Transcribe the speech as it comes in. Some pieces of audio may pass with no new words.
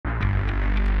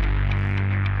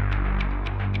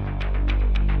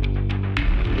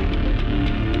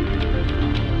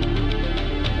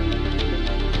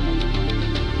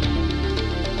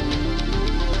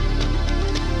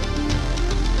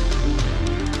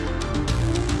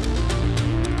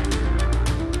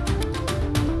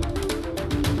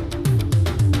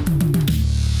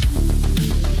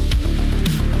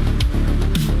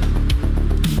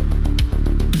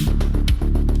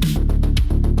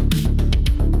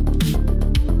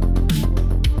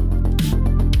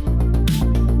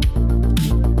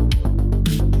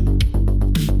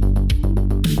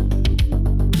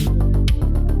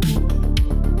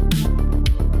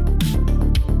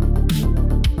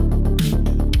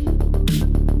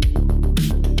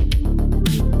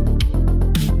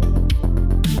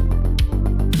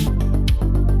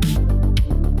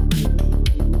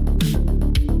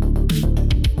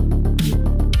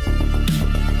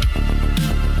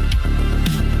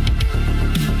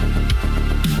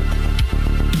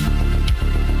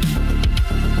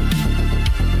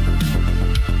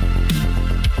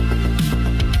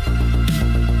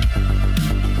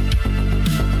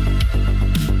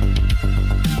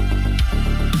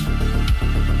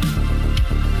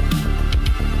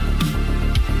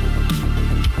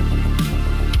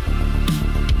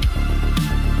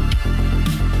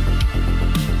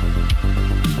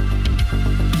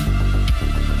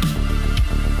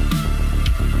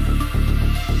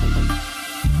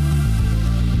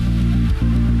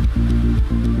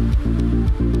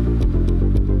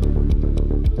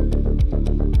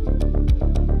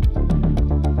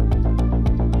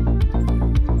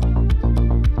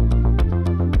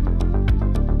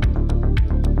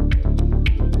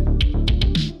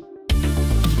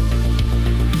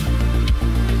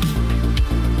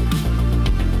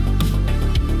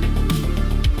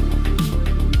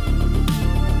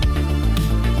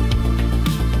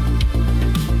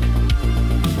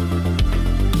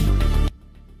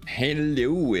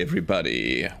Hello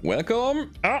everybody,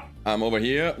 welcome. I'm over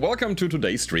here. Welcome to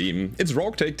today's stream. It's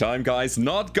Roguetech time, guys,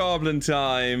 not Goblin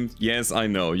time. Yes, I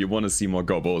know you want to see more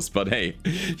gobos, but hey,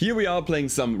 here we are playing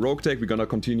some Roguetech. We're gonna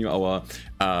continue our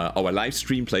live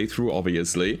stream playthrough,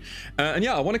 obviously. And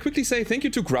yeah, I want to quickly say thank you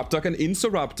to Grubduck and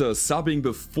Insurruptor subbing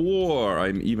before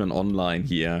I'm even online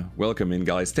here. Welcome in,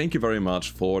 guys. Thank you very much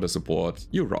for the support.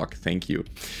 You rock. Thank you.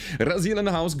 Raziel in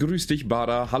the house. Grüß dich,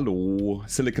 Bara. Hallo.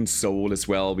 Silicon Soul as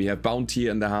well. We have Bounty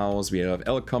in the house. We have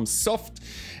Elcom Soft.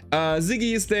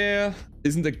 Ziggy is there.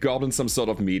 Isn't the goblin some sort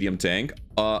of medium tank?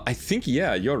 I think,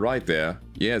 yeah, you're right there.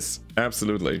 Yes,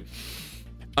 absolutely.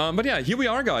 But yeah, here we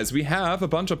are, guys. We have a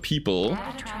bunch of people.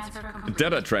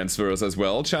 Data transfers as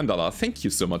well. Chandala, thank you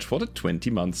so much for the 20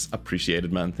 months. Appreciate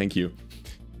it, man. Thank you.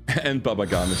 And Baba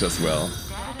Garnish as well.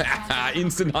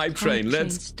 Instant hype train.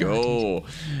 Let's go.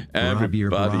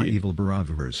 Everybody. Evil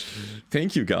Baravers.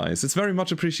 Thank you, guys. It's very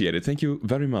much appreciated. Thank you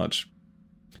very much.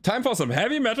 Time for some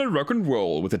heavy metal rock and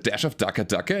roll with a dash of Daka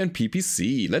Daka and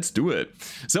PPC. Let's do it.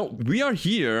 So we are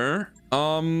here.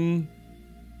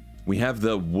 We have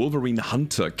the Wolverine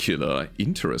Hunter Killer.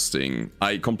 Interesting.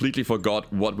 I completely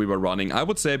forgot what we were running. I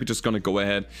would say we're just gonna go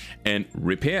ahead and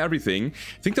repair everything.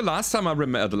 I think the last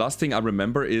thing I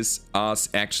remember is us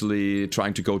actually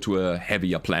trying to go to a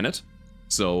heavier planet,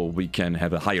 so we can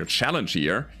have a higher challenge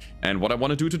here. And what I want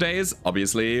to do today is,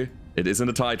 obviously, it is in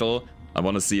the title. I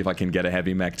want to see if I can get a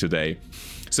heavy mech today.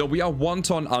 So we are 1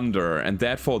 ton under, and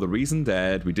that for the reason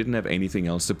that we didn't have anything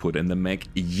else to put in the mech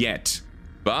yet.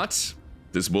 But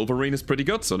this Wolverine is pretty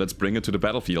good, so let's bring it to the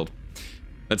battlefield.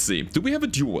 Let's see. Do we have a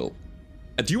duel?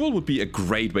 A duel would be a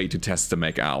great way to test the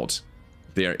mech out.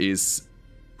 There is...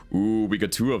 Ooh, we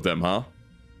got 2 of them, huh?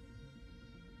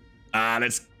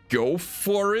 Let's go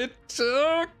for it.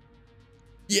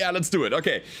 Yeah, let's do it.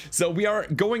 Okay, so we are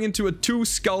going into a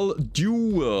 2-skull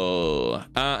duel.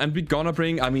 And we're gonna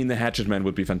bring... I mean, the Hatchet Man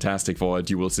would be fantastic for a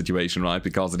duel situation, right?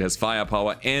 Because it has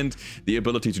firepower and the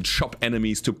ability to chop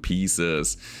enemies to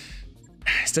pieces.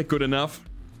 Is that good enough?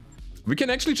 We can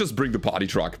actually just bring the party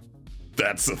truck.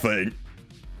 That's the thing.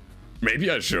 Maybe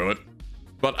I should.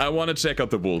 But I want to check out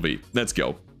the Wolvie. Let's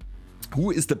go.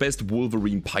 Who is the best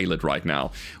Wolverine pilot right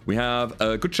now? We have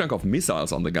a good chunk of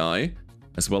missiles on the guy.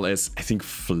 As well as, I think,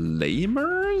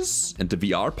 flamers? And the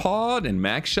VR pod and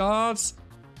mag shots.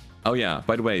 Oh yeah,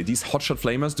 by the way, these hotshot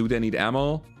flamers, do they need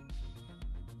ammo?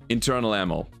 Internal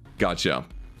ammo. Gotcha.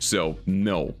 So,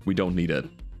 no, we don't need it.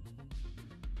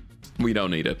 We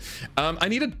don't need it. I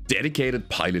need a dedicated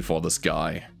pilot for this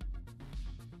guy.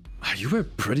 You were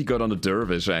pretty good on the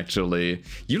Dervish, actually.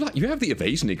 You have the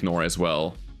evasion ignore as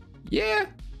well. Yeah,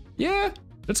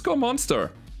 let's go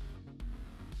monster.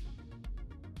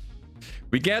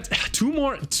 We get two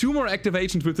more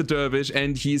activations with the Dervish,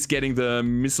 and he's getting the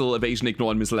missile evasion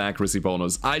ignore and missile accuracy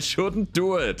bonus. I shouldn't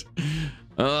do it.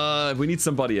 We need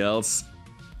somebody else.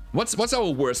 What's our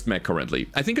worst mech currently?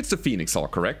 I think it's the Phoenix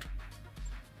Hawk, correct?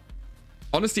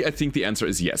 Honestly, I think the answer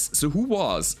is yes. So who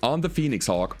was on the Phoenix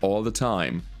Hawk all the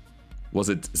time? Was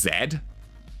it Zed?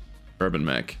 Urban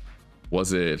Mech.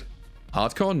 Was it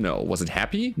Hardcore? No. Was it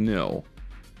Happy? No.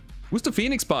 Who's the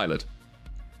Phoenix pilot?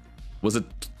 Was it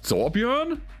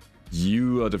Thorbjörn?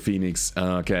 You are the Phoenix.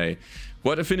 Okay.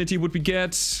 What affinity would we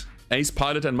get? Ace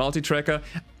Pilot and Multi-Tracker?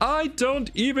 I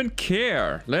don't even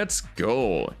care. Let's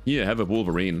go. Here, have a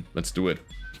Wolverine. Let's do it.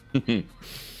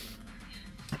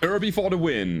 Irby for the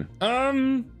win.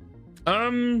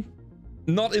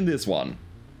 Not in this one.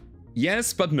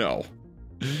 Yes, but no.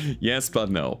 Yes,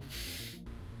 but no.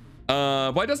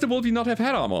 Why does the Wolvie not have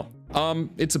head armor?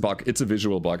 It's a bug. It's a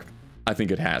visual bug. I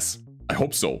think it has. I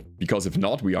hope so, because if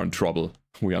not, we are in trouble.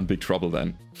 We are in big trouble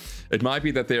then. It might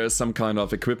be that there is some kind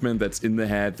of equipment that's in the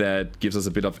head that gives us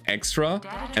a bit of extra,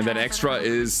 and that extra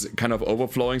is kind of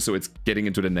overflowing, so it's getting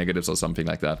into the negatives or something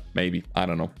like that. Maybe. I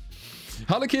don't know.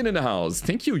 Harlequin in the house.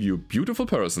 Thank you, you beautiful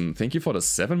person. Thank you for the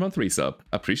 7-month resub.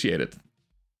 Appreciate it.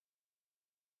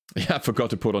 Yeah, I forgot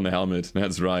to put on the helmet.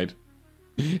 That's right.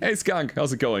 Hey, Skunk.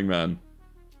 How's it going, man?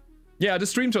 Yeah, the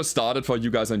stream just started for you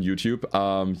guys on YouTube.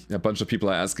 A bunch of people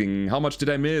are asking, how much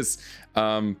did I miss?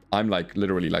 I'm like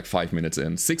literally like 5 minutes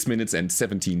in. 6 minutes and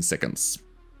 17 seconds.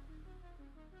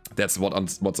 That's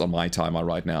what's on my timer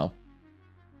right now.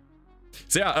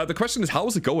 So yeah, the question is, how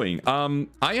is it going?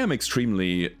 I am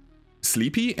extremely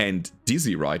sleepy and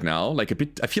dizzy right now, like a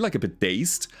bit. I feel like a bit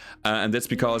dazed, and that's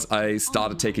because I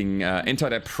started taking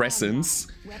antidepressants.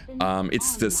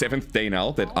 It's the 7th day now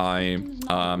that I'm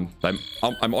on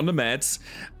the meds,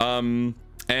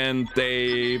 and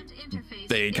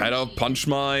they kind of punch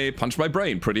my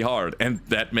brain pretty hard, and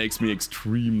that makes me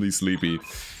extremely sleepy.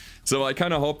 So I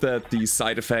kind of hope that these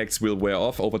side effects will wear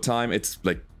off over time. It's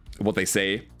like what they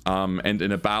say. And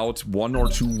in about 1 or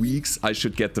 2 weeks, I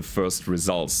should get the first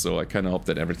results. So I kind of hope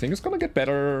that everything is gonna get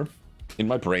better in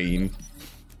my brain.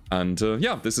 And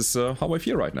yeah, this is how I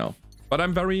feel right now. But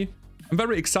I'm very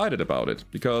excited about it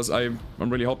because I'm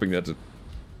really hoping that it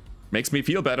makes me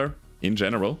feel better in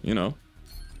general, you know.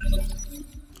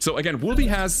 So again, Wolby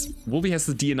has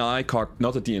the DNI card,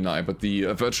 not the DNI, but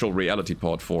the virtual reality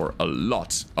pod for a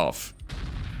lot of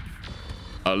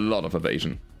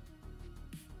evasion.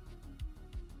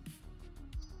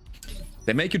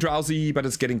 They make you drowsy, but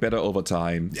it's getting better over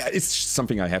time. Yeah, it's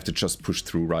something I have to just push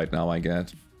through right now, I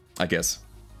guess.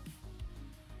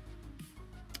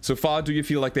 So far, do you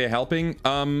feel like they're helping?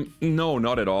 No,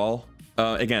 not at all.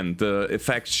 Again, the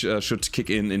effect should kick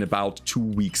in about 2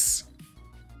 weeks.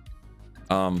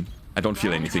 I don't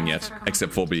feel anything yet,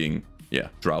 except for being, yeah,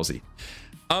 drowsy.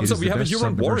 So we have a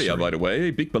Huron Warrior, by the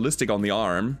way. Big ballistic on the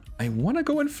arm. I want to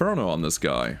go Inferno on this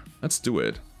guy. Let's do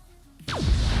it.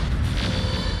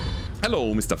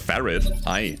 Hello, Mr. Ferret.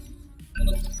 Hi.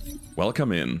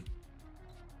 Welcome in.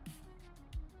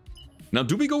 Now,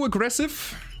 do we go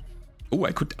aggressive? Oh,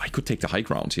 I could take the high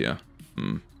ground here.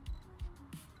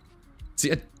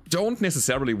 See, I don't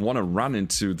necessarily want to run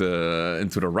into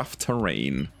the rough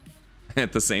terrain.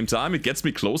 At the same time, it gets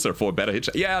me closer for a better hit.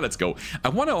 Yeah, let's go. I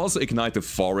want to also ignite the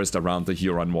forest around the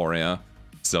Huron Warrior.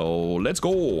 So, let's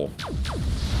go.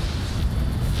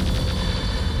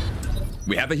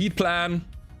 We have a heat plan.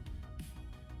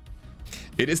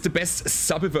 It is the best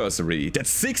subiversary. That's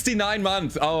 69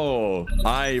 months. Oh,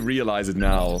 I realize it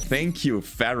now. Thank you,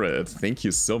 Ferret. Thank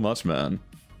you so much, man.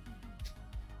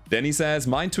 Then he says,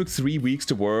 mine took 3 weeks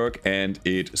to work and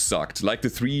it sucked. Like the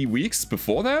 3 weeks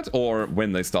before that or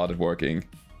when they started working?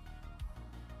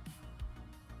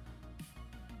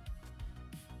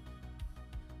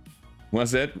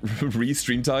 What's that?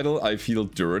 Restream title? I feel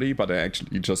dirty, but I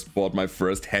actually just bought my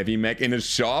first heavy mech in a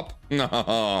shop?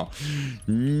 No,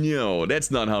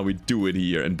 that's not how we do it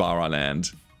here in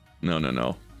Baraland.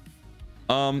 No.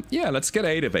 Yeah, let's get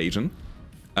 8 evasion.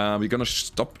 We're gonna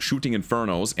stop shooting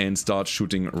Infernos and start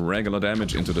shooting regular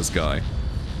damage into this guy.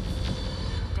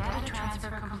 Data transfer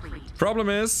complete. Problem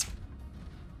is...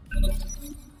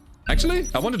 Actually,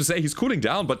 I wanted to say he's cooling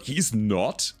down, but he's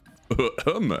not.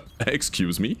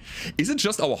 Excuse me. Is it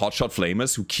just our hotshot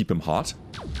flamers who keep him hot?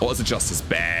 Or is it just his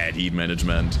bad heat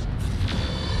management?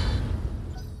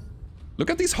 Look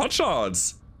at these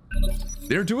hotshots!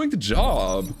 They're doing the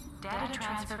job. Data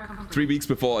transfer complete. 3 weeks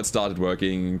before it started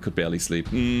working, could barely sleep.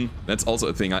 That's also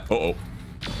a thing I...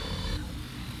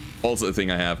 Also a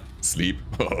thing I have. Sleep.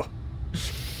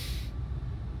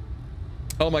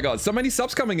 Oh my god, so many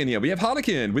subs coming in here. We have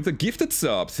Harlequin with a gifted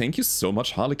sub. Thank you so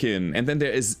much, Harlequin. And then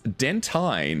there is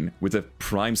Dentine with a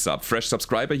prime sub. Fresh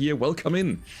subscriber here. Welcome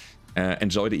in.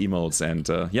 Enjoy the emotes. And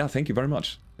yeah, thank you very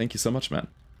much. Thank you so much, man.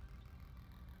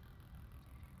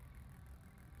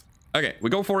 Okay, we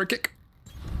go for a kick.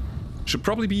 Should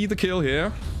probably be the kill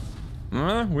here.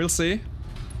 We'll see.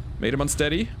 Made him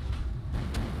unsteady.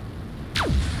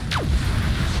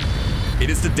 It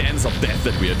is the dance of death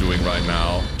that we are doing right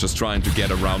now. Just trying to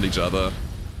get around each other.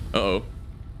 Uh-oh.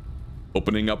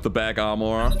 Opening up the back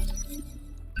armor.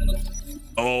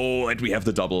 Oh, and we have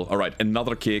the double. Alright,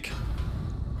 another kick.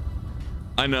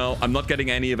 I know, I'm not getting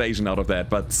any evasion out of that,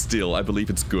 but still, I believe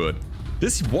it's good.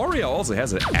 This warrior also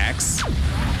has an axe.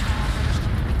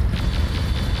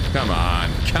 Come on,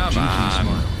 come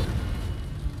on.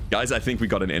 Guys, I think we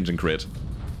got an engine crit.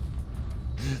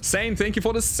 Sane, thank you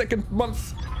for the 2nd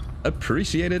month.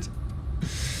 Appreciate it.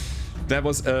 That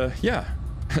was, yeah.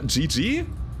 GG?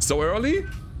 So early?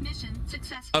 Mission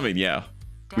successful. I mean, yeah.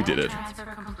 We did it.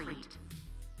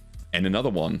 And another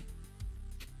one.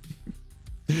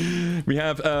 We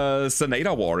have a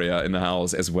Sanada Warrior in the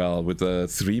house as well with a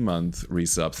 3-month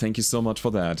resub. Thank you so much for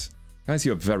that. Guys,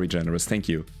 you're very generous. Thank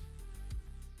you.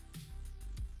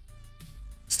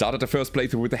 Started the first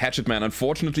playthrough with the Hatchet Man.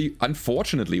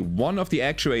 Unfortunately, one of the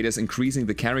actuators increasing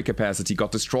the carry capacity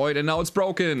got destroyed and now it's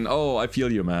broken. Oh, I feel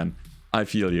you, man. I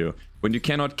feel you. When you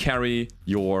cannot carry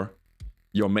your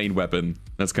main weapon,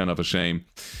 that's kind of a shame.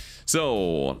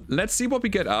 So, let's see what we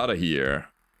get out of here.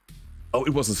 Oh,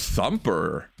 it was a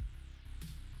thumper.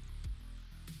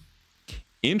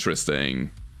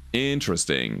 Interesting.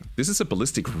 Interesting. This is a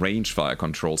ballistic range fire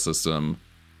control system.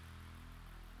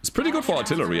 It's pretty good for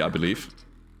artillery, I believe.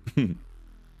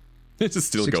 This is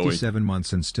still 67 going. 67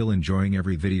 months and still enjoying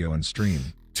every video and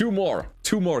stream. Two more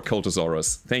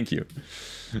Cultosaurus. Thank you.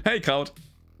 Hey, Kraut.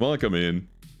 Welcome in.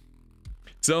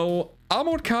 So,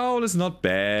 Armored Cowl is not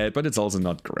bad, but it's also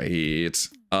not great.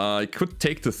 I could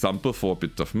take the Thumper for a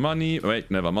bit of money. Wait,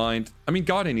 never mind. I mean,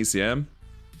 Guardian ECM.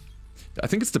 I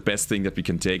think it's the best thing that we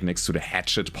can take next to the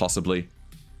hatchet, possibly.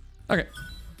 Okay.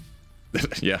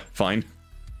 Yeah, fine.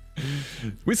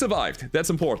 We survived. That's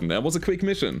important. That was a quick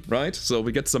mission, right? So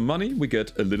we get some money, we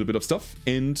get a little bit of stuff,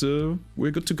 and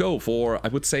we're good to go for, I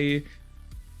would say...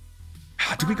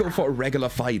 Do we go for a regular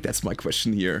fight? That's my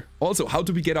question here. Also, how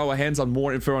do we get our hands on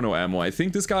more Inferno ammo? I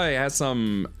think this guy has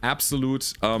some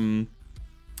absolute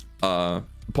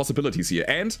possibilities here.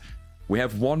 And we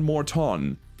have one more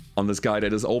ton on this guy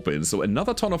that is open. So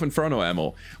another ton of Inferno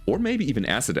ammo, or maybe even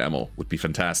acid ammo, would be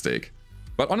fantastic.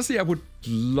 But honestly, I would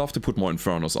love to put more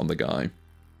Infernos on the guy.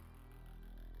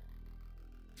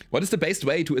 What is the best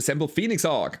way to assemble Phoenix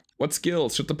Hawk? What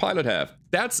skills should the pilot have?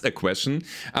 That's a question.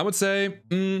 I would say,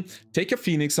 take your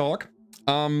Phoenix Hawk.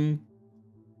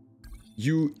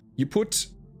 You put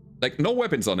like no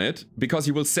weapons on it because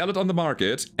you will sell it on the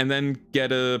market and then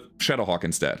get a Shadowhawk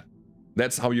instead.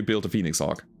 That's how you build a Phoenix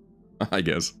Hawk, I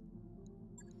guess.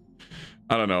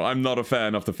 I don't know. I'm not a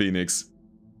fan of the Phoenix.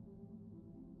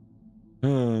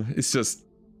 It's just,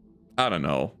 I don't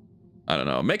know.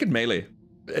 Make it melee.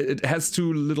 It has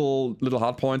two little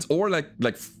hard points, or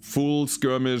like full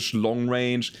skirmish, long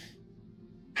range.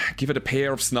 Give it a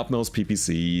pair of snub-nosed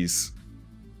PPCs.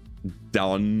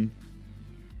 Done.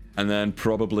 And then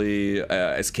probably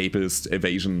escapist,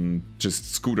 evasion,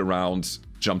 just scoot around,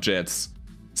 jump jets,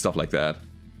 stuff like that.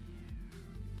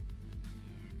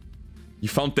 You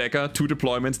found Decker, 2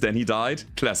 deployments, then he died.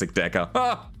 Classic Decker.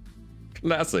 Ah!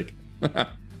 Classic.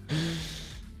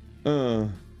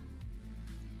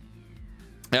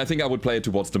 I think I would play it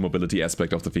towards the mobility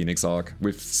aspect of the Phoenix Hawk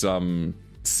with some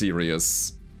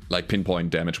serious, like, pinpoint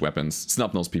damage weapons.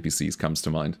 Snub-nosed PPCs comes to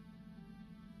mind.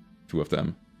 2 of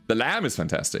them. The Lamb is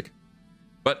fantastic.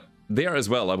 But there as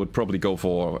well, I would probably go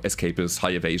for escapist,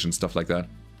 high evasion, stuff like that.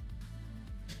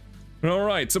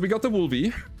 Alright, so we got the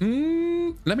Wolvie.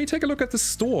 Let me take a look at the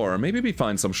store. Maybe we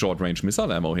find some short-range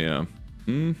missile ammo here.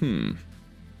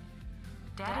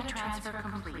 Data transfer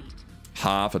complete.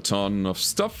 Half a ton of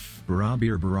stuff.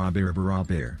 Barabir, barabir,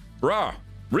 barabir. Brah!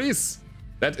 Reese!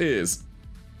 That is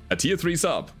a tier 3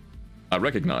 sub. I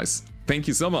recognize. Thank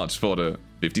you so much for the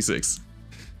 56.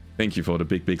 Thank you for the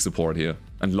big support here.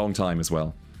 And long time as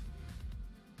well.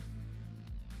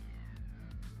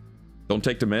 Don't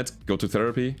take the meds, go to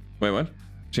therapy. Wait, what?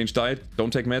 Change diet,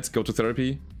 don't take meds, go to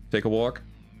therapy. Take a walk.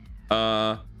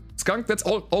 Skunk, that's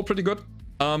all pretty good.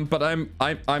 But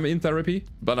I'm in therapy,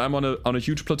 but I'm on a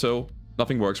huge plateau.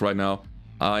 Nothing works right now.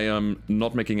 I am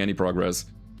not making any progress,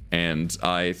 and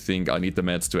I think I need the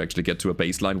meds to actually get to a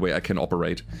baseline where I can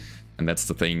operate, and that's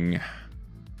the thing.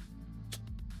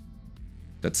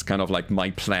 That's kind of like my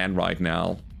plan right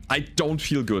now. I don't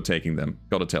feel good taking them,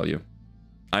 gotta tell you.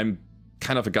 I'm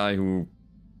kind of a guy who,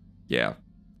 yeah,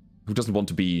 who doesn't want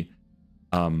to be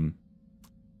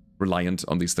reliant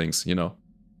on these things, you know.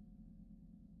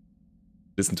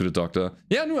 Listen to the doctor.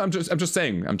 Yeah, no, I'm just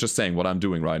saying what I'm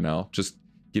doing right now. Just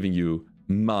giving you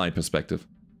my perspective.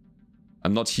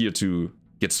 I'm not here to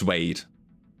get swayed.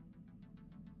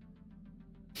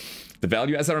 The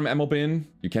value SRM ammo bin,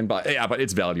 you can buy. Yeah, but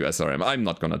it's value SRM. I'm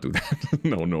not gonna do that.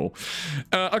 No.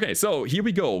 Okay, so here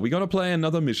we go. We're gonna play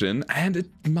another mission, and it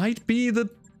might be the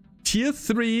tier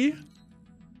 3.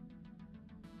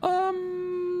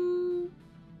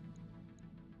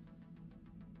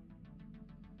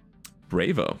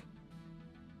 Braver.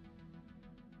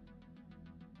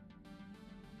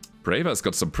 Braver's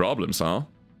got some problems, huh?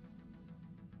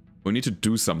 We need to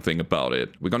do something about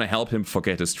it. We're gonna help him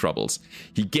forget his troubles.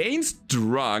 He gains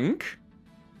drunk.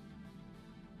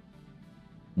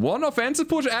 1 offensive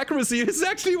push accuracy. This is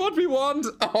actually what we want.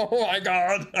 Oh my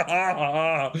god.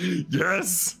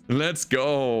 Yes. Let's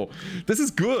go. This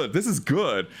is good. This is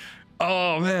good.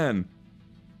 Oh man.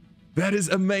 That is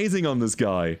amazing on this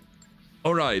guy.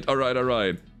 Alright.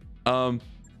 I'm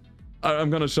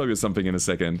gonna show you something in a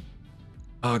second.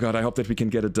 Oh god, I hope that we can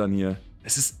get it done here.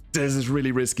 This is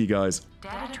really risky, guys.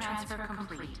 Data transfer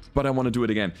complete. But I want to do it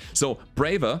again. So,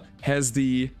 Braver has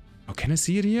the... Oh, can I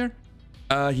see it here?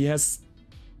 He has...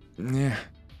 Yeah,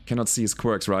 cannot see his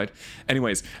quirks, right?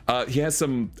 Anyways, he has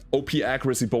some OP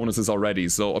accuracy bonuses already,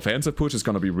 so offensive push is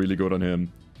gonna be really good on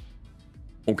him.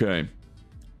 Okay.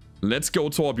 Let's go,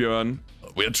 Torbjörn.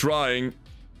 We're trying.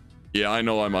 Yeah, I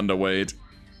know I'm underweight.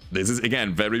 This is,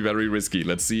 again, very risky.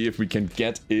 Let's see if we can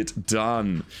get it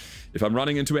done. If I'm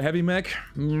running into a heavy mech,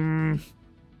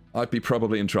 I'd be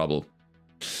probably in trouble.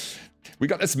 We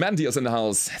got Asmandius in the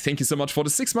house. Thank you so much for the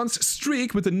 6 months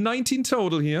streak with the 19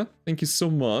 total here. Thank you so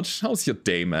much. How's your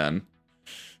day, man?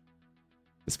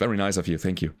 It's very nice of you.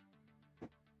 Thank you.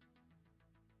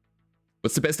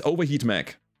 What's the best overheat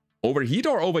mech? Overheat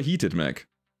or overheated mech?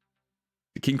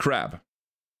 The King Crab.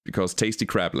 Because tasty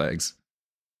crab legs.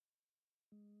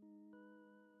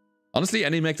 Honestly,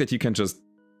 any mech that you can just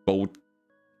boat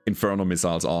Inferno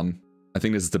missiles on. I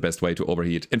think this is the best way to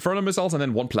overheat. Inferno missiles and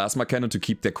then one plasma cannon to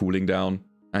keep their cooling down.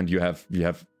 And you have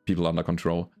people under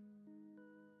control.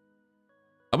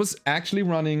 I was actually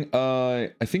running, I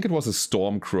think it was a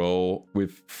Stormcrow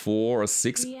with 4 or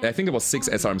 6, I think it was 6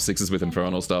 SRM6s with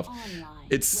Inferno stuff.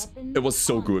 It was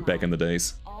so good back in the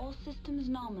days. All systems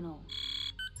nominal.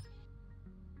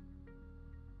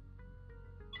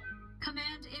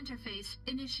 Command interface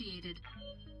initiated.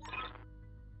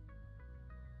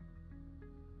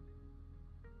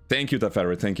 Thank you,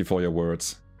 Daferret. Thank you for your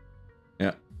words.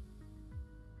 Yeah.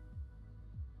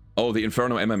 Oh, the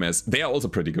Inferno MMS. They are also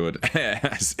pretty good.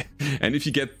 And if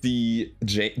you get the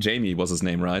Jamie was his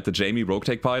name, right? The Jamie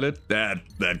Roguetech pilot, that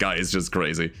guy is just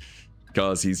crazy.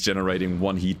 Because he's generating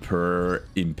 1 heat per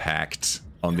impact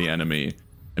on the enemy.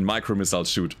 And micro missiles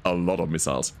shoot a lot of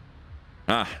missiles.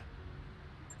 Ah.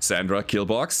 Sandra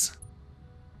Killbox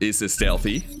is a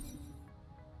stealthy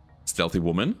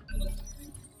woman.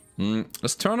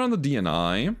 Let's turn on the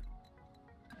DNI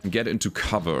and get into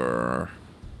cover.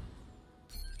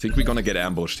 I think we're gonna get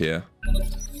ambushed here.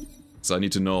 So I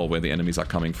need to know where the enemies are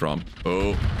coming from.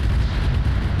 Oh.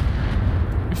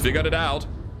 We figured it out.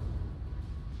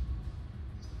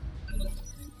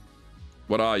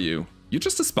 What are you? You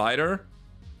just a spider?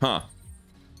 Huh.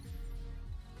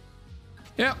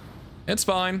 Yeah, it's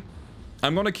fine.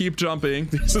 I'm gonna keep jumping.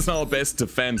 This is our best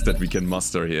defense that we can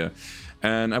muster here.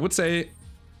 And I would say...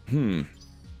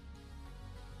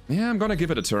 Yeah, I'm gonna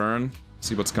give it a turn.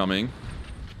 See what's coming.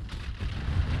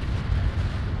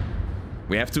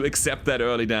 We have to accept that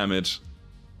early damage.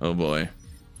 Oh boy.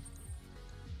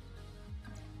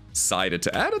 Side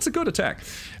attack. Ah, that's a good attack.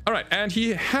 Alright, and he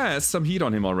has some heat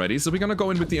on him already, so we're gonna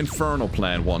go in with the Inferno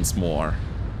plan once more.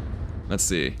 Let's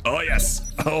see. Oh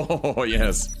yes! Oh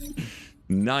yes!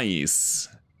 Nice.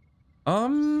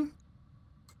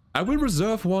 I will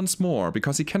reserve once more,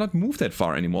 because he cannot move that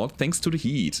far anymore, thanks to the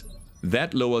heat.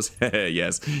 That lowers,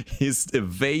 yes, his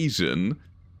evasion.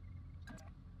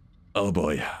 Oh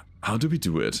boy. How do we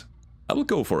do it? I will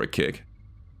go for a kick.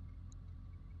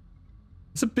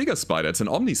 It's a bigger spider. It's an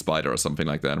Omni spider or something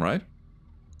like that, right?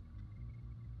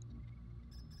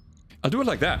 I'll do it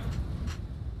like that.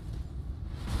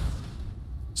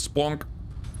 Spunk.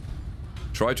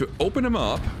 Try to open him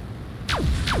up,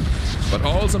 but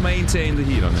also maintain the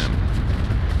heat on him.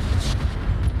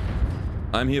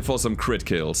 I'm here for some crit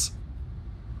kills.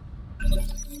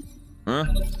 Huh?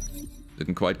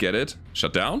 Didn't quite get it.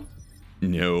 Shut down?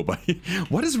 No, but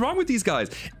what is wrong with these guys?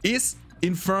 Is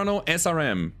Inferno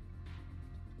SRM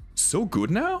so good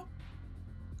now?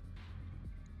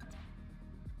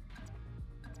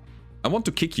 I want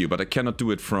to kick you, but I cannot do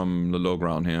it from the low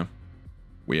ground here.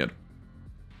 Weird.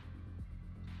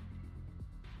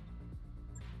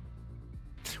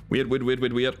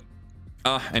 Weird.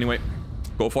 Anyway.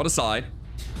 Go for the side.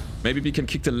 Maybe we can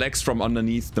kick the legs from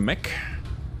underneath the mech.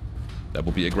 That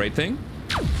would be a great thing.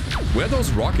 Where are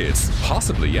those rockets?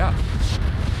 Possibly, yeah.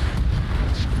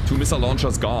 2 missile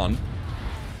launchers gone.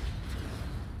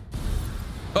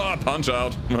 Ah, punch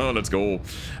out. Oh, let's go.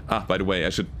 Ah, by the way, I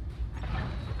should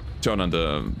turn on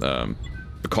the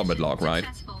combat log, right?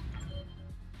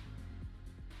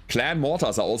 Clan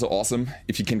mortars are also awesome,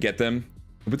 if you can get them.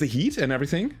 With the heat and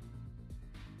everything.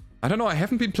 I don't know, I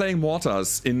haven't been playing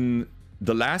mortars in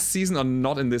the last season or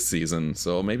not in this season.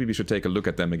 So maybe we should take a look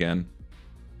at them again.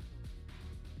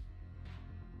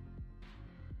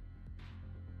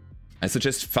 I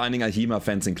suggest finding a HEMA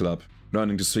fencing club.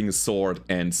 Learning to swing a sword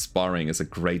and sparring is a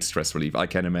great stress relief, I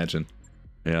can imagine.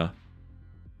 Yeah.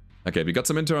 Okay, we got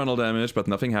some internal damage, but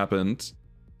nothing happened.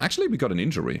 Actually, we got an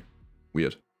injury.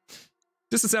 Weird.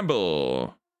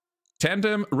 Disassemble.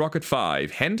 Tandem Rocket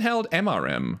 5. Handheld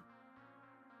MRM.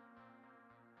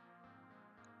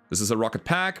 This is a rocket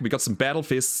pack. We got some battle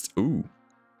fists. Ooh.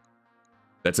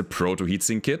 That's a proto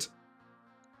heatsink kit.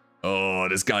 Oh,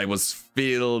 this guy was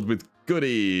filled with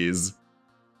goodies.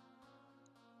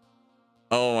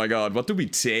 Oh my god, what do we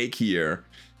take here?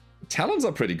 Talons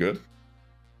are pretty good.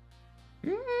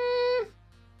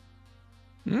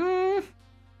 The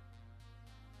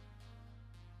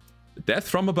Death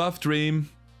from Above dream.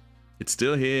 It's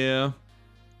still here.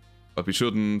 But we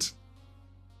shouldn't.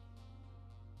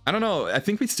 I don't know, I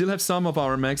think we still have some of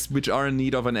our mechs which are in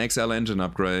need of an XL engine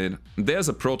upgrade. There's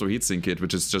a proto heatsink kit,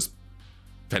 which is just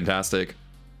fantastic.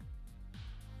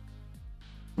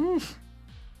 Oof.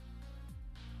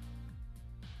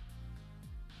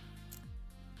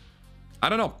 I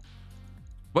don't know.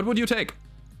 What would you take,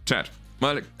 chat?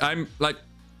 Well, I'm like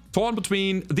torn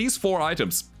between these 4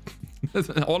 items.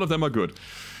 All of them are good.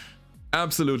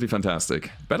 Absolutely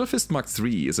fantastic. Battle Fist Mark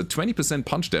III is a 20%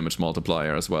 punch damage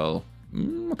multiplier as well.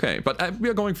 Okay, but we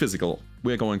are going physical.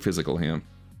 We are going physical here.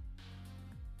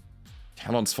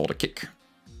 Talons for the kick.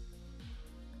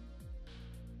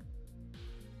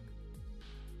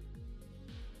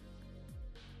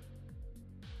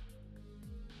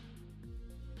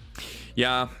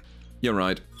 Yeah, you're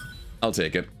right. I'll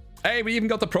take it. Hey, we even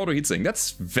got the proto heatsink.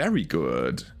 That's very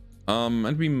good.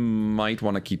 And we might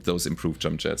want to keep those improved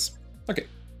jump jets. Okay,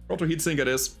 proto heatsink it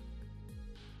is.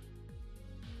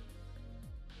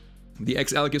 The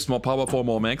XL gives more power for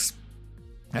more mechs.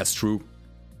 That's true.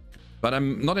 But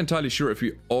I'm not entirely sure if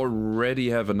we already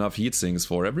have enough heatsinks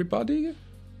for everybody.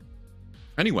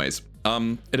 Anyways,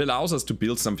 it allows us to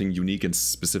build something unique and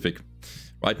specific.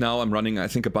 Right now I'm running, I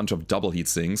think, a bunch of double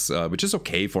heatsinks, which is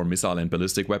okay for missile and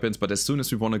ballistic weapons, but as soon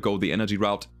as we want to go the energy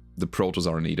route, the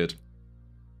protos are needed.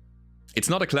 It's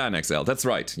not a clan XL, that's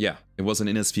right, yeah, it was an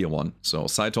inner sphere one. So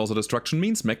side torso destruction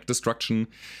means mech destruction.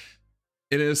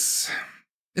 It's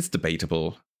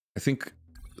debatable. I think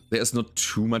there's not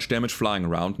too much damage flying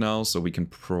around now, so we can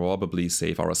probably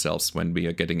save ourselves when we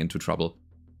are getting into trouble.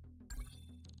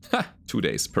 Ha! 2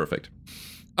 days, perfect.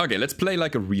 Okay, let's play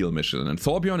like a real mission. And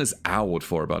Thorbjorn is out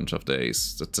for a bunch of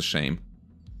days. That's a shame.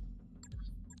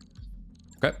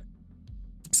 Okay.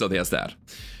 So there's that.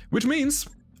 Which means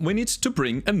we need to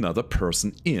bring another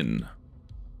person in.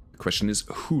 The question is,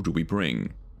 who do we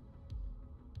bring?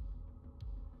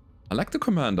 I like the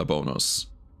commander bonus.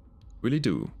 Really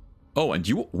do. Oh, and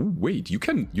you... Oh, wait, you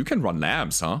can run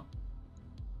labs, huh?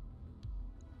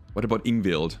 What about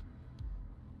Ingvild?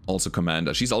 Also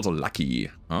commander. She's also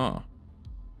lucky. Ah.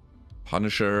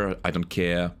 Punisher, I don't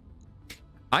care.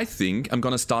 I think I'm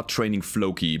gonna start training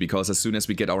Floki, because as soon as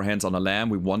we get our hands on a lamb,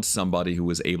 we want somebody who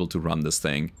is able to run this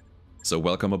thing. So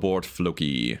welcome aboard,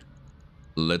 Floki.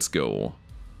 Let's go.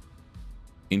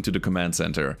 Into the command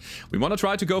center. We want to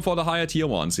try to go for the higher tier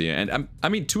ones here. And I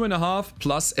mean, 2.5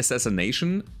 plus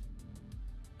assassination.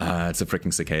 It's a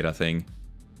freaking cicada thing.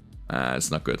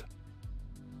 It's not good.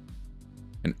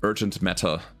 An urgent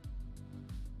matter.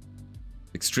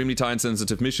 Extremely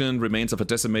time-sensitive mission. Remains of a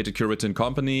decimated Curitan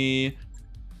company.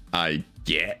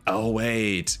 Oh,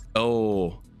 wait.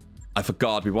 Oh. I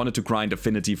forgot. We wanted to grind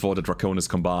affinity for the Draconis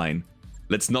Combine.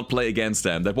 Let's not play against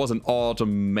them. That was an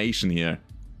automation here.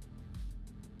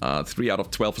 3 out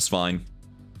of 12 is fine.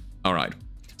 Alright.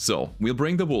 So, we'll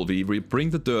bring the Wolvie. We'll bring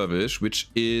the Dervish, which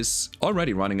is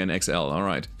already running an XL.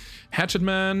 Alright.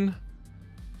 Hatchetman.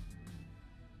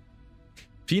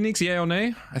 Phoenix, yeah or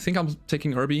nay? I think I'm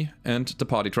taking Irby and the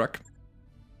party truck.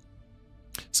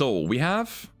 So, we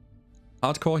have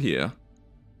Hardcore here.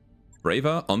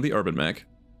 Braver on the Urban Mech.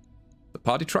 The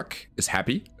party truck is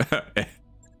happy.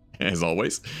 As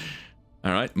always.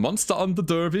 Alright, Monster on the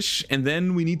Dervish. And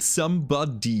then we need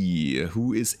somebody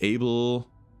who is able...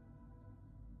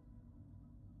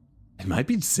 It might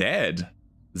be Zed.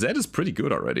 Zed is pretty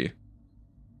good already.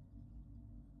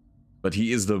 But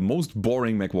he is the most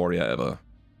boring mech warrior ever.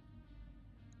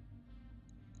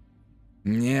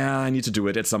 Yeah, I need to do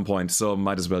it at some point, so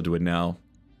might as well do it now.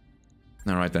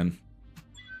 Alright then.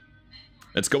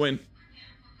 Let's go in.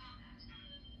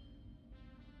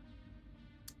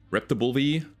 Rep the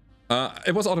Bulvie.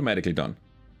 It was automatically done.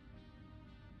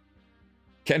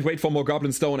 Can't wait for more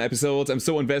Goblin Stone episodes. I'm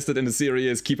so invested in the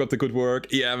series. Keep up the good work.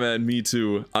 Yeah, man, me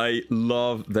too. I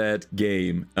love that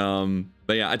game.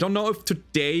 But yeah, I don't know if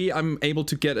today I'm able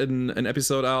to get an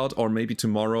episode out, or maybe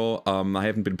tomorrow. I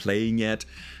haven't been playing yet.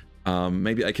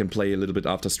 Maybe I can play a little bit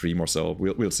after stream or so.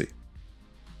 We'll see.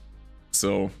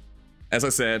 So, as I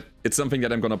said, it's something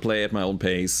that I'm gonna play at my own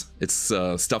pace. It's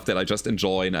stuff that I just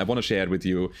enjoy and I want to share it with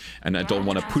you. And I don't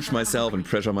want to push myself and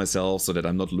pressure myself so that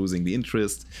I'm not losing the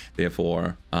interest.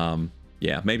 Therefore,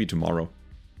 yeah, maybe tomorrow.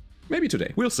 Maybe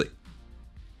today. We'll see.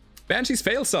 Banshee's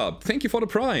fail sub. Thank you for the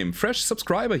prime. Fresh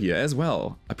subscriber here as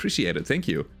well. Appreciate it. Thank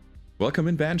you. Welcome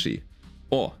in, Banshee.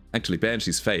 Or, actually,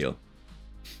 Banshee's fail.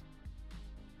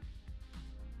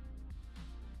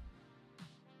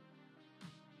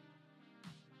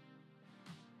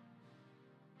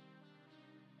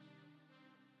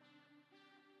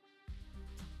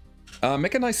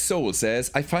 Mechanized Soul says,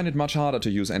 I find it much harder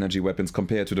to use energy weapons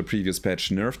compared to the previous patch.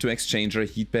 Nerf to Exchanger,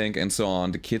 Heat Bank, and so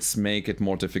on. The kits make it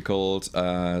more difficult,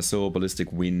 so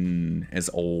Ballistic win as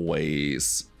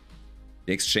always.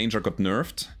 The Exchanger got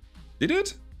nerfed? Did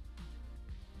it?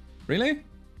 Really?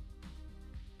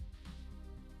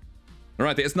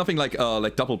 Alright, there's nothing like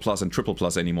double plus and triple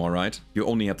plus anymore, right? You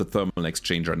only have the thermal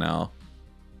Exchanger now.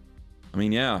 I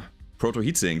mean, yeah. Proto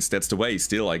heatsinks, that's the way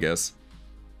still, I guess.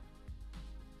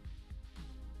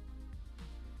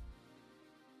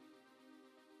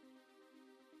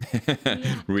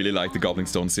 Really like the Goblin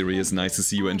Stone series. Nice to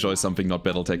see you enjoy something not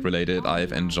Battletech related.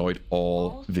 I've enjoyed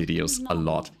all videos a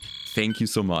lot. Thank you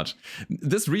so much.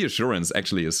 This reassurance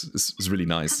actually is really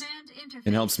nice.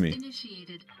 It helps me.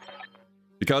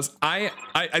 Because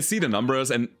I see the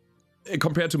numbers, and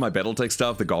compared to my Battletech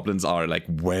stuff, the goblins are like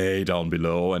way down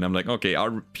below. And I'm like, okay,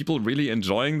 are people really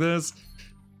enjoying this?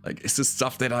 Like, is this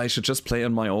stuff that I should just play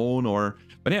on my own? Or...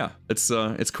 But yeah,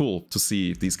 it's cool to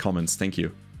see these comments. Thank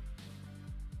you.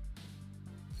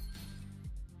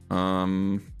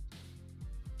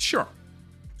 Sure.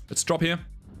 Let's drop here.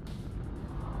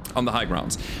 On the high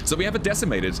grounds. So we have a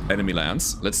decimated enemy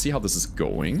lance. Let's see how this is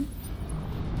going.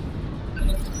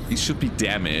 These should be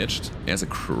damaged. There's a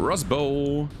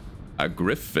crossbow, a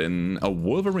griffin, a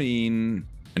wolverine,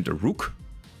 and a rook.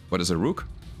 What is a rook?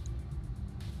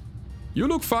 You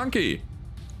look funky.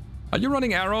 Are you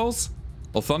running arrows?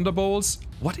 Or thunderbolts?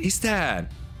 What is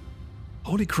that?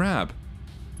 Holy crap.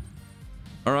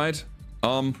 Alright.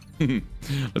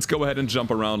 Let's go ahead and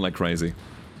jump around like crazy.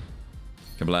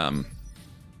 Kablam.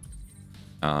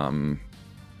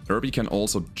 Herbie can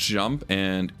also jump,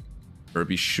 and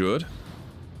Herbie should.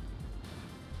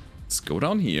 Let's go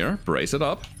down here, brace it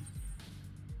up.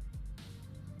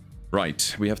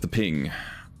 Right, we have the ping.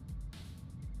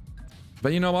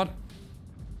 But you know what?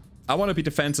 I want to be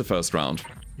defensive first round.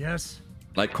 Yes.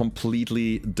 Like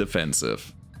completely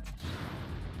defensive.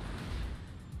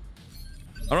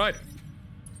 Alright.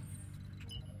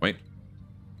 Wait.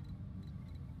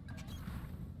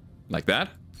 Like that?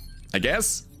 I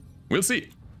guess. We'll see.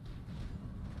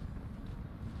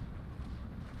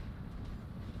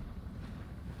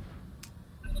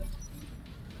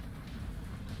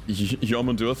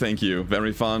 Yomundur, thank you.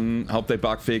 Very fun. Hope they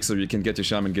bug fix so you can get your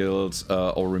Shaman Guild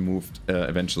or removed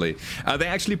eventually. They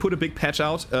actually put a big patch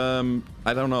out,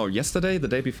 I don't know, yesterday, the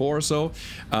day before or so.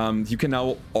 You can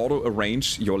now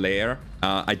auto-arrange your lair.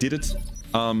 I did it.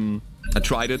 I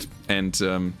tried it,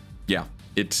 and yeah,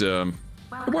 it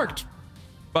worked.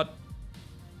 But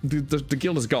the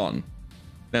guild is gone.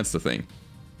 That's the thing.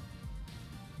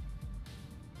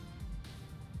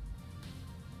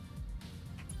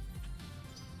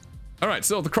 Alright,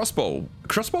 so the crossbow.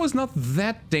 Crossbow is not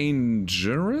that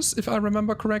dangerous, if I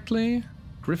remember correctly.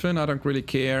 Griffin, I don't really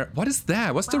care. What is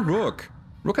that? What's the rook?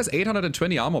 Rook has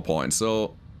 820 armor points,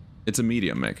 so it's a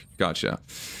medium mech. Gotcha.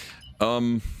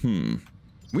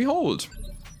 We hold.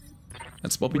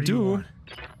 That's what we do.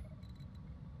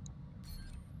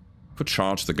 Could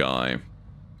charge the guy.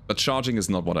 But charging is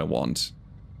not what I want.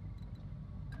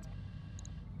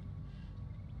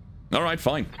 Alright,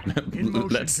 fine.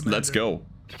 Let's go.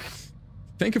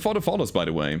 Thank you for the follows, by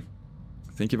the way.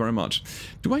 Thank you very much.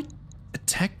 Do I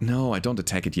attack? No, I don't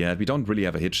attack it yet. We don't really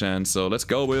have a hit chance, so let's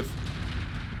go with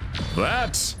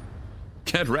that.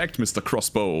 Get wrecked, Mr.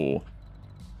 Crossbow.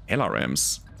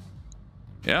 LRMs.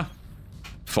 Yeah.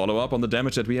 Follow up on the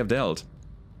damage that we have dealt.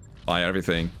 Buy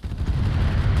everything.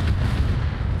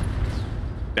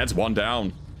 That's one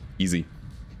down. Easy.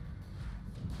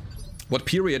 What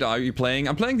period are you playing?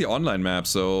 I'm playing the online map,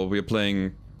 so we're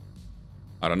playing...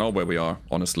 I don't know where we are,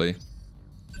 honestly.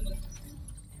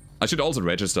 I should also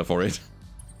register for it.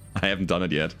 I haven't done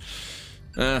it yet.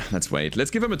 Let's wait.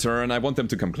 Let's give them a turn. I want them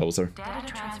to come closer. Data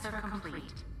transfer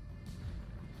complete.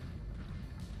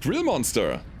 Drill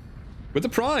Monster! With the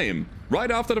Prime!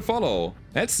 Right after the follow.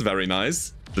 That's very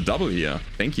nice. The double here.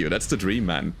 Thank you. That's the dream,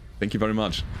 man. Thank you very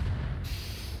much.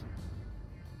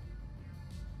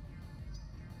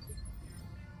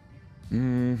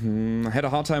 I had a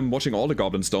hard time watching all the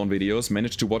Goblin Stone videos,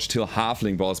 managed to watch till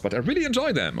Halfling boss, but I really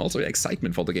enjoy them. Also, the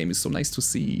excitement for the game is so nice to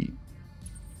see.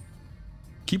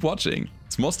 Keep watching.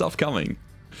 There's more stuff coming.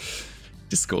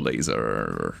 Disco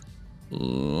Laser.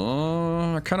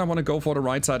 I kind of want to go for the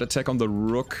right side attack on the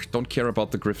Rook. Don't care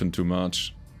about the Griffin too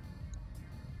much.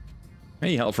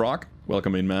 Hey, Hellfrog.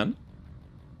 Welcome in, man.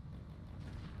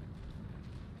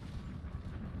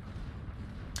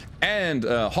 And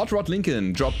Hot Rod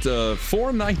Lincoln dropped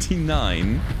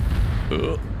 $4.99.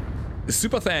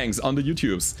 Super thanks on the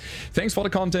YouTubes. Thanks for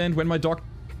the content. When my dog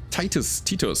Titus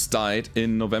died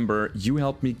in November, you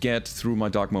helped me get through my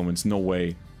dark moments. No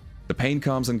way. The pain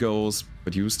comes and goes,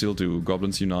 but you still do.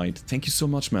 Goblins unite. Thank you so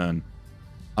much, man.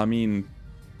 I mean,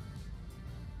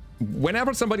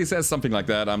 whenever somebody says something like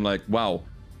that, I'm like, wow,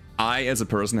 I as a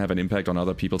person have an impact on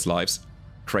other people's lives.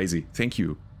 Crazy. Thank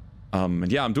you.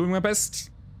 And yeah, I'm doing my best.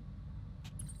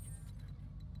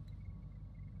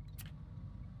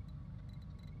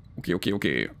 Okay.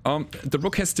 The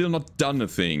Rook has still not done a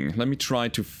thing. Let me try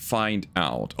to find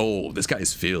out. Oh, this guy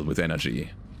is filled with energy.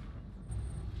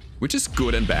 Which is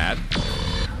good and bad.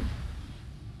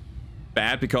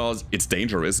 Bad because it's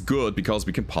dangerous. Good because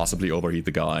we can possibly overheat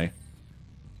the guy.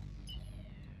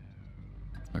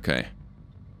 Okay.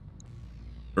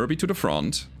 Irby to the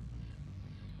front.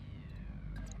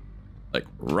 Like,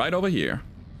 right over here.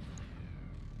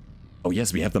 Oh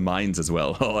yes, we have the mines as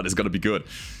well. Oh, this is gonna be good.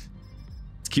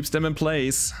 It keeps them in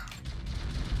place.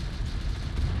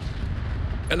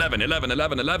 11, 11,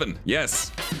 11, 11.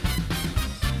 Yes.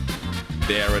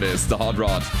 There it is, the hot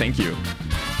rod. Thank you.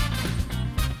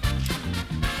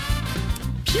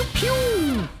 Pew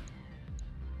pew!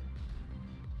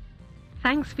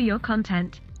 Thanks for your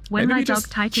content. When Maybe my we dog just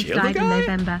Titus kill the died in guy?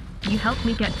 November, you helped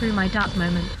me get through my dark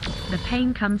moments. The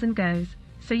pain comes and goes,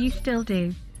 so you still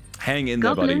do. Hang in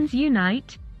there, buddy. Goblins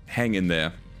unite. Hang in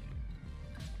there.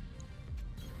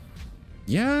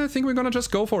 Yeah, I think we're gonna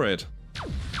just go for it.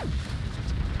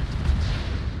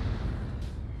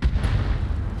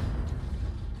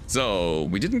 So,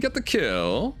 we didn't get the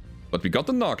kill, but we got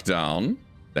the knockdown.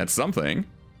 That's something.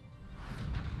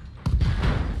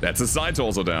 That's a side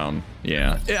torso down.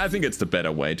 Yeah, I think it's the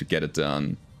better way to get it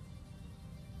done.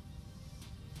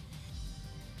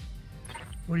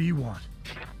 What do you want?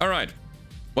 Alright,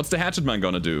 what's the hatchet man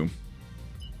gonna do?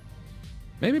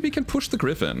 Maybe we can push the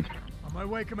griffin. On my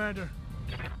way, Commander.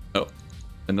 Oh,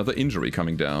 another injury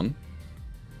coming down.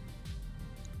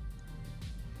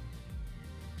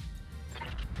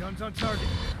 Guns on target.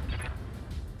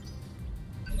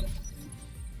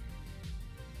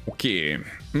 Okay.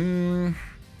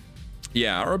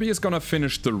 Yeah, Irby is gonna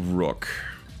finish the rook.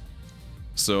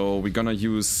 So we're gonna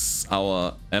use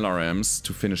our LRMs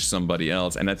to finish somebody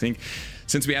else. And I think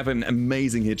since we have an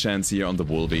amazing hit chance here on the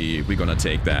Wolvie, we're gonna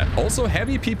take that. Also,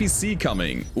 heavy PPC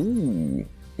coming. Ooh.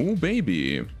 Ooh,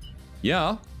 baby.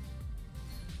 Yeah.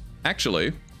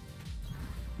 Actually,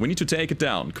 we need to take it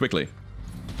down quickly.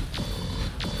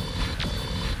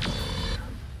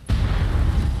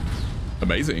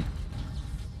 Amazing.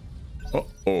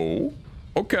 Uh-oh.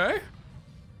 Okay.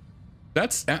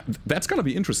 That's gonna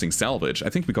be interesting salvage. I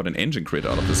think we got an engine crit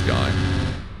out of this guy.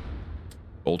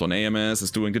 Bolt on AMS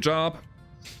is doing the job.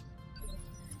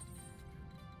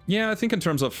 Yeah, I think in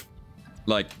terms of,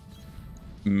 like,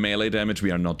 melee damage,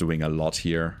 we are not doing a lot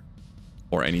here.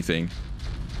 Or anything.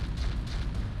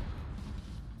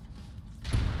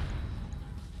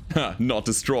 Not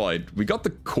destroyed. We got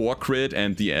the core crit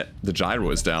and the gyro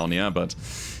is down, yeah, but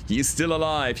he is still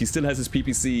alive. He still has his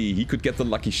PPC. He could get the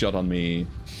lucky shot on me.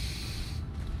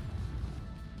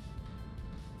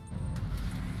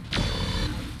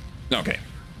 Okay.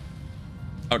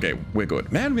 Okay, we're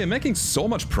good. Man, we're making so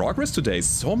much progress today.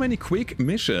 So many quick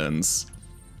missions.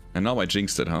 And now I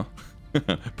jinxed it, huh?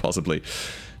 Possibly.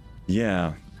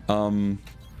 Yeah.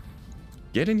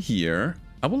 Get in here.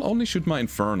 I will only shoot my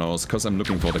Infernos because I'm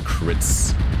looking for the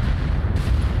crits.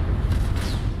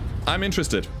 I'm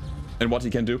interested in what he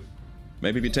can do.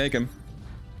 Maybe we take him.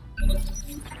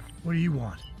 What do you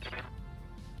want?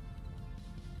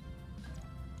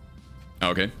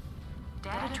 Okay.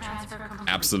 Data transfer complete.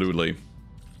 Absolutely.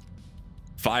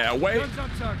 Fire away! Guns on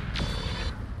target.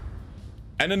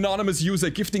 An anonymous user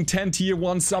gifting 10 tier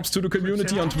 1 subs to the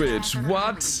community on Twitch.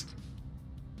 What?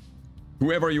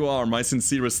 Whoever you are, my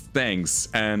sincerest thanks.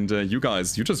 And you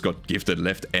guys, you just got gifted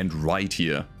left and right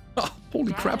here. Ah,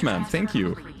 holy crap, man. Thank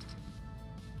you.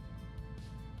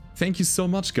 Thank you so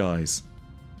much, guys.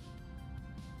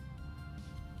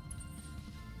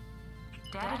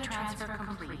 Data transfer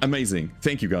complete. Amazing.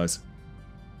 Thank you, guys.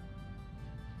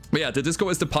 But yeah, the disco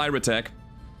is the pirate tech.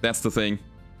 That's the thing.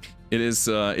 It is,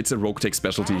 it's a Roguetech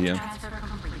specialty here.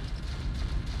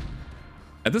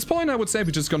 At this point, I would say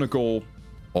we're just gonna go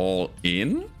all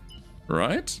in,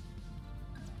 right?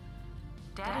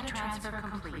 Data transfer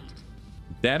complete.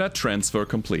 Data transfer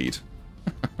complete.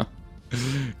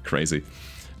 Crazy.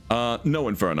 No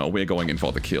Inferno. We're going in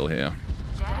for the kill here.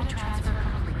 Data transfer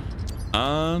complete.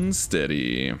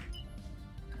 Unsteady.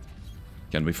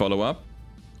 Can we follow up?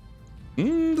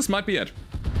 This might be it.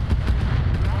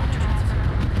 Data transfer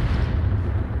complete.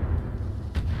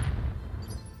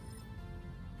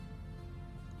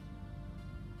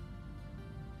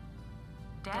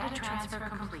 Data transfer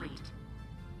complete.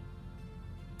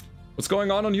 What's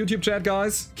going on YouTube chat,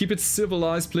 guys? Keep it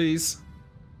civilized, please.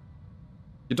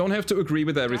 You don't have to agree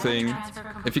with everything.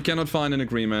 If you cannot find an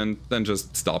agreement, then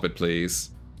just stop it, please.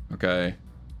 Okay?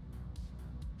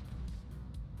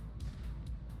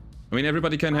 I mean,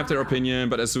 everybody can have their opinion,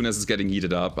 but as soon as it's getting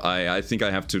heated up, I think I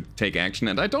have to take action,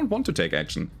 and I don't want to take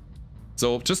action.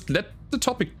 So just let the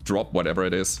topic drop, whatever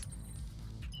it is.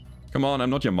 Come on, I'm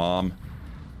not your mom.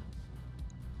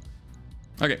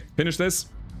 Okay, finish this.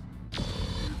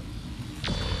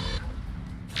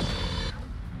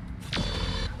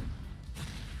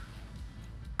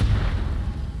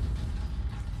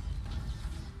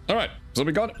 All right, so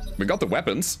we got the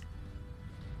weapons,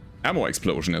 ammo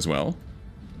explosion as well.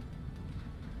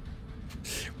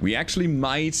 We actually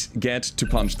might get to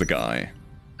punch the guy.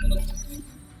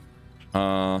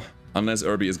 Unless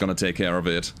Irby is gonna take care of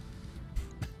it.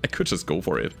 I could just go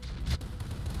for it.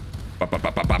 Bop, bop,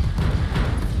 bop, bop, bop.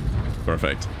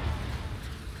 Perfect.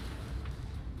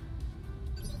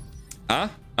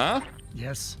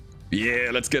 Yes. Yeah,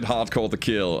 let's get hardcore the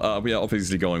kill. We are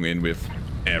obviously going in with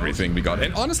everything we got.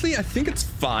 And honestly, I think it's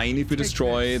fine if we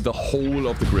destroy the whole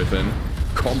of the Griffin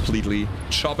completely,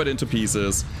 chop it into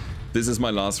pieces. This is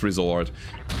my last resort.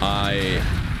 I'm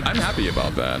happy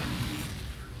about that.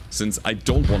 Since I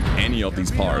don't want any of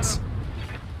these parts.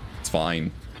 It's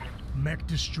fine. Mech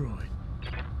destroyed.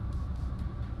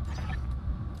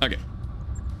 Okay.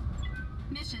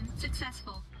 Mission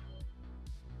successful.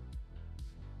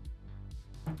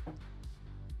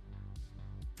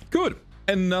 Good.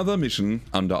 Another mission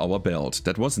under our belt.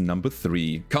 That was number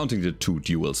 3, counting the 2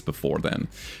 duels before then.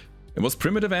 It was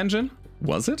Primitive Engine?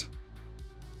 Was it?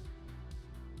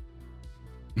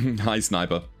 Hi,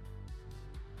 Sniper.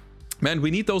 Man,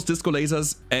 we need those disco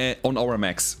lasers on our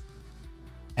mechs.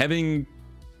 Having,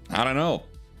 I don't know,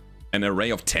 an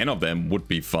array of 10 of them would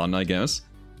be fun, I guess.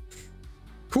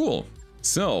 Cool.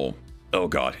 So, oh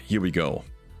god, here we go.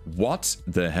 What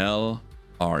the hell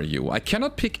are you? I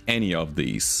cannot pick any of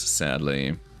these,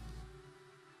 sadly.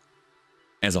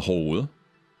 As a whole.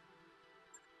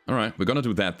 Alright, we're gonna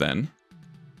do that then.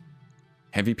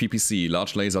 Heavy PPC,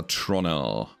 large laser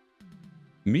Tronel.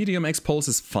 Medium X-Pulse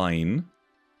is fine.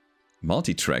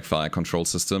 Multi-track fire control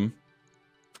system.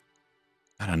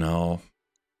 I don't know.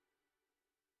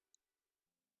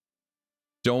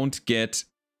 We don't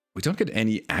get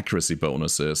any accuracy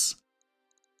bonuses.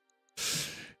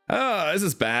 Ah, this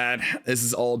is bad. This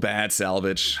is all bad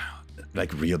salvage.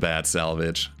 Like real bad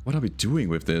salvage. What are we doing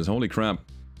with this? Holy crap.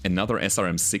 Another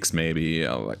SRM6 maybe.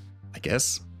 I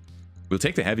guess. We'll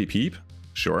take the heavy peep.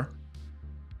 Sure.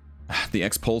 The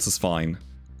X-Pulse is fine.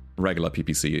 Regular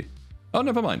PPC. Oh,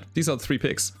 never mind. These are 3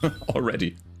 picks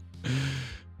already.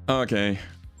 Okay.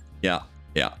 Yeah.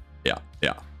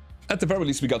 At the very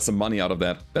least, we got some money out of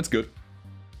that. That's good.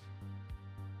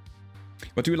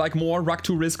 But do you like more Ruck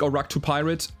 2 Risk or Ruck 2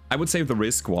 Pirate? I would say the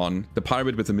Risk one. The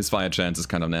Pirate with the misfire chance is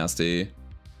kind of nasty.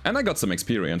 And I got some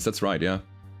experience, that's right, yeah.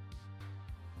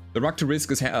 The Ruck 2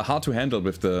 Risk is hard to handle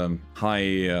with the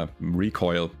high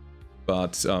recoil.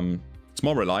 But it's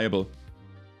more reliable.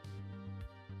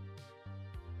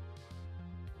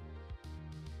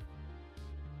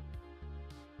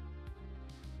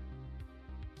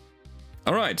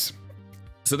 Alright.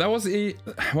 So that was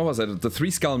what was that? The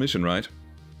 3 skull mission, right?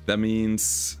 That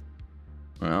means,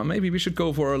 well, maybe we should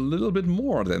go for a little bit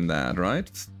more than that, right?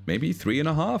 Maybe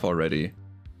 3.5 already.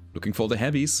 Looking for the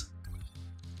heavies.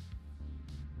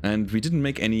 And we didn't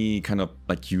make any kind of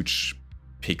like huge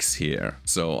picks here.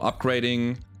 So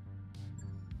upgrading,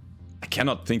 I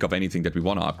cannot think of anything that we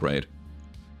want to upgrade.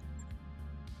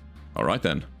 All right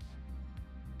then.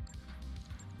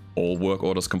 All work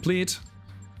orders complete.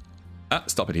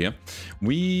 Stop it here.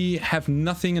 We have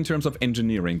nothing in terms of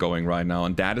engineering going right now,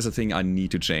 and that is a thing I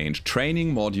need to change.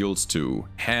 Training modules 2.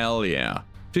 Hell yeah.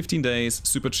 15 days,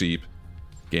 super cheap.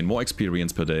 Gain more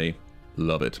experience per day.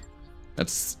 Love it.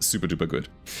 That's super duper good.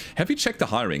 Have we checked the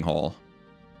hiring hall?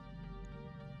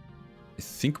 I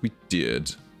think we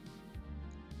did.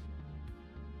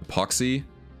 Epoxy.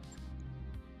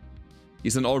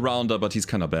 He's an all-rounder, but he's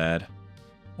kind of bad.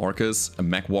 Orcus, a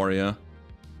mech warrior.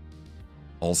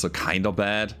 Also kind of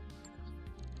bad.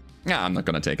 Yeah, I'm not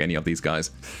gonna take any of these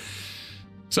guys.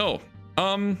 So,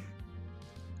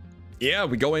 yeah,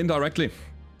 we go in directly.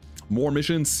 More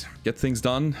missions, get things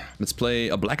done. Let's play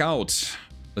a blackout.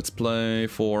 Let's play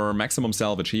for maximum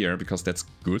salvage here, because that's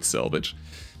good salvage.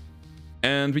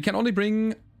 And we can only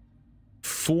bring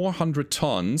 400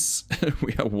 tons.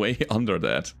 We are way under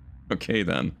that. Okay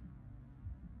then.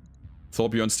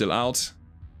 Thorbjorn's still out.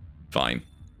 Fine.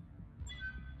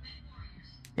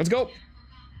 Let's go.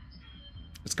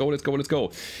 Let's go, let's go, let's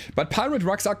go. But pirate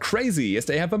rucks are crazy as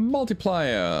they have a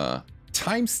multiplier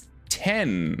times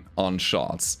 10 on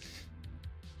shots.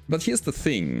 But here's the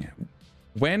thing.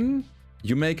 When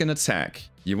you make an attack,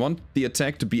 you want the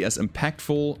attack to be as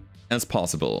impactful as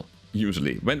possible,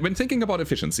 usually. When thinking about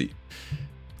efficiency.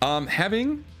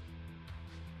 Having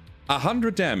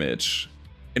 100 damage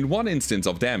in one instance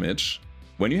of damage,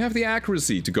 when you have the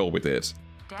accuracy to go with it,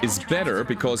 is better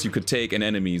because you could take an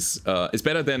enemy's... is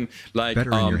better than, like,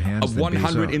 Better in your hands a than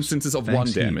 100 Bezos. instances of Thanks, 1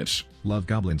 Heat. damage. Love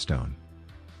Goblin Stone.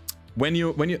 when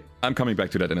you I'm coming back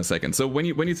to that in a second. So when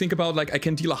you think about like I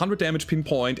can deal 100 damage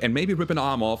pinpoint and maybe rip an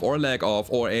arm off or a leg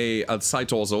off or a side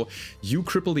torso, you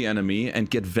cripple the enemy and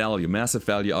get value, massive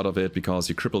value out of it because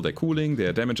you cripple their cooling,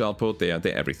 their damage output, their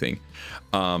everything.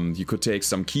 You could take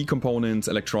some key components,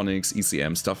 electronics,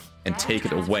 ECM stuff and take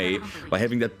it away by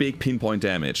having that big pinpoint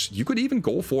damage. You could even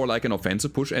go for like an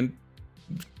offensive push and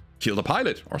kill the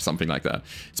pilot or something like that.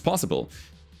 It's possible.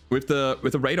 With the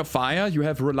rate of fire, you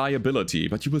have reliability,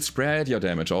 but you will spread your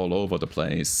damage all over the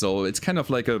place. So it's kind of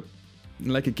like a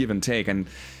give and take, and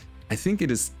I think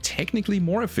it is technically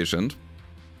more efficient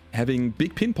having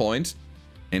big pinpoint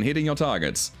and hitting your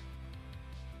targets.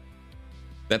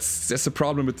 That's the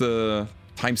problem with the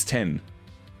times 10.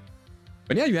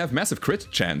 But yeah, you have massive crit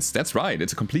chance. That's right.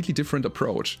 It's a completely different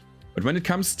approach. But when it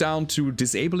comes down to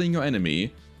disabling your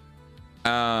enemy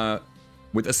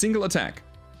with a single attack,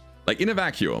 like in a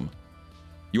vacuum,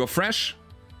 you are fresh,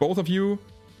 both of you,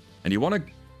 and you want to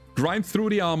grind through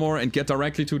the armor and get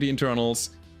directly to the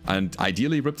internals, and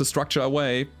ideally rip the structure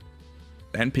away,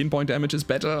 then pinpoint damage is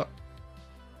better,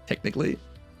 technically.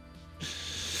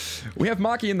 We have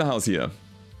Maki in the house here.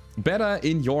 Better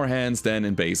in your hands than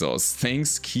in Bezos.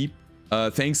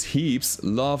 Thanks heaps,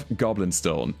 love Goblin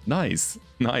Stone. Nice,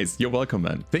 nice, you're welcome,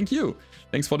 man. Thank you.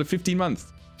 Thanks for the 15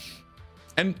 months.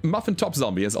 And Muffin Top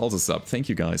Zombie has also subbed. Thank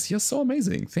you guys. You're so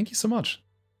amazing. Thank you so much.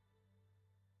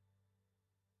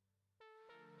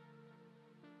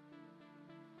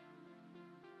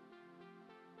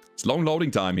 It's long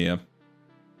loading time here.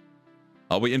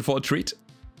 Are we in for a treat?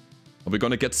 Are we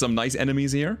gonna get some nice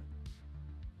enemies here?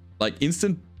 Like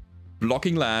instant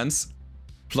blocking lands,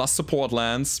 plus support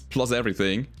lands, plus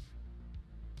everything.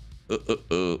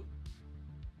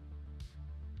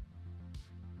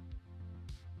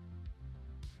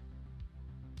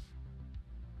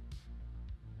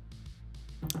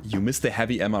 You missed the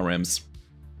heavy MRMs.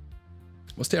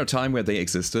 Was there a time where they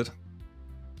existed?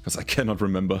 Because I cannot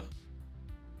remember.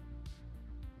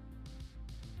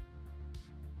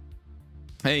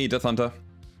 Hey, Death Hunter.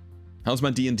 How's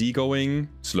my D&D going?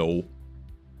 Slow.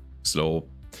 Slow.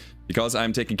 Because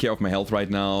I'm taking care of my health right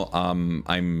now,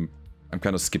 I'm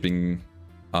kind of skipping...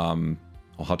 or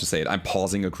how to say it? I'm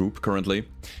pausing a group currently.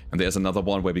 And there's another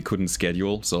one where we couldn't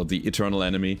schedule. So the Eternal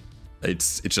Enemy,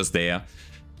 it's just there.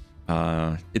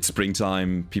 It's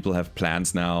springtime, people have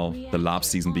plans now, the LARP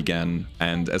season began,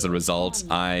 and as a result,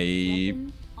 I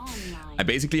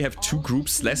basically have 2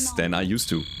 groups less than I used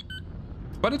to.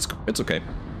 But it's okay.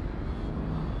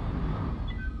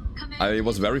 I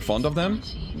was very fond of them.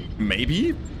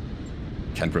 Maybe?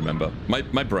 Can't remember.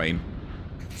 My brain.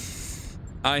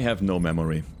 I have no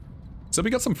memory. So we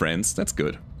got some friends, that's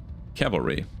good.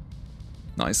 Cavalry.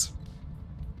 Nice.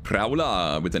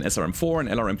 Prowler with an SRM4 and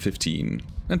LRM15.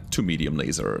 And 2 medium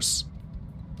lasers.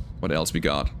 What else we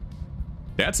got?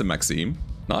 That's a Maxim.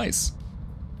 Nice.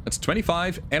 That's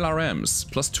 25 LRMs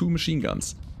plus 2 machine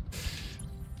guns.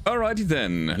 Alrighty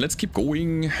then. Let's keep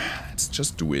going. Let's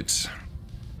just do it.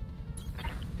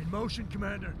 In motion,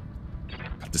 Commander.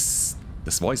 But this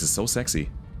voice is so sexy.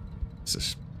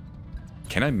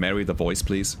 Can I marry the voice,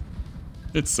 please?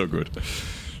 It's so good.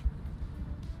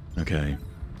 Okay.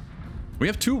 We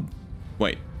have 2.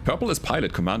 Wait. Purple is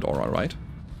pilot command aura, right?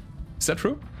 Is that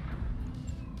true?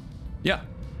 Yeah.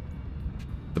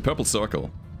 The purple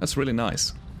circle. That's really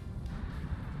nice.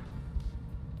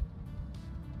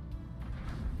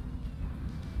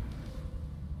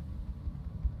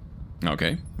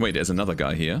 Okay. Wait, there's another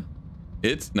guy here.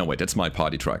 No, wait, that's my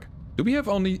party truck. Do we have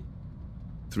only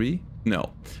 3?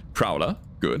 No. Prowler.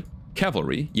 Good.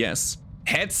 Cavalry. Yes.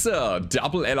 Hetzer.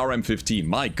 Double LRM-15.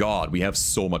 My god, we have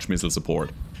so much missile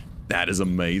support. That is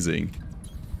amazing.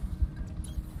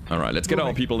 Alright, let's get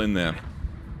our people in there.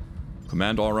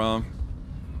 Command aura.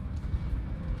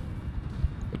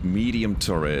 With medium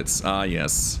turrets. Ah,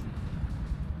 yes.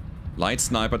 Light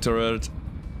sniper turret.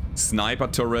 Sniper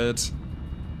turret.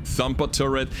 Thumper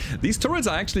turret. These turrets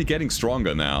are actually getting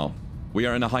stronger now. We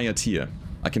are in a higher tier.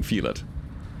 I can feel it.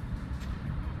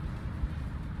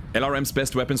 LRM's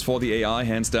best weapons for the AI,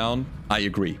 hands down. I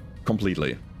agree.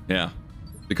 Completely. Yeah.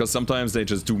 Because sometimes they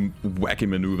just do wacky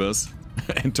maneuvers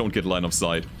and don't get line of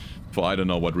sight for I don't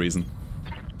know what reason.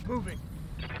 Moving.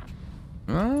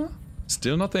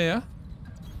 Still not there.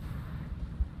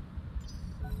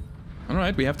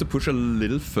 Alright, we have to push a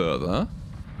little further.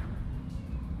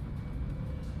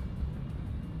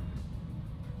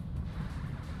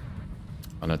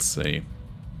 Let's see.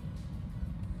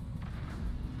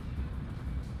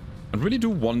 I really do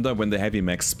wonder when the heavy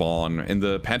mechs spawn. In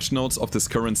the patch notes of this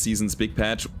current season's big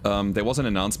patch, there was an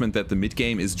announcement that the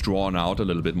mid-game is drawn out a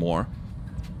little bit more.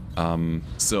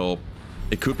 So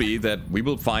It could be that we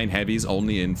will find heavies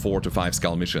only in 4 to 5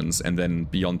 skull missions, and then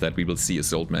beyond that we will see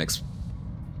assault mechs.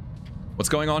 What's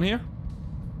going on here?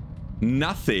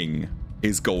 Nothing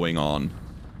is going on.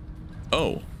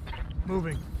 Oh.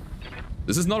 Moving.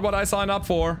 This is not what I signed up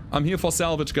for. I'm here for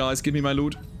salvage, guys. Give me my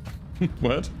loot.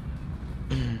 What?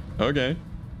 Okay.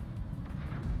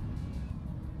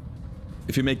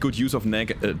 If you make good use of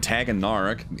tag and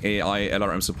narc, AI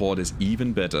LRM support is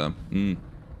even better.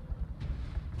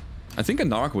 I think a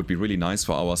narc would be really nice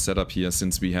for our setup here,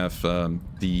 since we have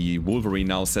the Wolverine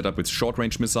now set up with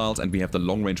short-range missiles and we have the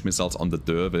long-range missiles on the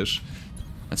Dervish.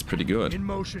 That's pretty good. In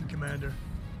motion, Commander.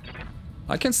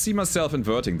 I can see myself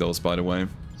inverting those, by the way.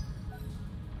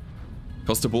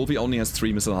 Because the Wolvie only has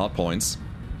 3 missile hardpoints.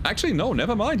 Actually, no,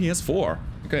 never mind, he has 4.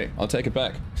 Okay, I'll take it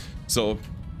back. So,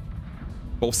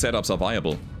 both setups are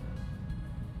viable.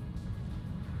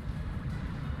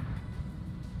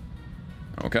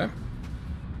 Okay.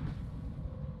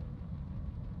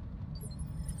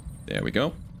 There we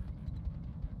go.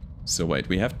 So wait,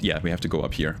 we have to go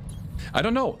up here. I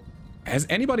don't know. Has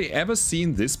anybody ever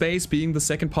seen this base being the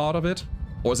second part of it?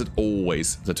 Or is it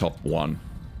always the top one?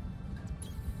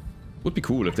 Would be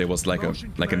cool if there was like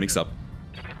a mix-up.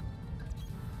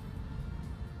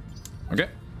 Okay.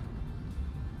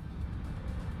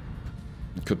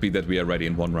 It could be that we are ready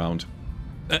in 1 round.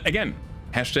 Again,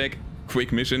 hashtag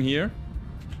quick mission here.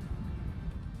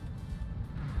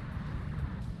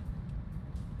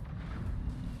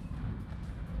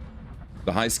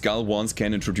 The high skull ones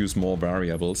can introduce more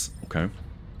variables. Okay.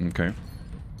 Okay.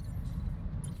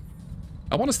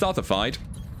 I want to start the fight.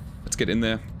 Let's get in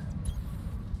there.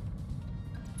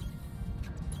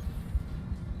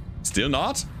 Still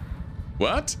not?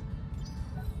 What?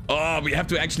 Oh, we have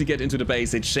to actually get into the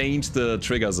base. They changed the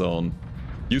trigger zone.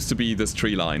 Used to be this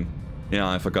tree line. Yeah,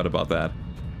 I forgot about that.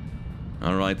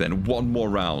 Alright then, 1 more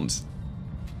round.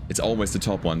 It's always the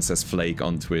top one, says Flake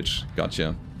on Twitch.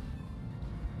 Gotcha.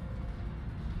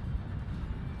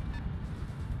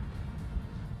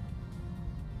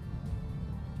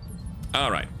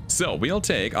 Alright, so we'll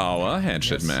take our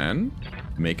headshot man,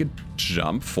 make a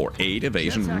jump for 8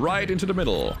 evasion right into the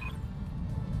middle.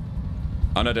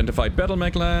 Unidentified battle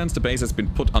mech lands, the base has been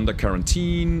put under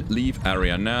quarantine, leave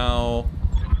area now.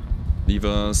 Leave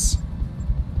us.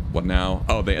 What now?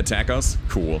 Oh, they attack us?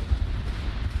 Cool.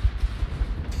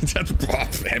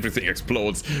 Everything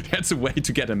explodes. That's a way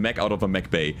to get a mech out of a mech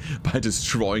bay, by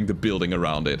destroying the building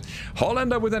around it.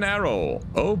 Hollander with an arrow.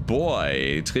 Oh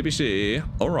boy. Trebuchet.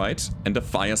 Alright. And a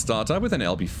Firestarter with an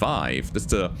LB5. That's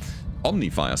the Omni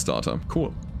Firestarter.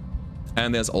 Cool.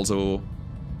 And there's also...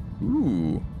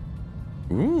 Ooh.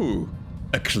 Ooh.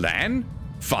 A clan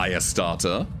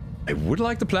Firestarter. I would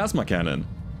like the plasma cannon.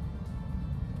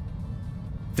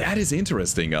 That is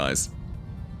interesting, guys.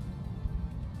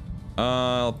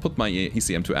 I'll put my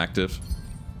ECM to active.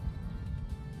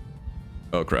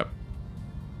 Oh crap.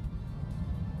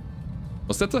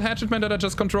 Was that the hatchetman that I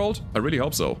just controlled? I really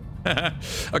hope so.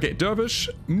 Okay, Dervish,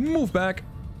 move back.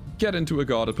 Get into a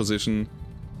guarded position.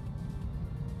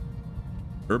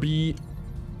 Herbie.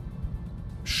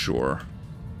 Sure.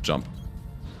 Jump.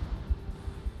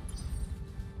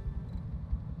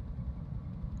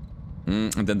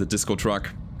 And then the disco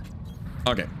truck.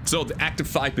 Okay, so the active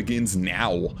fight begins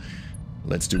now.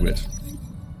 Let's do it.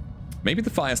 Maybe the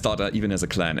Firestarter even has a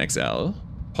Clan XL.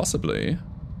 Possibly.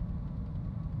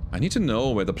 I need to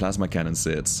know where the plasma cannon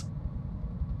sits.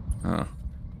 Ah.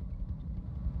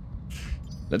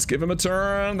 Let's give him a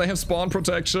turn. They have spawn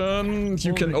protection.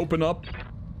 You can open up.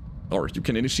 Or you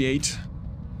can initiate.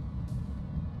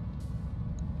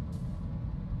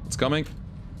 It's coming.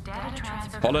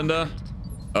 Hollander.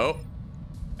 Oh.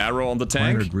 Arrow on the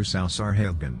tank. Kleiner Gruß aus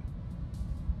Arheiligen.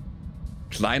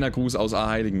 Kleiner Gruß aus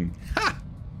Arheiligen. Ha!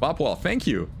 Barbara, thank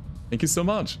you. Thank you so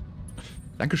much.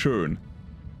 Dankeschön.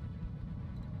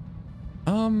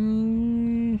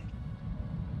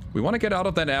 We want to get out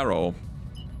of that arrow.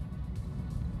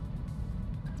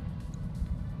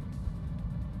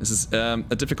 This is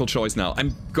a difficult choice now.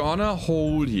 I'm gonna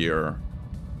hold here.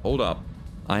 Hold up.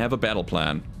 I have a battle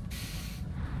plan.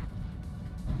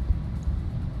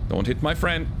 Don't hit my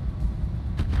friend.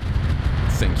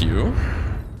 Thank you.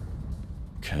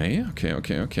 Okay, okay,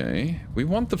 okay, okay. We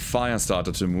want the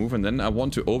Firestarter to move, and then I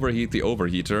want to overheat the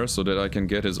overheater so that I can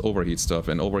get his overheat stuff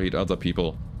and overheat other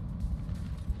people.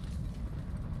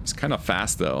 He's kind of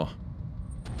fast, though.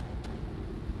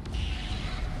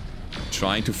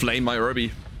 Trying to flame my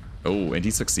Herbie. Oh, and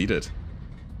he succeeded.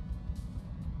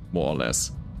 More or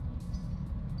less.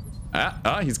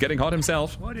 He's getting hot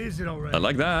himself. What is it already? I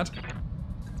like that.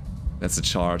 That's a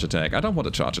charge attack. I don't want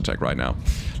a charge attack right now.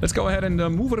 Let's go ahead and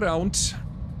move around.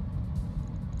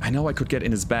 I know I could get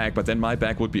in his back, but then my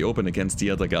back would be open against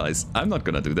the other guys. I'm not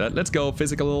gonna do that. Let's go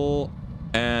physical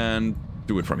and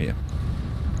do it from here.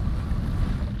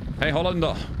 Hey,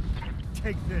 Hollander.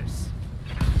 Take this.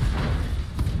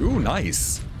 Ooh,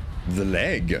 nice. The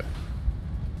leg.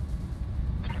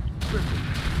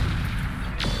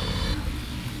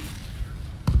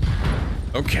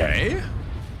 Okay.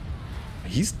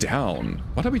 He's down.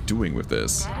 What are we doing with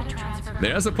this?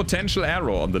 There's a potential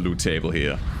arrow on the loot table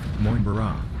here. Moin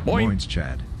Bara. Moin. Moins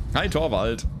Chad. Hi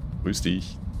Torvald. Grüß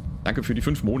dich. Danke für die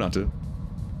 5 Monate.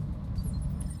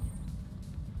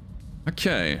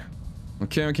 Okay.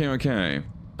 Okay.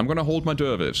 I'm gonna hold my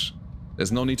dervish.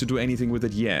 There's no need to do anything with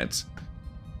it yet.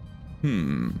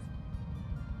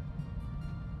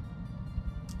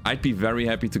 I'd be very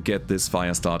happy to get this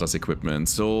fire starter's equipment.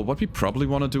 So what we probably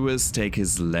want to do is take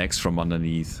his legs from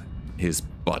underneath his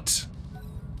butt.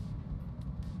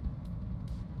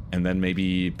 And then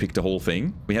maybe pick the whole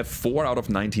thing. We have 4 out of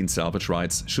 19 salvage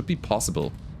rights. Should be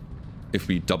possible if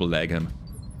we double leg him.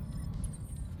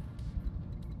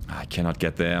 I cannot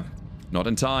get there. Not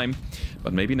in time,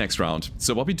 but maybe next round.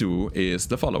 So what we do is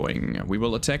the following. We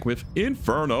will attack with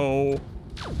Inferno.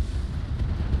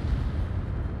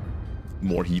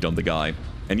 More heat on the guy.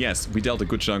 And yes, we dealt a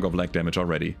good chunk of leg damage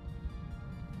already.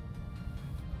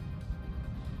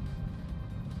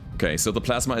 Okay, so the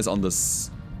plasma is on the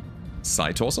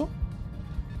side torso.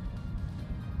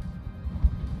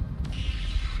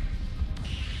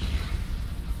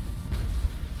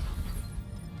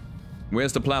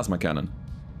 Where's the plasma cannon?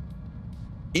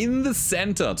 In the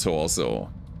center torso.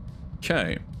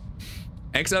 Okay.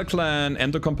 XL Clan,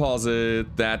 Endocomposite.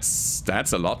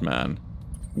 That's a lot, man.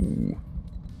 Ooh.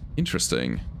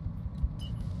 Interesting.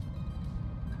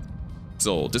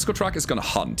 So, Disco Truck is gonna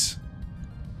hunt.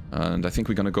 And I think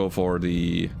we're gonna go for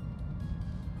the...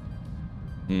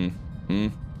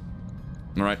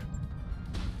 Alright.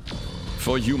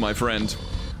 For you, my friend.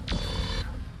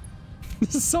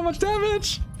 This is so much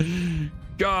damage!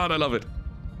 God, I love it.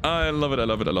 I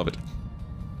love it.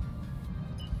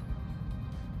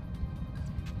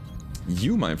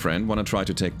 You, my friend, wanna try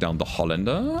to take down the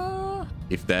Hollander?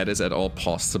 If that is at all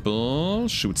possible,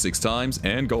 shoot 6 times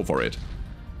and go for it.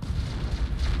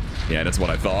 Yeah, that's what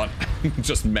I thought.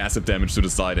 Just massive damage to the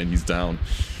side and he's down.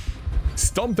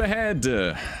 Stomp the head!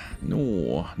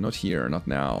 No, not here, not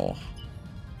now.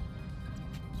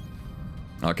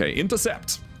 Okay,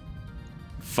 intercept.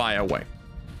 Fire away.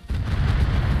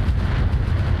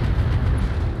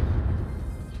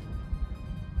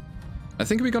 I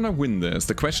think we're gonna win this.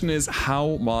 The question is,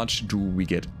 how much do we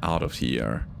get out of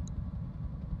here?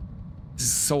 This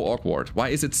is so awkward. Why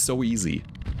is it so easy?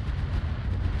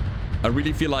 I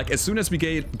really feel like as soon as we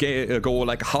go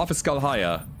like half a skull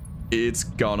higher, it's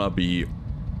gonna be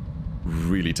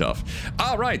really tough.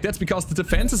 Ah, right, that's because the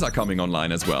defenses are coming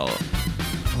online as well.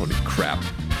 Holy crap.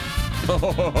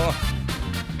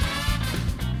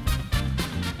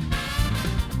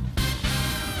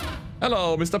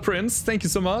 Hello, Mr. Prince. Thank you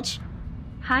so much.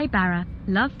 Hi Bara,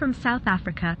 love from South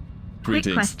Africa.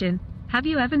 Greetings. Quick question. Have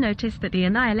you ever noticed that the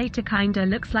Annihilator kinda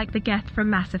looks like the Geth from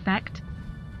Mass Effect?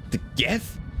 The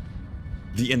Geth?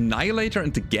 The Annihilator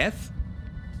and the Geth?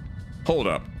 Hold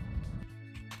up.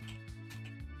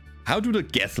 How do the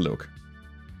Geth look?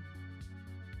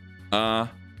 I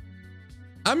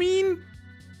mean,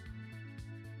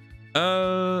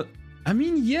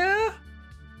 yeah.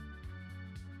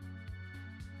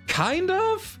 Kind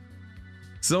of.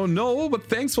 So no, but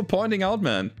thanks for pointing out,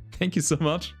 man. Thank you so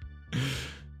much.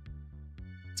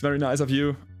 It's very nice of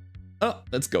you. Oh,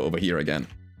 let's go over here again.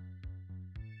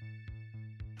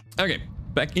 Okay,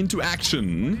 back into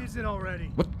action. What is it already?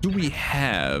 What do we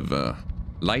have?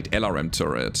 Light LRM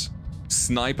turret.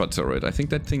 Sniper turret. I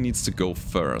think that thing needs to go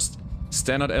first.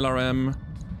 Standard LRM.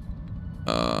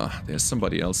 There's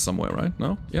somebody else somewhere, right?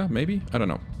 No? Yeah, maybe? I don't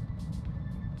know.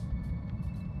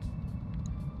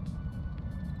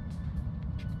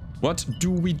 What do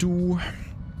we do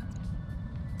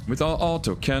with our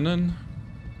autocannon?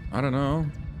 I don't know.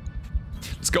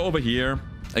 Let's go over here.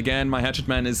 Again, my hatchet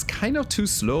man is kind of too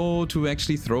slow to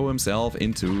actually throw himself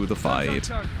into the fight.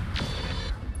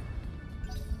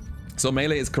 So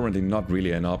melee is currently not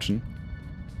really an option.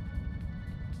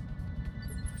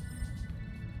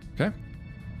 Okay.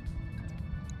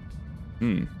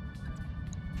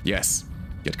 Yes.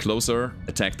 Get closer,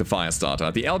 attack the fire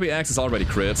starter. The LBX is already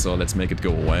crit, so let's make it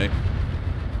go away.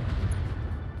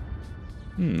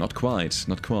 Not quite,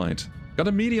 not quite. Got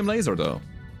a medium laser though.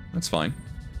 That's fine.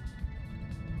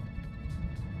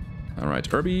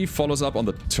 Alright, Irby follows up on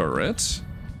the turret.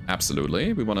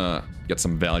 Absolutely, we want to get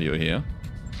some value here.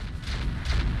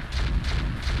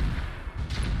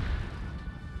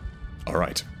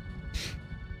 Alright.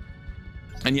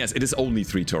 And yes, it is only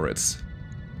 3 turrets.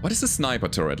 What is a sniper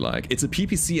turret like? It's a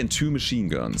PPC and 2 machine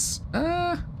guns.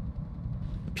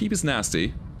 Peep is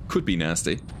nasty. Could be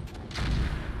nasty.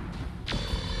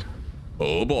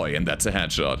 Oh boy, and that's a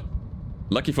headshot.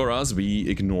 Lucky for us, we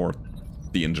ignored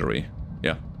the injury.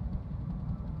 Yeah.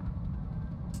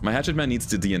 My hatchet man needs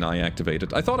the DNI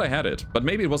activated. I thought I had it, but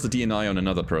maybe it was the DNI on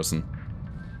another person.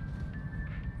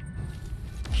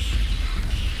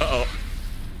 Uh-oh.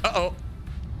 Uh-oh.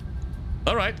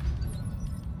 Alright.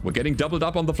 We're getting doubled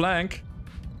up on the flank.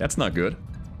 That's not good.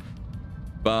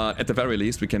 But at the very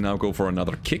least, we can now go for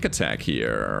another kick attack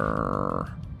here.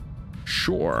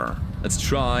 Sure. Let's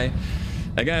try.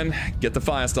 Again, get the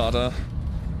fire starter.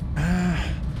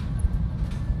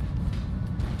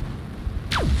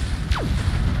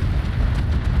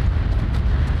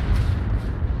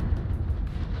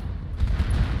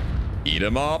 Eat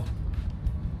him up.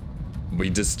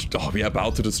 We're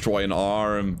about to destroy an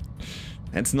arm.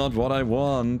 That's not what I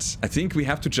want. I think we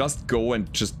have to just go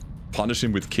and just punish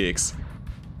him with kicks.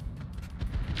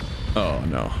 Oh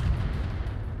no.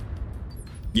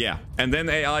 Yeah, and then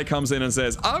AI comes in and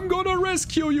says, I'm gonna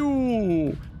rescue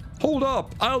you! Hold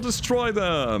up, I'll destroy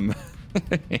them!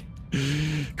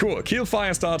 Cool, kill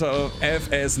Firestarter of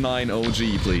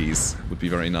FS9OG, please. Would be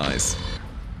very nice.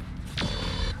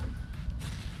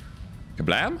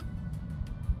 Kablam?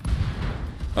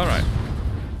 Alright.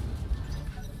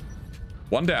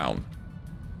 1 down.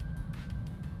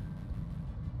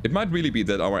 It might really be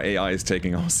that our AI is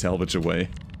taking our salvage away.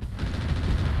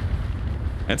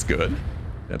 That's good.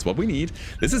 That's what we need.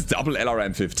 This is double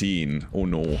LRM 15. Oh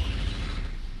no.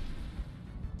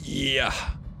 Yeah.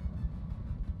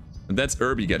 And that's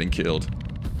Irby getting killed.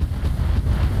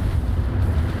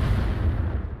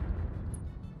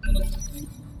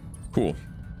 Cool.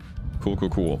 Cool, cool,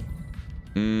 cool.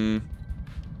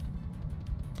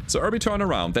 So Irby turn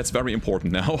around. That's very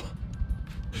important now.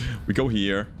 We go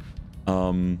here.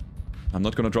 I'm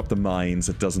not gonna drop the mines.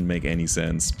 It doesn't make any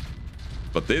sense.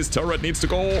 But this turret needs to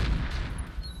go.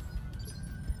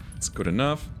 It's good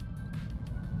enough.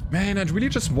 Man, I'd really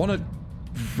just want to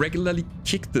regularly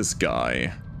kick this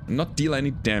guy. And not deal any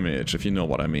damage, if you know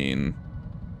what I mean.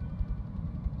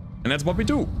 And that's what we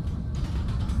do.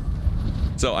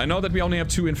 So, I know that we only have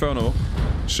 2 Inferno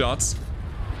shots.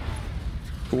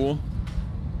 Cool.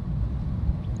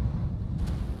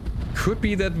 Could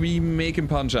be that we make him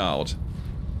punch out.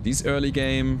 These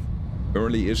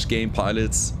early-ish game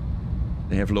pilots,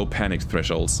 they have low panic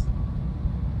thresholds.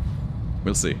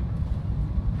 We'll see.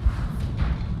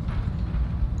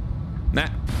 Nah.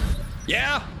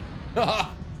 Yeah!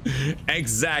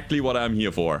 Exactly what I'm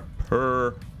here for.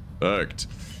 Perfect.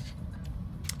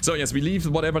 So yes, we leave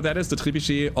whatever that is, the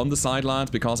trebuchet, on the sidelines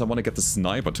because I want to get the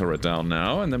sniper turret down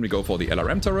now. And then we go for the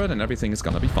LRM turret and everything is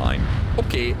gonna be fine.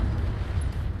 Okay.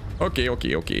 Okay,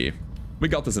 okay, okay. We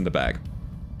got this in the bag.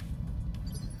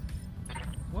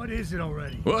 What is it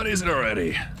already? What is it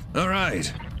already?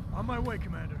 Alright. On my way,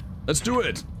 Commander. Let's do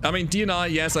it. I mean,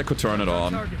 DNI, yes, I could turn it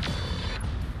on. Target.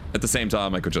 At the same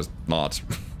time, I could just not.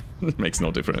 It makes no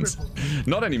difference.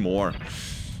 Not anymore.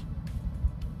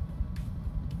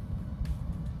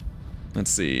 Let's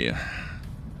see.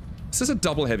 Is this a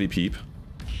double heavy peep?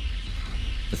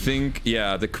 I think,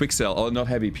 yeah, the quick cell. Oh, not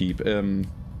heavy peep.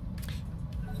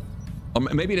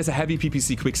 Maybe there's a heavy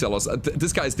PPC quick cell.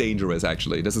 This guy is dangerous,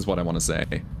 actually. This is what I want to say.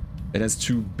 It has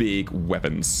 2 big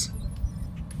weapons.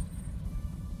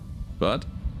 But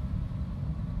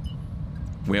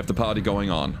we have the party going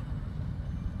on.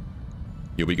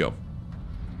 Here we go.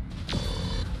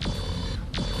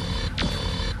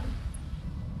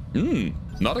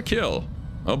 Not a kill.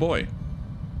 Oh boy.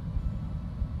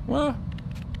 Well,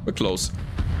 we're close.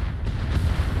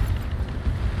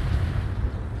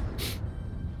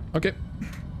 Okay.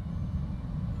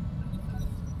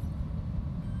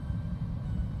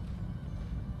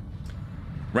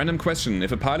 Random question.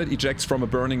 If a pilot ejects from a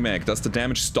burning mech, does the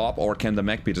damage stop or can the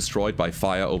mech be destroyed by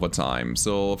fire over time?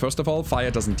 So, first of all,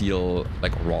 fire doesn't deal,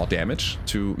 like, raw damage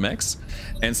to mechs.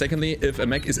 And secondly, if a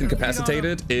mech is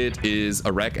incapacitated, it is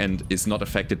a wreck and is not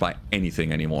affected by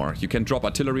anything anymore. You can drop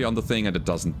artillery on the thing and it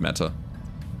doesn't matter.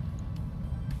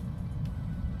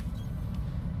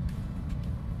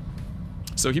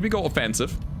 So here we go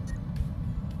offensive.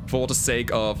 For the sake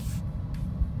of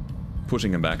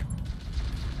pushing him back.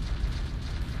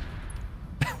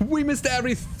 We missed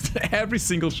every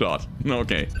single shot.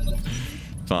 Okay.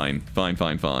 Fine, fine,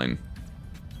 fine, fine.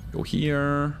 Go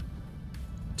here.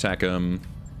 Attack him.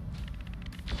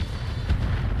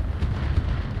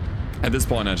 At this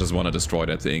point, I just want to destroy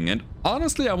that thing. And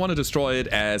honestly, I want to destroy it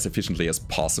as efficiently as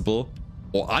possible.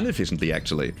 Or inefficiently,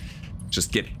 actually.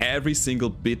 Just get every single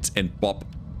bit and bob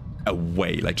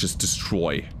away. Like, just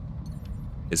destroy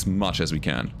as much as we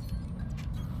can.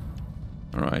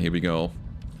 Alright, here we go.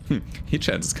 Hit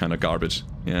chance is kind of garbage.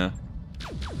 Yeah.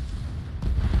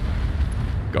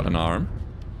 Got an arm.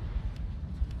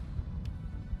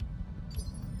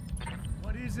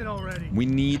 What is it already? We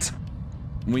need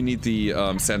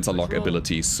the sensor lock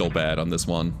ability so bad on this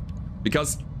one.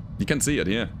 Because you can see it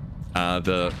here.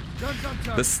 The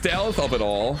stealth of it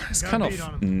all is kind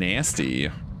of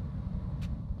nasty.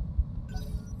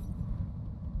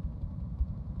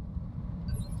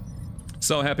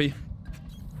 So happy.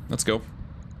 Let's go.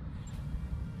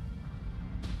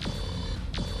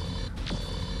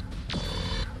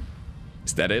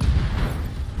 Is that it?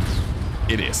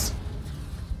 It is.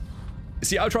 Is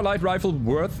the ultralight rifle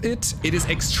worth it? It is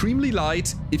extremely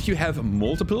light. If you have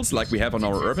multiples like we have on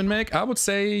our urban mech, I would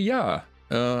say yeah.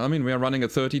 I mean, we are running a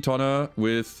 30-tonner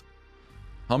with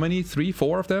how many? 3,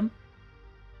 4 of them?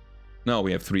 No,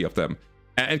 we have 3 of them.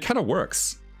 And it kind of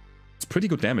works. It's pretty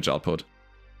good damage output.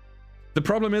 The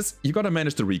problem is, you gotta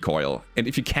manage the recoil. And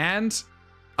if you can't,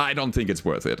 I don't think it's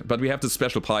worth it. But we have the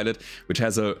special pilot, which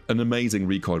has an amazing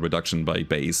recoil reduction by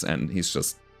base, and he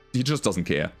just doesn't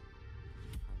care.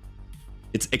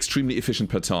 It's extremely efficient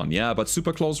per ton, yeah, but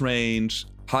super close range,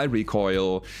 high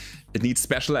recoil, it needs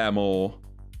special ammo.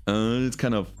 It's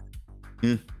kind of...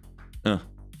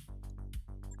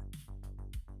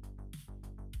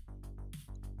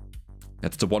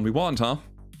 That's the one we want, huh?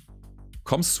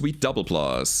 Com Suite Double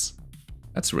Plus.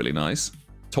 That's really nice.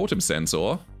 Totem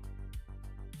Sensor.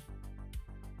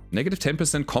 Negative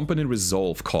 10% component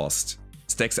resolve cost.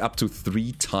 Stacks up to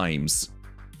 3 times.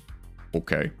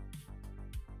 Okay.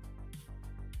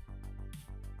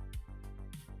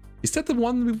 Is that the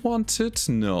one we wanted?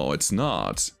 No, it's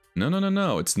not.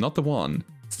 No. It's not the one.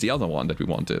 It's the other one that we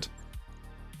wanted.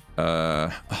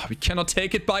 We cannot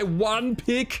take it by 1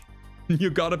 pick. You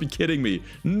gotta be kidding me.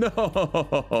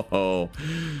 No.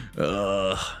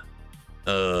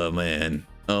 Oh, man.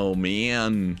 Oh,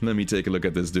 man. Let me take a look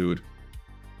at this dude.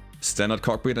 Standard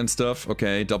cockpit and stuff.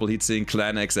 Okay, double heatsink,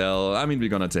 Clan XL. I mean, we're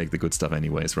gonna take the good stuff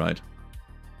anyways, right?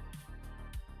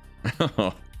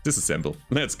 Disassemble.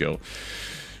 Let's go.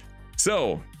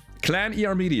 So, Clan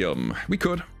ER Medium. We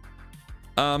could.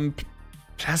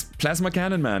 Plasma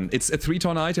Cannon, man. It's a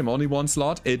 3-ton item, only 1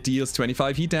 slot. It deals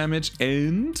 25 heat damage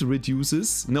and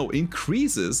increases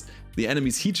the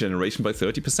enemy's heat generation by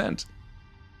 30%.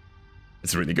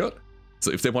 It's really good.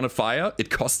 So if they want to fire, it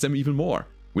costs them even more.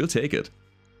 We'll take it.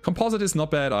 Composite is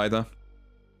not bad either.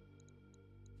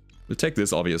 We'll take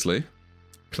this, obviously.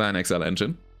 Clan XL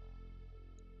engine.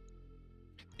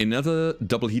 Another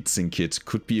double heatsink kit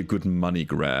could be a good money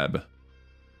grab.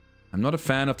 I'm not a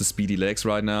fan of the speedy legs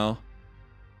right now.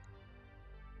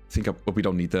 I think we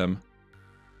don't need them.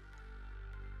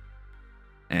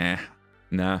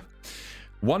 Nah.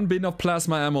 1 bin of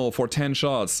plasma ammo for 10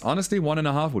 shots. Honestly,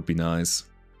 1.5 would be nice.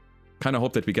 Kinda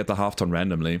hope that we get the half-ton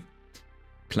randomly.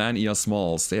 Clan ER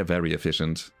Smalls, they are very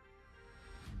efficient.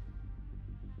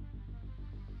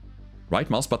 Right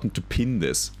mouse button to pin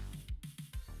this.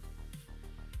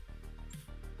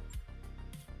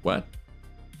 What?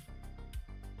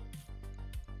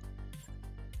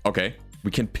 Okay,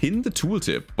 we can pin the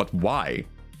tooltip, but why?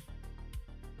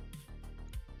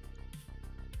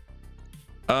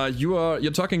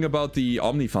 You're talking about the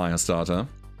Omni Fire starter.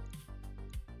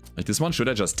 Like this one, should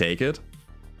I just take it?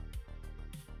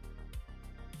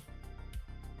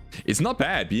 It's not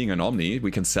bad being an Omni,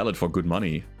 we can sell it for good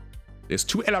money. There's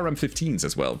 2 LRM-15s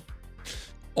as well.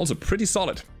 Also pretty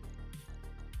solid.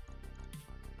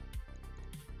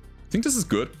 I think this is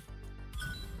good.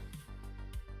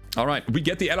 Alright, we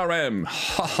get the LRM.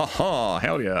 Ha ha ha,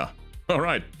 hell yeah.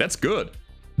 Alright, that's good.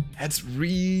 That's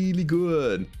really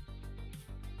good.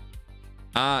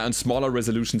 Ah, and smaller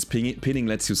resolutions pinning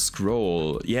lets you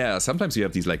scroll. Yeah, sometimes you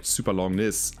have these like super long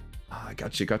lists. Ah,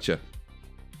 gotcha.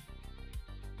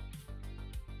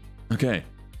 Okay.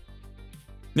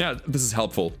 Yeah, this is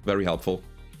helpful. Very helpful.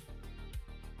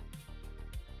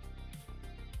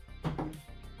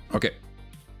 Okay.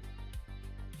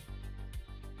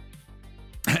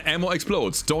 Ammo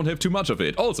explodes. Don't have too much of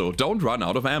it. Also, don't run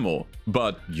out of ammo.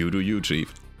 But you do you,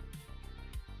 Chief.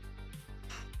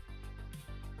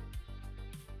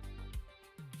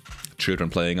 Children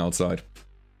playing outside.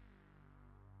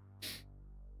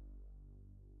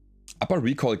 Upper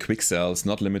recoil quick cells,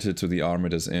 not limited to the arm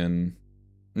it is in.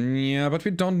 Yeah, but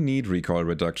we don't need recoil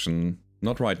reduction.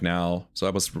 Not right now. So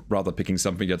I was rather picking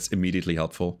something that's immediately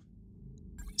helpful.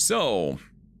 So.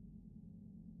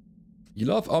 You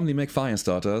love Omni Mech fire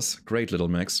starters. Great little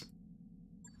mechs.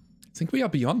 I think we are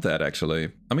beyond that,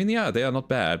 actually. I mean, yeah, they are not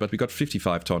bad, but we got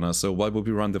 55 tonner, so why would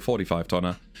we run the 45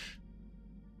 tonner?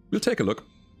 We'll take a look.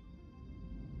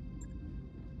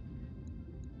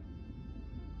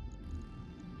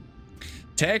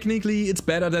 Technically, it's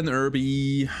better than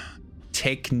Irby.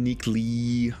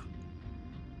 Technically.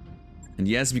 And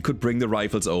yes, we could bring the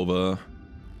rifles over.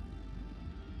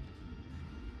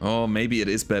 Oh, maybe it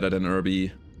is better than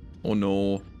Irby. Oh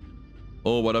no.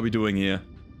 Oh, what are we doing here?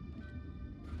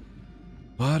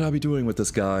 What are we doing with this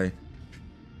guy?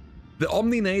 The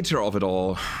omni nature of it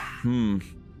all.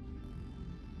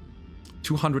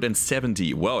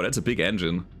 270. Wow, that's a big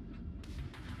engine.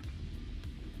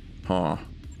 Huh.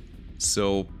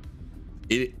 So,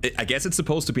 I guess it's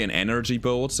supposed to be an energy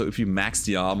boat. So if you max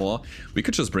the armor, we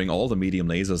could just bring all the medium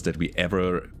lasers that we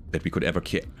could ever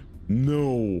care.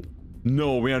 No,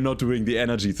 no, we are not doing the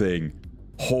energy thing.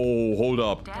 Hold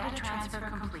up. Data transfer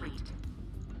complete.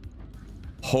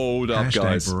 # Hold up,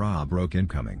 guys. Baradul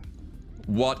incoming.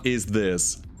 What is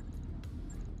this?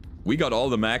 We got all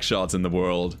the max shots in the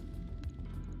world.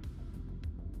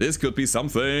 This could be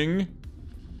something.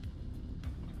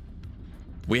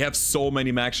 We have so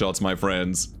many max shots, my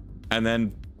friends. And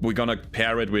then we're gonna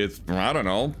pair it with, I don't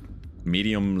know,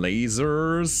 medium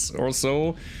lasers or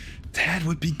so. That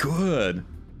would be good.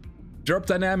 Drop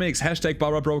dynamics, #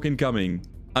 Baradul incoming.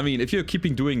 I mean, if you're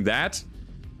keeping doing that,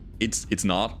 it's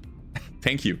not.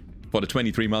 Thank you for the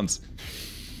 23 months.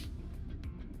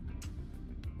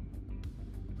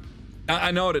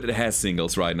 I know that it has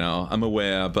singles right now, I'm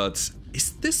aware, but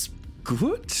is this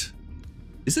good?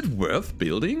 Is it worth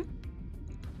building?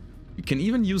 You can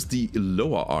even use the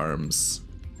lower arms.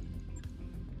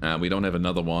 We don't have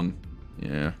another one.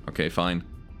 Yeah, okay, fine.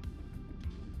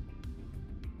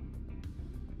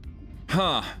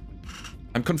 Huh.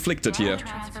 I'm conflicted here.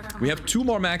 We have 2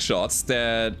 more max shots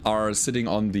that are sitting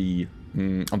on the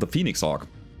Phoenix Hawk.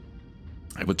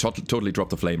 I would totally drop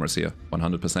the flamers here,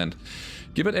 100%.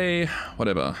 Give it a,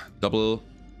 whatever, double...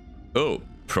 Oh,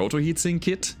 proto heatsink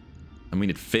kit? I mean,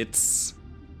 it fits.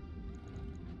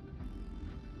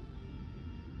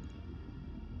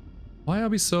 Why are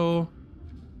we so...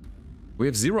 We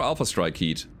have 0 Alpha Strike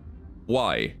heat.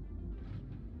 Why?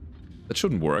 That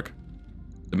shouldn't work.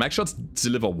 The max shots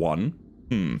deliver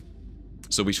 1.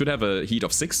 So we should have a heat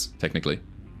of 6, technically.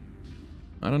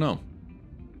 I don't know.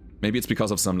 Maybe it's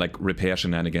because of some, like, repair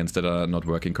shenanigans that are not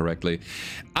working correctly.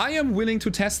 I am willing to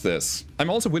test this. I'm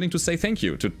also willing to say thank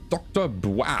you to Dr.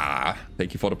 Bois.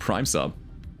 Thank you for the Prime sub.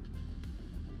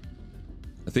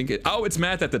 I think it... Oh, it's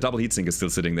mad that the double heatsink is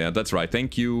still sitting there. That's right.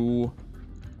 Thank you.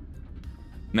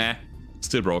 Nah.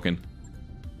 Still broken.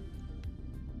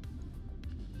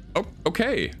 Oh,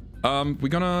 okay. We're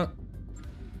gonna...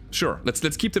 Sure.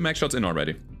 Let's keep the max shots in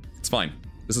already. It's fine.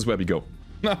 This is where we go.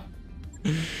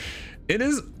 It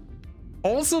is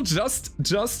also just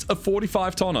a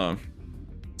 45 tonner.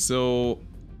 So...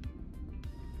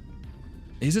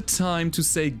 Is it time to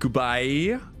say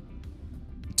goodbye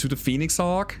to the Phoenix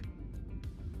Hawk?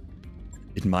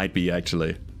 It might be,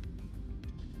 actually.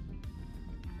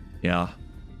 Yeah.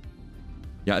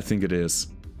 Yeah, I think it is.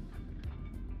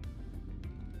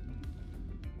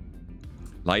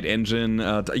 Light engine,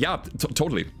 yeah,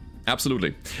 totally.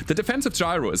 Absolutely. The defensive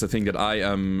gyro is a thing that I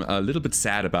am a little bit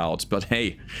sad about, but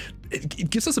hey, it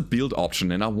gives us a build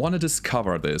option and I want to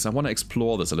discover this. I want to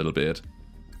explore this a little bit.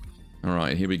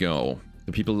 Alright, here we go.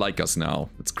 The people like us now.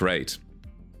 It's great.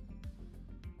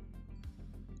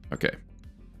 Okay.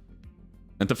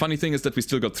 And the funny thing is that we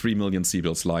still got 3 million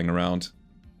C-bills lying around.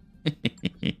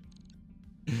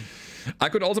 I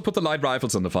could also put the light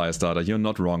rifles on the Firestarter. You're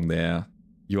not wrong there.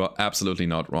 You are absolutely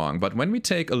not wrong. But when we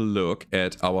take a look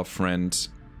at our friend...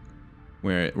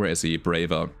 Where is he?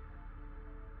 Braver.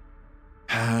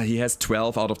 He has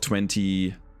 12 out of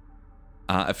 20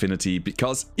 affinity.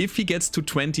 Because if he gets to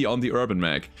 20 on the Urban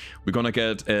Mech, we're gonna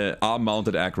get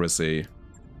arm-mounted accuracy.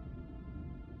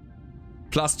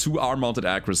 +2 arm-mounted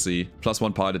accuracy.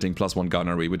 +1 piloting, +1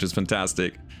 gunnery, which is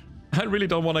fantastic. I really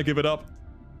don't want to give it up.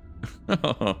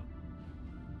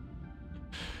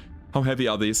 How heavy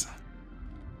are these?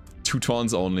 2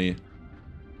 tons only.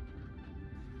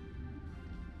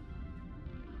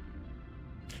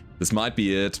 This might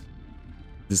be it.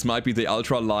 This might be the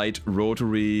ultra-light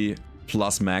rotary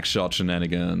plus max shot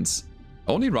shenanigans.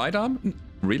 Only right arm?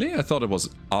 Really? I thought it was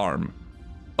arm.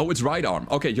 Oh, it's right arm.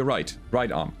 Okay, you're right.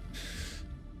 Right arm.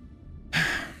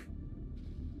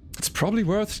 It's probably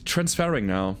worth transferring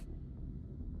now.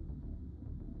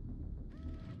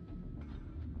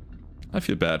 I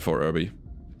feel bad for Irby.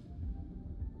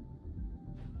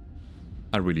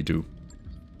 I really do.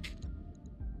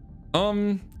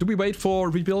 Do we wait for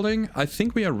rebuilding? I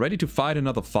think we are ready to fight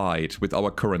another fight with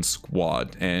our current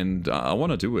squad, and I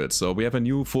want to do it. So we have a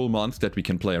new full month that we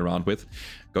can play around with.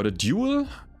 Got a duel.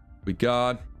 We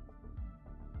got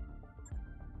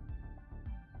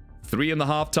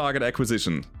 3.5 target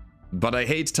acquisition. But I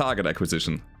hate target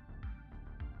acquisition.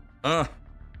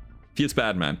 Feels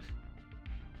bad, man.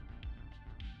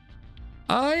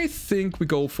 I think we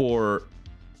go for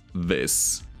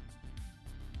this.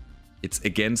 It's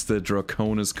against the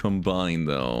Draconis Combine,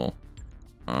 though.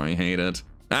 I hate it.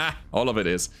 All of it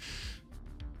is.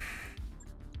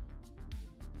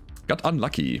 Got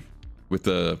unlucky with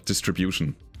the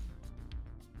distribution.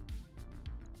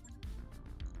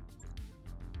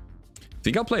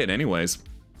 Think I'll play it anyways.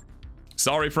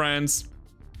 Sorry, friends.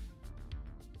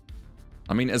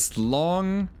 I mean, as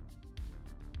long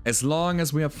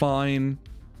as we are fine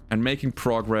and making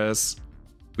progress,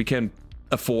 we can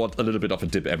afford a little bit of a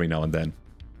dip every now and then.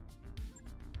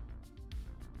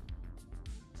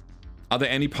 Are there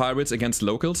any pirates against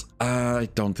locals? I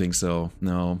don't think so,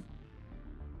 no.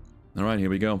 Alright, here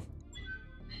we go.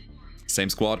 Same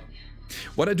squad.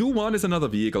 What I do want is another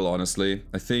vehicle, honestly.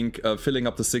 I think filling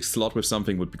up the 6th slot with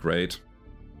something would be great.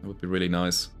 That would be really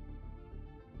nice.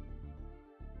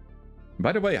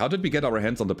 By the way, how did we get our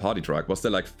hands on the party truck? Was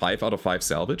there like 5 out of 5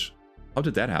 salvage? How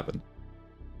did that happen?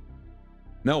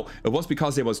 No, it was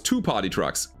because there was 2 party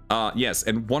trucks. Yes,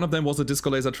 and one of them was a disco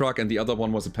laser truck and the other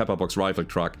one was a pepperbox rifle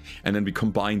truck. And then we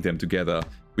combined them together.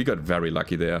 We got very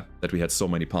lucky there that we had so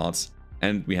many parts.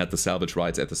 And we had the salvage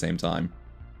rights at the same time.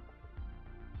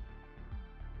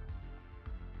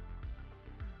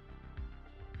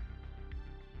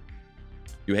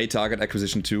 You hate target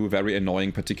acquisition too, very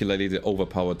annoying, particularly the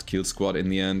overpowered kill squad in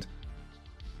the end.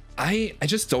 I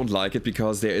just don't like it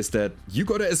because there is that you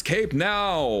gotta escape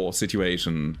now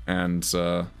situation. And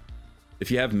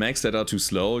if you have mechs that are too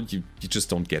slow, you just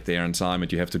don't get there in time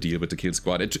and you have to deal with the kill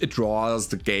squad. It draws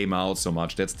the game out so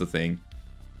much, that's the thing.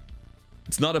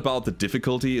 It's not about the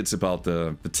difficulty, it's about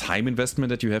the time investment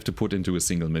that you have to put into a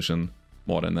single mission.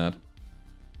 More than that.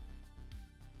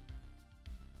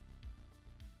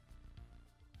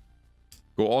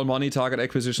 Go all money, target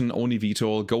acquisition, only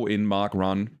VTOL, go in, mark,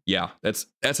 run. Yeah, that's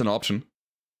an option.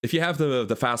 If you have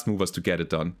the fast movers to get it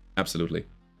done, absolutely.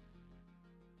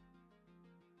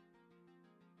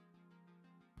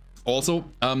 Also,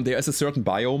 there is a certain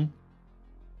biome,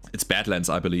 it's Badlands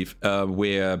I believe,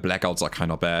 where blackouts are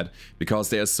kind of bad, because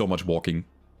there's so much walking.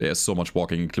 There's so much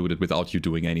walking included without you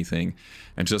doing anything.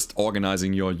 And just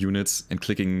organizing your units and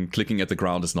clicking at the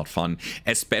ground is not fun.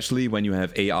 Especially when you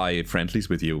have AI friendlies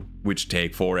with you, which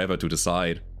take forever to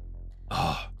decide.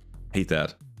 Oh, hate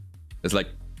that. It's like,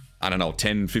 I don't know,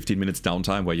 10-15 minutes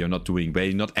downtime where you're not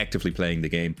actively playing the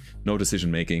game. No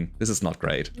decision making. This is not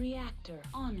great. Reactor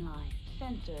online,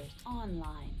 sensors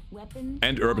online, weapons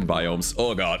and urban biomes.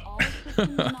 Oh god.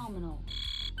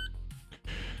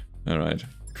 Alright.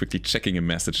 Quickly checking a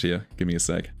message here. Give me a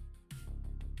sec.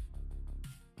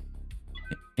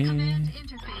 Command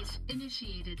interface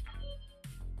initiated.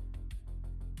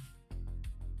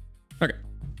 Okay.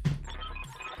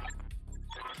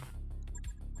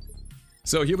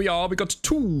 So here we are. We got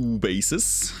 2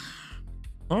 bases.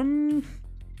 Can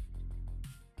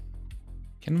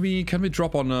we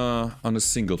drop on a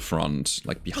single front,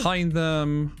 like behind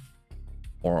them,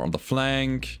 or on the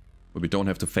flank, where we don't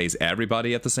have to face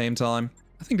everybody at the same time?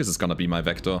 I think this is gonna be my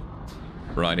vector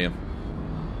right here.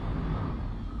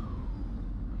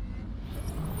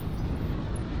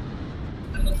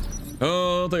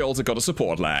 They also got a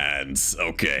support lance.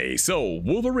 Okay, so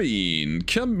Wolverine,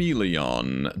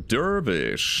 Chameleon,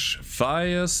 Dervish,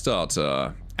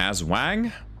 Firestarter,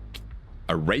 Aswang,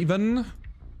 a Raven.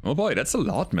 Oh boy, that's a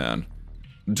lot, man.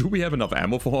 Do we have enough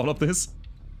ammo for all of this?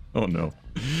 Oh no.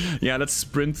 Yeah, let's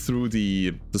sprint through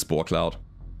the spore cloud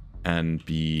and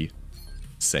be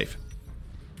safe.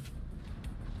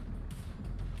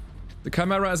 The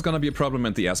Chimera is gonna be a problem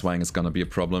and the S-Wang is gonna be a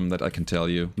problem, that I can tell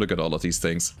you. Look at all of these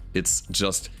things. It's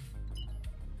just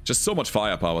so much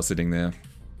firepower sitting there.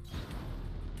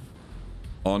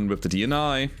 On with the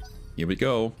DNI. Here we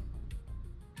go.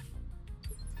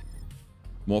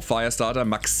 More Firestarter,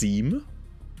 Maxime.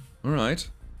 Alright.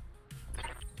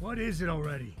 What is it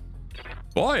already?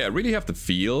 Boy, I really have the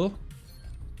feel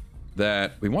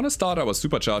that we want to start our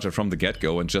supercharger from the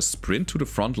get-go and just sprint to the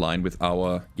front line with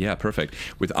our, yeah, perfect,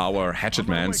 with our hatchet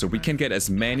man, so we can get as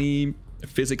many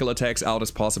physical attacks out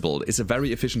as possible. It's a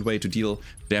very efficient way to deal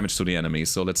damage to the enemy,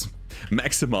 so let's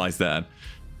maximize that.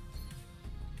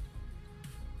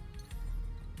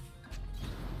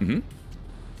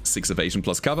 6 evasion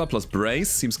plus cover plus brace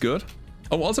seems good.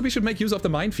 Oh, also we should make use of the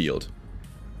minefield.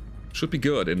 Should be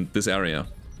good in this area.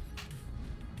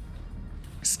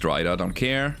 Strider, don't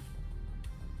care.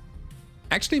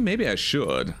 Actually, maybe I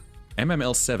should.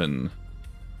 MML7.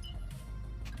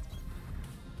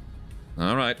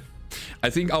 Alright. I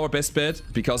think our best bet,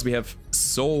 because we have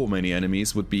so many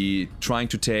enemies, would be trying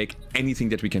to take anything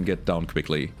that we can get down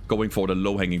quickly. Going for the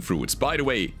low-hanging fruits. By the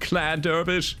way, Clan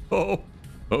Dervish. Oh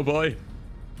boy.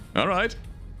 Alright.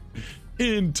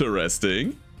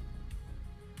 Interesting.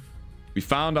 We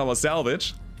found our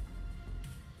salvage.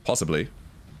 Possibly.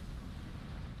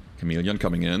 Chameleon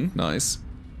coming in. Nice.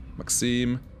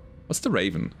 Maxime. What's the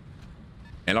Raven?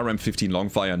 LRM 15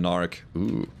 Longfire Narc.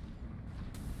 Ooh.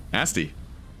 Nasty.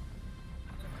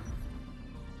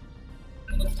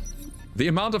 The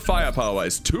amount of firepower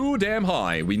is too damn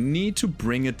high. We need to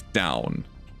bring it down.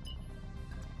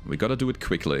 We gotta do it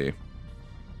quickly.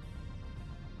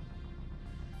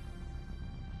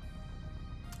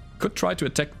 Could try to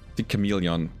attack the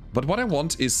Chameleon. But what I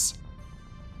want is...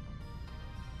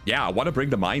 yeah, I want to bring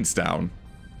the mines down.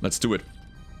 Let's do it.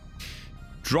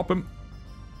 Drop him.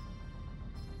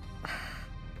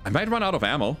 I might run out of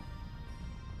ammo.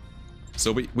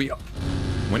 So we're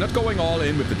not going all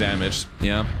in with the damage.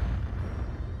 Yeah.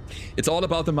 It's all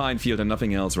about the minefield and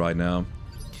nothing else right now.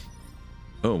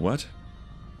 Oh, what?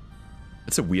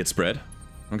 That's a weird spread.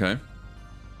 Okay.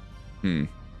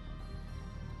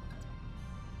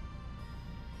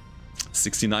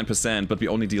 69%, but we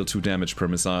only deal 2 damage per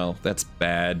missile. That's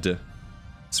bad.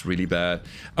 It's really bad.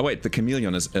 Oh wait, the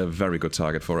Chameleon is a very good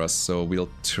target for us, so we'll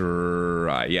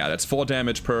try. Yeah, that's 4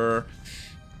 damage per.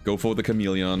 Go for the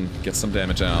Chameleon, get some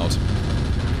damage out.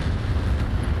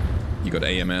 You got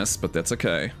AMS, but that's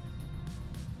okay.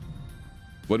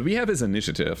 What we have is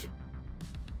initiative.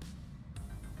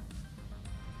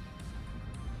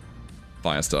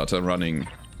 Firestarter running.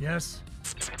 Yes.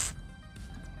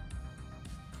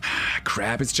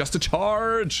 Crap, it's just a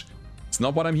charge! It's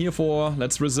not what I'm here for.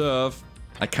 Let's reserve.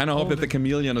 I kind of hope that the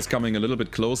Chameleon is coming a little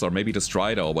bit closer, maybe the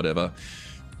Strider or whatever.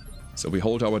 So we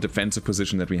hold our defensive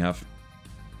position that we have.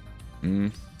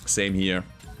 Same here.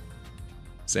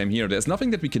 Same here. There's nothing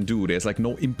that we can do. There's like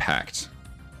no impact.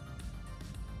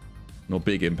 No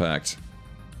big impact.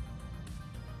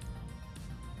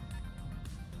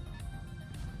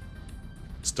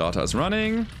 Starter is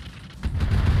running.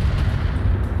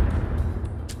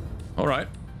 Alright.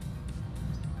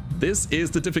 This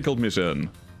is the difficult mission.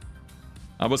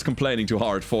 I was complaining too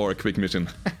hard for a quick mission.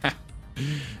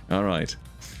 Alright.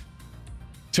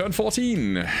 Turn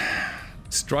 14.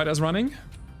 Strider's running.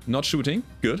 Not shooting.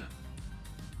 Good.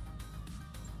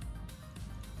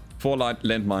 4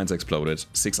 landmines exploded.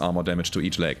 6 armor damage to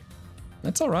each leg.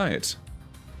 That's alright.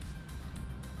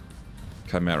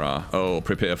 Chimera. Oh,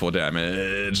 prepare for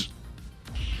damage.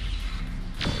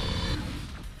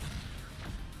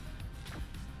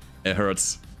 It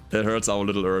hurts. It hurts our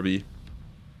little Irby.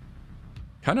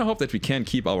 Kinda hope that we can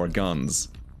keep our guns.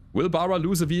 Will Bara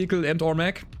lose a vehicle and or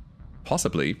mech?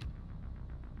 Possibly.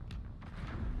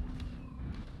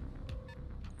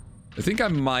 I think I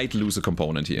might lose a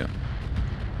component here.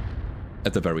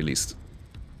 At the very least.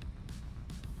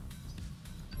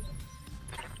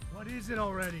 What is it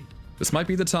already? This might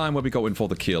be the time where we go in for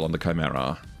the kill on the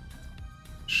Chimera.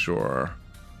 Sure.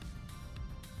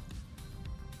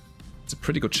 It's a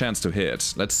pretty good chance to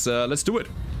hit. Let's do it.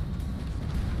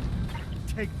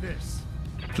 Take this.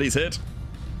 Please hit.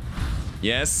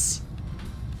 Yes.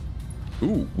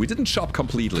 Ooh, we didn't chop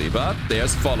completely, but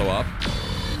there's follow-up.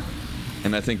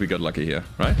 And I think we got lucky here,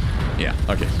 right? Yeah,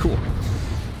 okay, cool.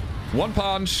 1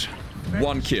 punch,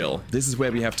 1 kill. This is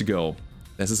where we have to go.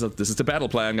 This is the battle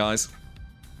plan, guys.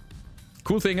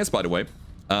 Cool thing is, by the way,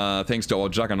 thanks to our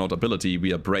Juggernaut ability,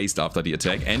 we are braced after the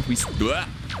attack, and we...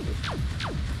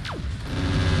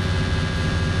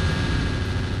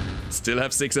 Still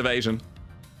have 6 evasion.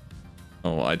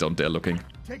 Oh, I don't dare looking.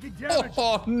 Taking damage.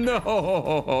 Oh,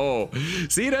 no!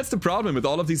 See, that's the problem with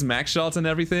all of these max shots and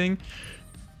everything.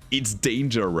 It's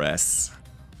dangerous.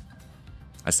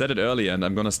 I said it earlier, and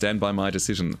I'm gonna stand by my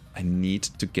decision. I need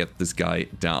to get this guy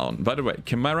down. By the way,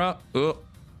 Chimera,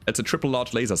 it's a triple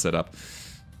large laser setup.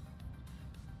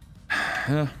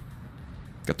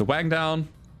 Got the wang down.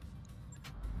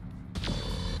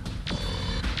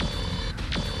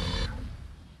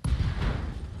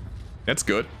 That's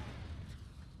good.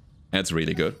 That's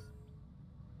really good.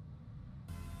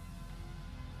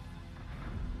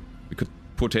 We could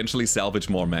potentially salvage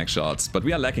more max shots, but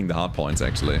we are lacking the hard points,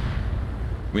 actually.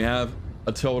 We have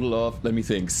a total of, let me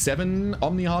think, 7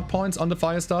 Omni hard points on the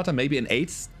Firestarter, maybe an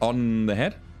 8th on the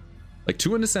head. Like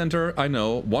 2 in the center, I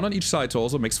know. 1 on each side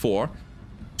torso makes 4.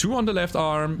 2 on the left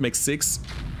arm makes 6.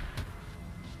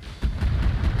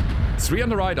 3 on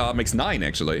the right arm makes 9,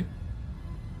 actually.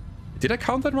 Did I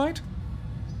count that right?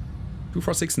 2,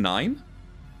 4, 6, 9?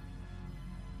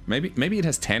 Maybe it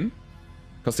has 10?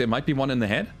 Because there might be one in the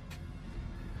head?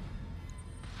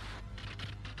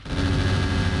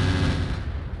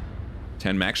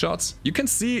 Ten Mech shots. You could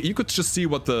just see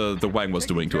what the Wang was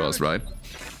doing to us, right?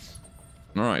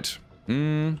 Alright.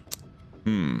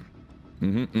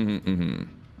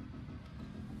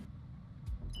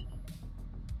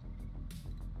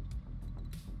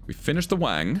 We finished the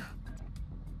Wang.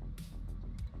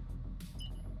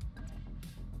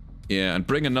 Yeah, and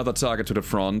bring another target to the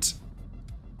front.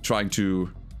 Trying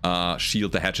to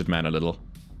shield the Hatchet Man a little.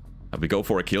 We go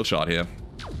for a kill shot here.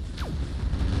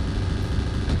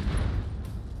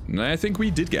 And I think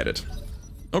we did get it.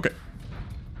 Okay.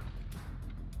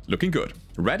 Looking good.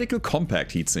 Radical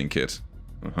Compact Heatsink Kit.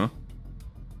 Uh-huh.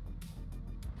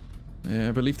 Yeah,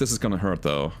 I believe this is gonna hurt,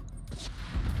 though.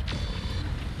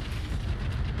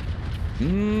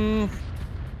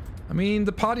 I mean,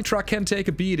 the party truck can take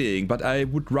a beating, but I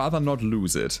would rather not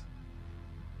lose it.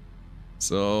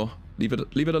 So, leave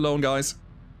it alone, guys.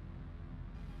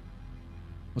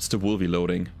 What's the Wolvie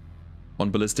loading? 1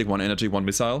 ballistic, 1 energy, 1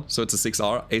 missile. So it's a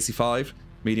 6R, AC5,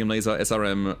 medium laser,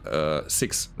 SRM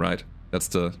 6, right? That's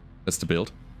the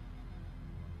build.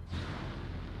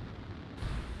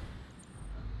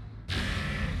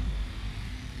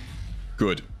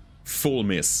 Good. Full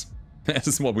miss. That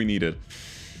is what we needed.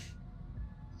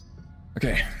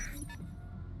 Okay.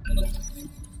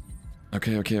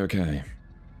 Okay.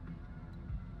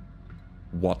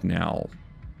 What now?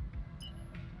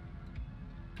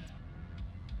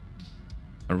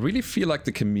 I really feel like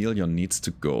the Chameleon needs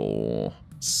to go.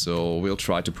 So we'll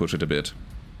try to push it a bit.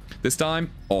 This time,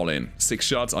 all in. 6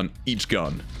 shots on each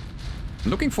gun.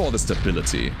 I'm looking for the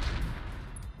stability.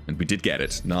 And we did get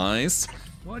it. Nice.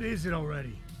 What is it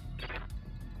already?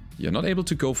 You're not able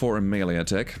to go for a melee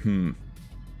attack.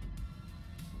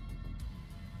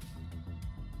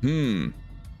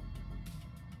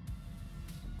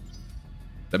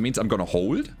 That means I'm gonna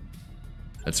hold.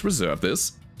 Let's reserve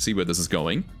this. See where this is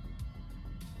going.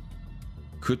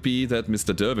 Could be that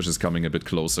Mr. Dervish is coming a bit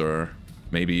closer.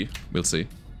 Maybe. We'll see.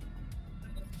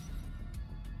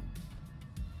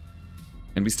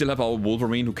 And we still have our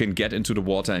Wolverine who can get into the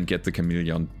water and get the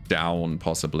Chameleon down,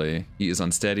 possibly. He is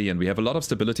unsteady, and we have a lot of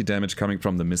stability damage coming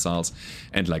from the missiles.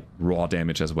 And, like, raw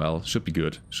damage as well. Should be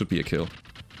good. Should be a kill.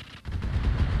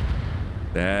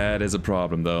 That is a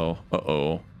problem, though.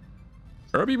 Uh-oh.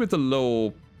 Irby with the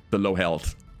low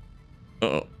health.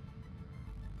 Uh-oh.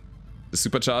 The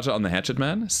supercharger on the Hatchet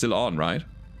Man? Still on, right?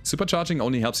 Supercharging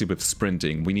only helps you with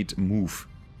sprinting. We need move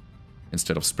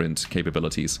instead of sprint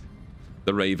capabilities.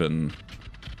 The Raven.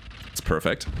 It's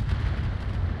perfect.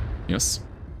 Yes.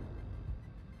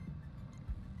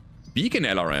 Beacon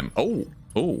LRM.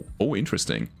 Oh,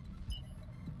 interesting.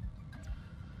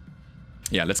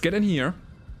 Yeah, let's get in here.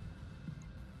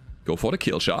 Go for the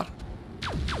kill shot.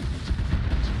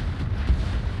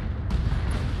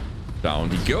 Down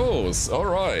he goes.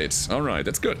 Alright,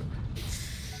 that's good.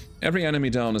 Every enemy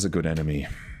down is a good enemy.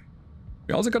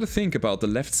 We also gotta think about the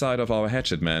left side of our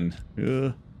Hatchet Man.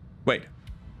 Wait.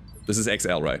 This is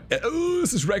XL, right?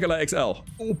 This is regular XL.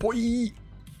 Oh boy.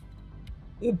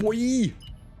 Oh boy.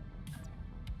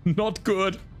 Not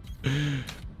good.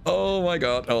 Oh my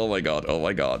god. Oh my god. Oh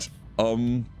my god. Oh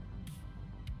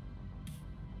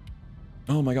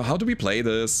my god. How do we play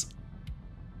this?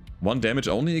 1 damage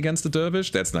only against the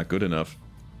Dervish? That's not good enough.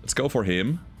 Let's go for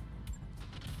him.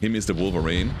 Him is the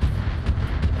Wolverine.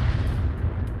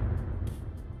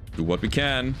 Do what we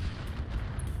can.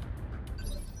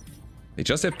 They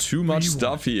just have too much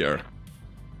stuff here.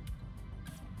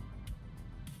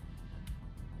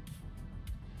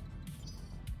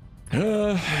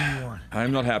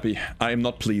 I'm not happy. I am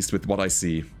not pleased with what I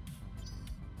see.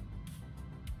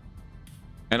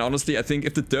 And honestly, I think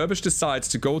if the Dervish decides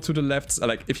to go to the left,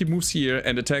 like if he moves here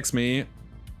and attacks me,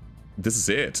 this is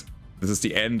it. This is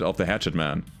the end of the Hatchet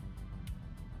Man.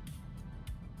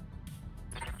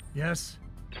 Yes.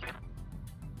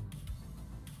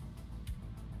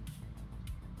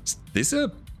 Is this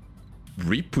a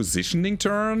repositioning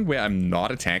turn where I'm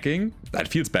not attacking? That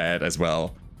feels bad as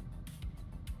well.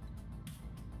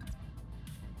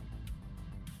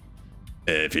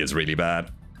 It feels really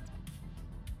bad.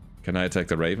 Can I attack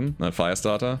the Raven? A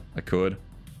Firestarter? I could.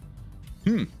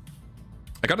 I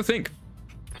gotta think.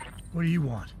 What do you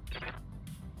want?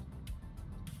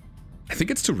 I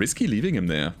think it's too risky leaving him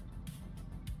there.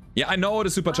 Yeah, I know the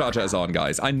supercharger is on,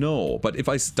 guys. I know. But if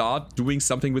I start doing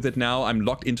something with it now, I'm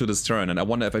locked into this turn. And I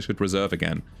wonder if I should reserve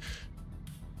again.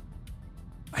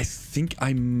 I think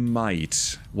I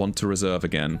might want to reserve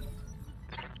again.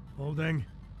 Holding.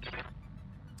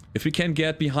 If we can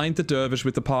get behind the dervish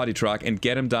with the party truck and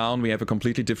get him down, we have a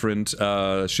completely different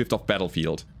shift of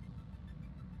battlefield.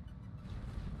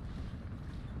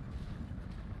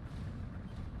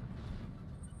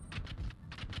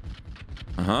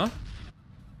 Uh-huh.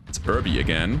 It's Irby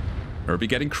again. Irby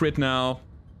getting crit now.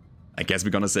 I guess we're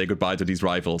gonna say goodbye to these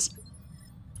rifles.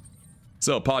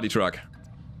 So, party truck.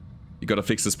 You gotta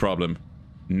fix this problem.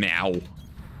 Now.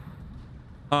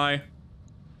 Hi.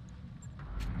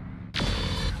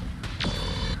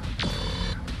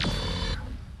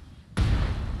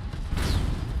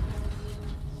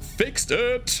 Fixed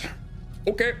it.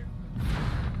 Okay.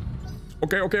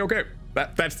 Okay.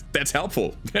 That's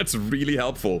helpful. That's really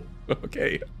helpful.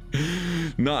 Okay.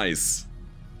 Nice.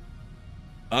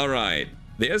 All right.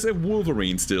 There's a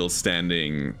Wolverine still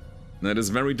standing. That is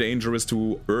very dangerous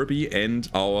to Irby and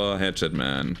our Hatchet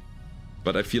Man.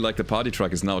 But I feel like the party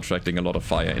truck is now attracting a lot of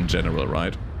fire in general,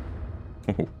 right?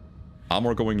 Oh.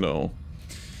 Armor going low.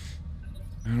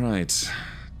 All right.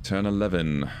 Turn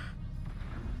 11.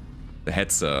 The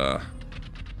Hetzer.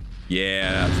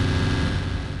 Yeah.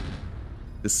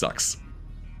 This sucks.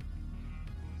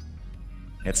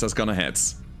 Hetzer's gonna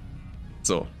heads.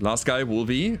 So, last guy,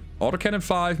 Wolvie. Autocannon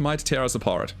 5 might tear us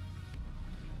apart.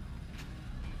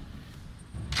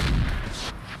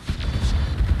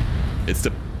 It's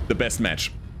the best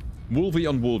match. Wolvie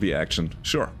on Wolvie action.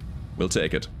 Sure. We'll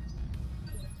take it.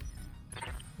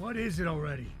 What is it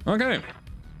already? Okay.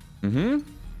 Mm-hmm.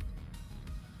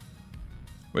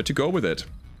 Where to go with it?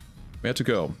 Where to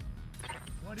go?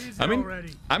 What is it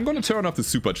already? I'm gonna turn off the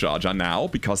supercharger now,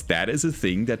 because that is a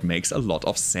thing that makes a lot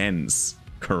of sense.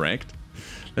 Correct?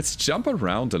 Let's jump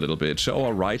around a little bit, show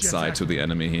our right side to the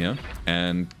enemy here,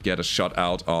 and get a shot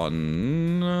out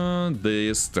on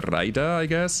the Strider, I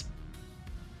guess?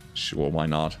 Sure, why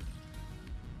not?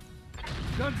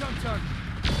 Guns on target.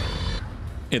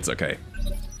 It's okay.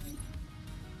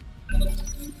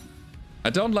 I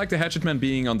don't like the Hatchetman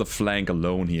being on the flank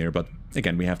alone here, but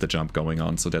again, we have the jump going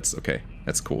on, so that's okay.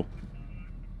 That's cool.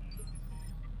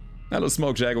 Hello,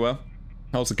 Smoke Jaguar.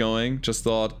 How's it going? Just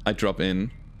thought I'd drop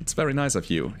in. It's very nice of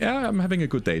you. Yeah, I'm having a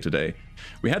good day today.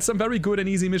 We had some very good and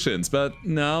easy missions, but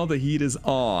now the heat is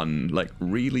on. Like,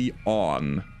 really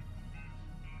on.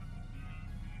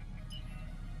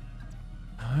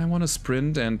 I want to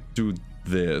sprint and do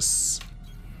this.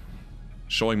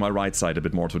 Showing my right side a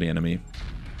bit more to the enemy.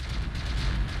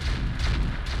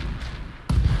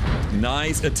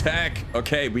 Nice attack!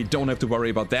 Okay, we don't have to worry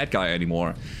about that guy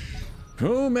anymore.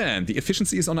 Oh man, the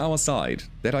efficiency is on our side.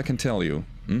 That I can tell you.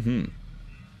 Mm-hmm.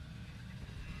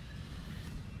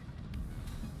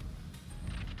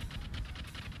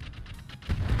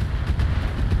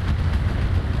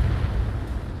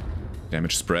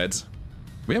 Damage spreads.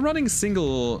 We are running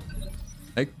single...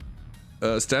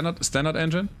 standard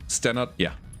engine? Standard,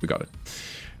 yeah, we got it.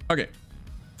 Okay.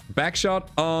 Backshot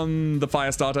on the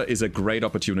Firestarter is a great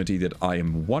opportunity that I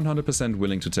am 100%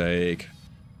 willing to take.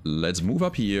 Let's move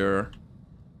up here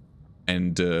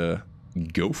and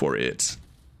go for it.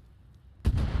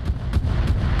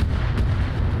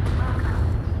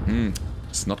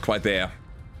 It's not quite there.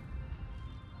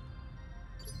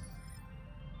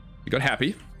 We got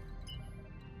happy.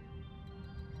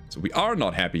 So we are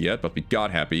not happy yet, but we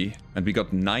got happy. And we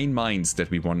got 9 mines that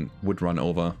we would run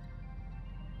over.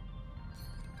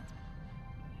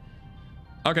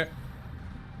 Okay.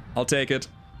 I'll take it.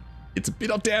 It's a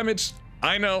bit of damage,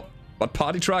 I know. But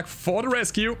party truck for the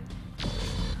rescue.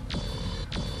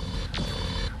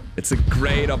 It's a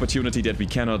great opportunity that we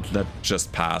cannot let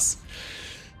just pass.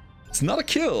 It's not a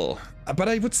kill, but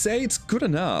I would say it's good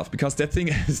enough. Because that thing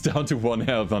is down to 1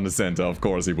 health on the center. Of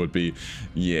course he would be.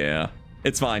 Yeah.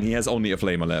 It's fine, he has only a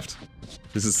flamer left.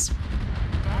 This is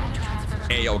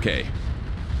A-okay.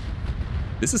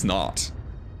 This is not.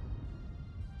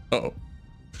 Uh-oh.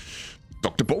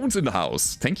 Dr. Bones in the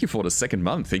house. Thank you for the 2nd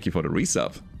month. Thank you for the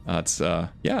resub.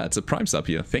 Yeah, it's a prime sub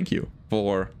here. Thank you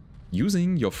for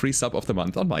using your free sub of the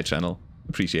month on my channel.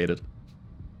 Appreciate it.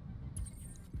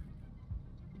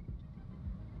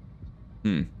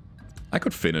 I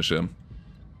could finish him.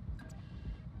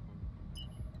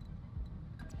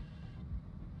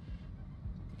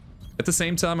 At the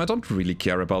same time, I don't really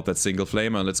care about that single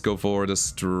flamer. Let's go for the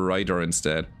Strider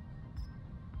instead.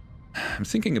 I'm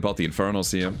thinking about the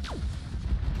Infernos here.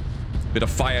 Bit of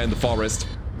fire in the forest.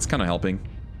 It's kind of helping.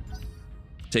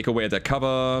 Take away their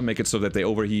cover, make it so that they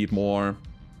overheat more.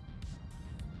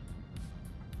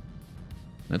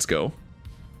 Let's go.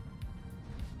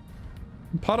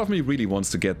 Part of me really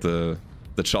wants to get the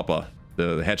chopper,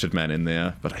 the Hatchet Man in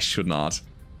there, but I should not.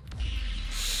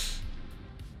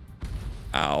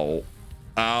 Ow.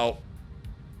 Ow.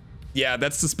 Yeah,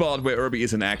 that's the spot where Irby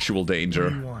is in actual What do danger.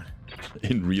 you want?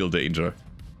 In real danger.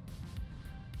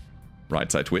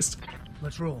 Right side twist.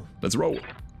 Let's roll. Let's roll.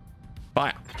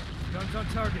 Fire. Guns on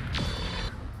target.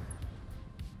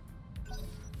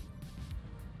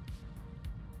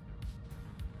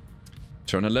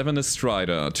 Turn 11 is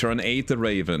Strider. Turn 8 the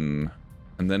Raven.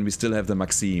 And then we still have the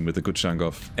Maxime with a good chunk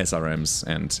of SRMs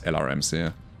and LRMs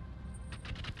here.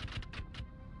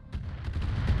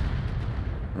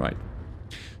 Right.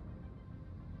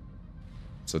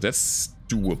 So that's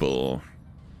doable.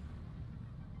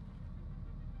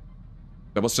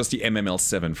 That was just the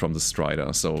MML7 from the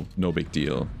Strider, so no big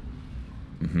deal.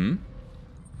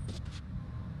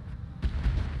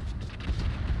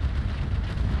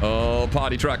 Oh,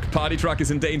 Party Truck. Party Truck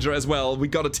is in danger as well. We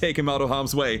gotta take him out of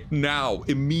harm's way. Now.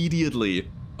 Immediately.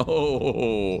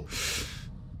 Oh.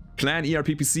 Clan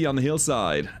ERPPC on the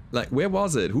hillside. Like, where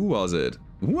was it? Who was it?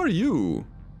 Who are you?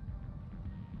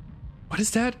 What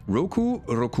is that? Roku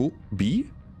B?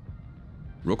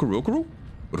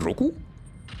 Roku?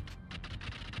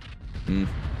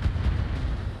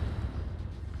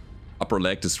 Upper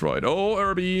leg destroyed. Oh,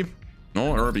 Irby.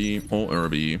 Oh, Irby. Oh,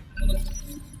 Irby.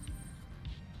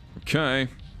 Okay.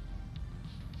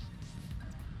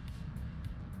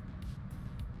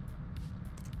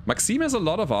 Maxime has a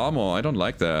lot of armor. I don't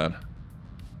like that.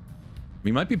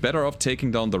 We might be better off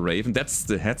taking down the Raven. That's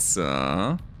the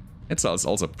Hetzer. Hetzer is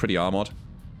also pretty armored.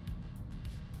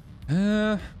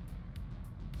 Oh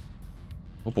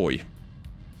boy.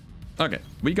 Okay,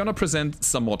 we're gonna present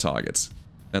some more targets.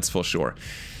 That's for sure.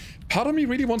 Part of me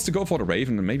really wants to go for the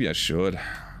Raven, and maybe I should.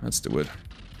 Let's do it.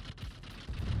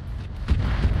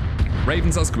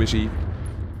 Ravens are squishy.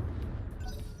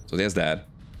 So there's that.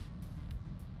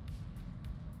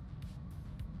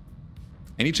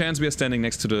 Any chance we are standing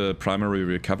next to the primary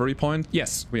recovery point?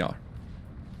 Yes, we are.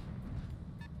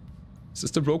 Is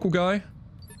this the Roku guy?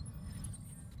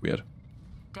 Weird.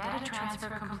 Data transfer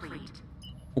complete.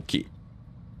 Okay.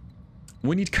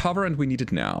 We need cover and we need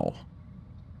it now.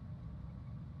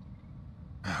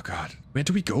 Oh god. Where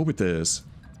do we go with this?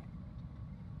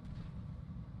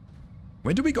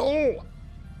 Where do we go?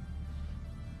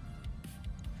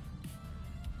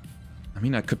 I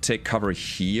mean, I could take cover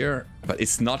here, but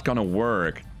it's not gonna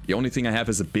work. The only thing I have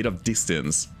is a bit of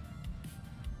distance.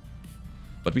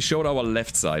 But we showed our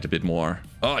left side a bit more.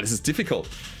 Oh, this is difficult.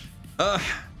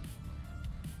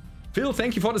 Phil,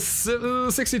 thank you for the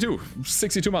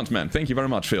 62 months, man. Thank you very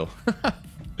much, Phil.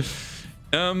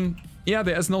 Yeah,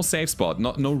 there is no safe spot.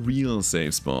 No real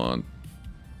safe spot.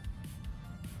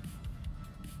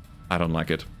 I don't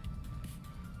like it.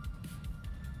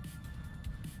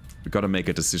 We gotta make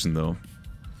a decision, though.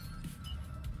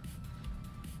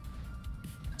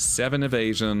 7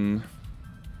 evasion.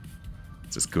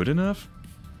 Is this good enough?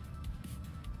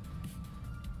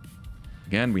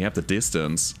 Again, we have the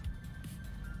distance.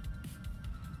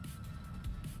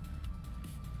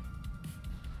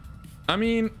 I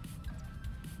mean,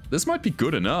 this might be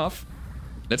good enough.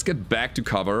 Let's get back to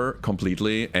cover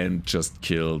completely and just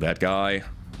kill that guy.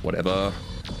 Whatever.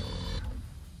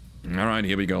 Alright,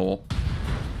 here we go.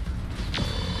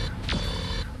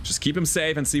 Just keep him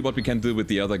safe and see what we can do with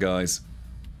the other guys.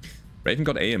 Raven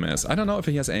got AMS. I don't know if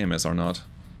he has AMS or not.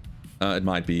 It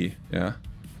might be, yeah.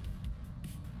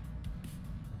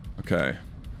 Okay.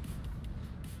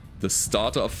 The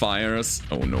starter of fires.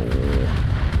 Oh no.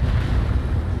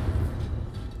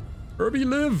 Irby,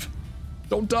 live!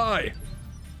 Don't die!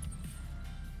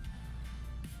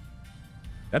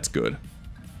 That's good.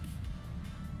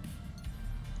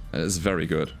 That is very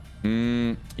good.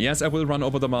 Yes, I will run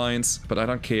over the mines, but I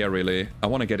don't care really. I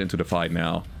want to get into the fight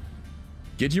now.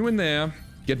 Get you in there,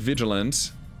 get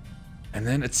vigilant, and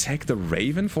then attack the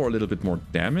Raven for a little bit more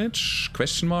damage?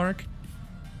 Question mark?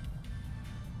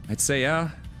 I'd say yeah.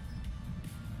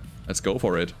 Let's go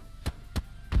for it.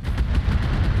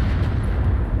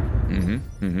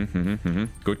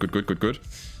 Good.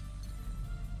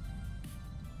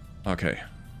 Okay.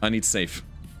 I need safe.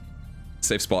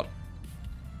 Safe spot.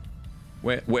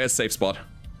 Where's safe spot?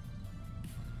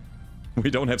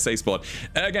 We don't have safe spot.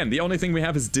 Again, the only thing we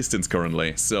have is distance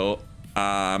currently, so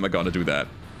I'm gonna do that.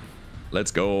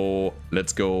 Let's go.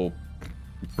 Let's go.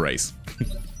 Brace.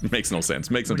 Makes no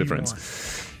sense. Makes no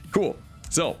difference. Cool.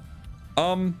 So,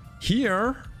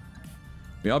 here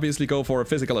we obviously go for a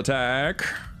physical attack.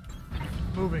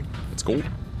 Moving. Let's go.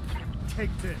 Take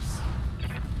this.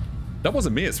 That was a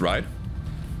miss, right?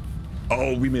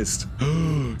 Oh, we missed.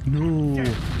 No.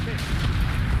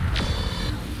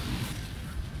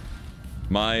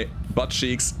 My butt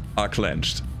cheeks are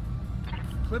clenched.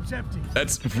 Clip's empty.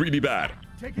 That's really bad.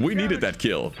 We needed that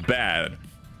kill. Bad.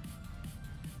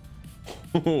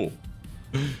 Oh.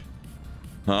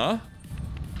 Huh?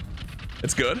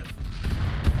 It's good.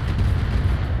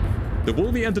 The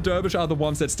Wolvie and the Dervish are the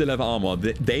ones that still have armor.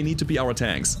 They need to be our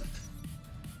tanks.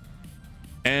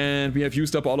 And we have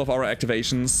used up all of our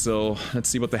activations, so let's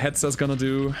see what the Hetzer's gonna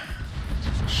do.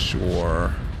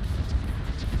 Sure.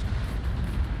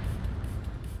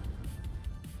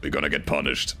 We're gonna get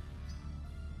punished.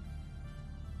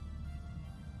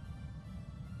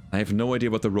 I have no idea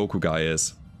what the Roku guy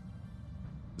is.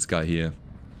 This guy here.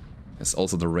 There's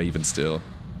also the Raven still.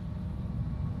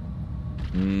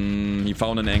 He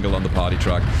found an angle on the party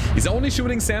truck. He's only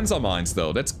shooting sensor mines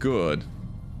though, that's good.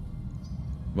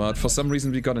 But for some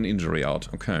reason we got an injury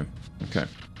out. Okay, okay.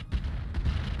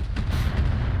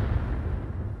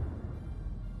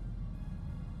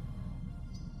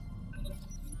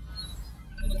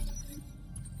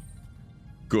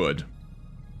 Good.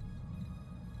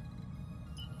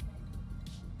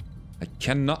 I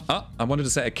cannot... I wanted to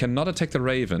say I cannot attack the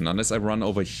Raven unless I run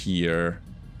over here.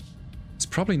 It's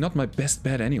probably not my best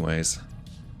bet anyways.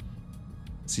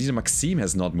 See, the Maxime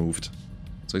has not moved.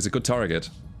 So he's a good target.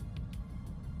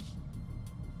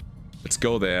 Let's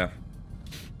go there.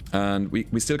 And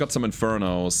we still got some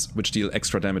Infernos, which deal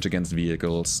extra damage against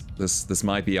vehicles. This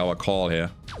might be our call here.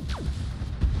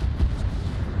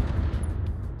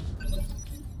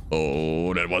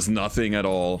 Oh, that was nothing at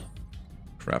all.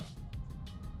 Crap.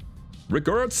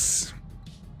 Regards.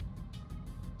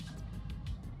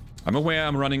 I'm aware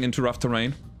I'm running into rough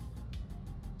terrain.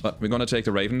 But we're gonna take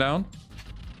the Raven down.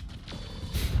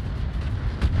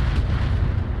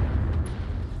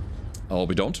 Oh,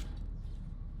 we don't?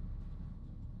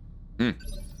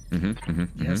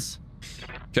 Yes.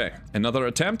 Okay, another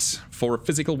attempt for a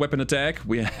physical weapon attack.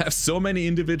 We have so many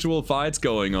individual fights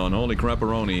going on. Holy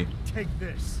crapperoni. Take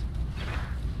this.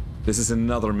 This is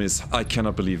another miss. I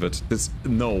cannot believe it.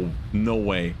 No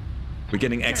way. We're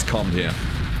getting XCOM'd here.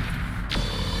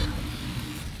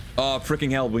 Oh, freaking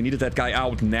hell. We needed that guy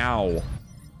out now.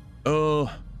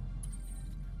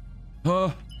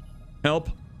 Help.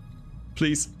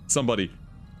 Please, somebody.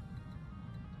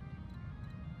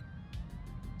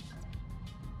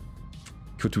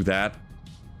 Could do that.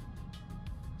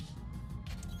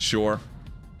 Sure.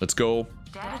 Let's go.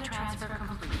 Data transfer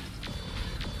complete.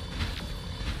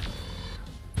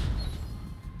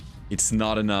 It's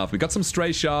not enough. We got some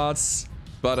stray shots,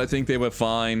 but I think they were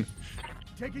fine.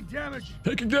 Taking damage.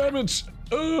 Taking damage.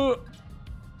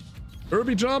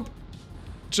 Irby, jump.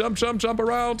 Jump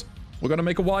around. We're gonna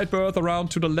make a wide berth around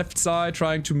to the left side,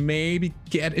 trying to maybe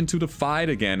get into the fight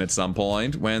again at some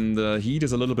point when the heat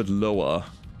is a little bit lower.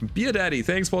 Beer Daddy,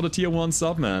 thanks for the tier 1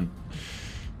 sub, man.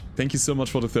 Thank you so much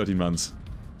for the 13 months.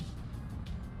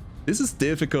 This is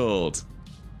difficult.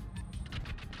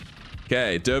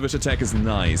 Okay, Dervish attack is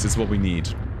nice. It's what we need.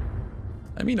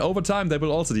 I mean, over time they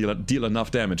will also deal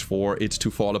enough damage for it to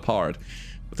fall apart.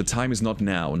 But the time is not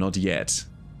now, not yet.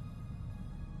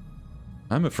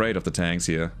 I'm afraid of the tanks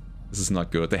here. This is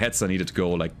not good. The Hetzer needed to go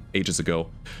like ages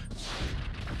ago.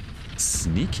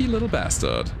 Sneaky little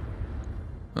bastard.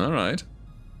 Alright.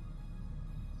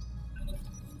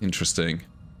 Interesting.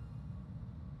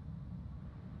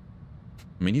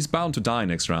 I mean, he's bound to die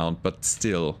next round, but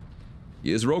still.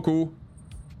 He is Roku.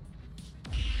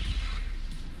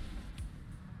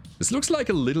 This looks like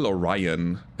a little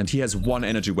Orion, and he has one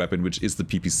energy weapon, which is the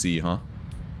PPC, huh?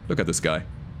 Look at this guy.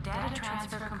 Data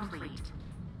transfer complete.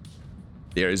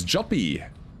 There is Joppy,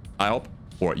 I hope,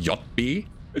 or Yotby.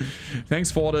 Thanks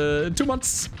for the 2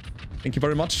 months. Thank you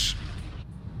very much.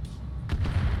 Data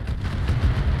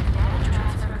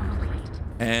transfer complete.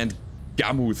 And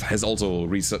Gamuth has also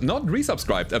not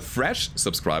resubscribed, a fresh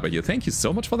subscriber here. Thank you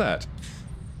so much for that.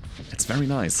 It's very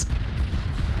nice.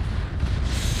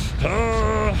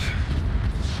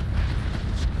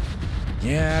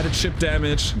 Yeah, the chip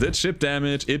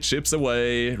damage. It chips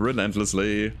away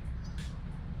relentlessly.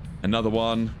 Another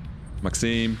one.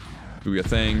 Maxime, do your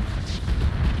thing.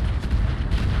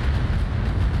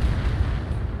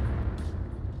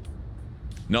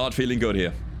 Not feeling good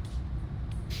here.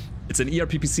 It's an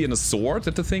ERPPC and a sword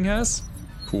that the thing has?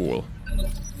 Cool.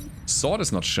 Sword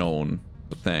is not shown,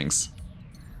 but thanks.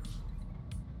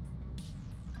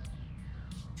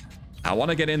 I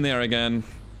want to get in there again,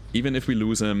 even if we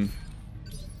lose him.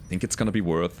 I think it's gonna be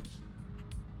worth.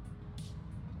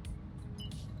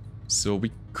 So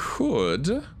we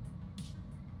could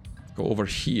go over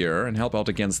here and help out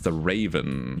against the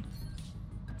Raven.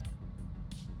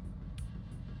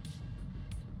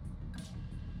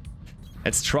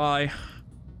 Let's try.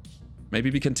 Maybe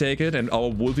we can take it and our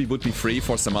Wolvie would be free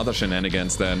for some other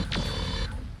shenanigans then.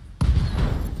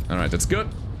 Alright, that's good.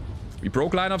 We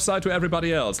broke line of sight to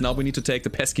everybody else. Now we need to take the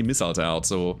pesky missiles out,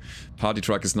 so Party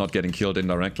Truck is not getting killed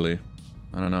indirectly.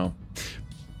 I don't know.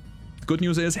 The good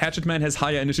news is Hatchet Man has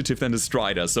higher initiative than the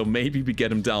Strider, so maybe we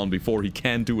get him down before he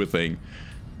can do a thing.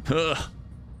 Ugh.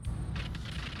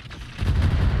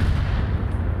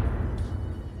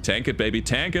 Tank it, baby,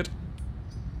 tank it.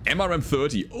 MRM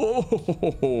 30.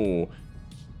 Oh,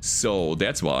 so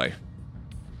that's why.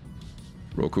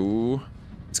 Roku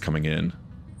is coming in.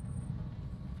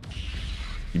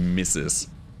 He misses.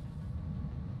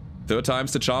 Third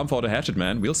time's the charm for the Hatchet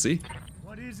Man. We'll see.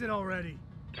 What is it already?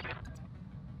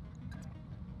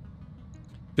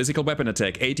 Physical weapon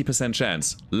attack, 80%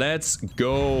 chance. Let's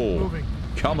go. Moving.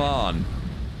 Come on.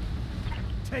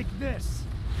 Take this.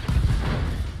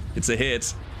 It's a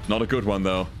hit. Not a good one,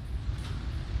 though.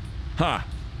 Ha.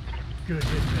 Good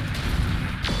hit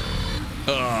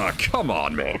there. Ah, come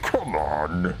on, man. Come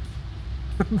on.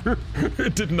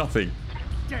 It did nothing.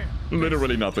 Damn.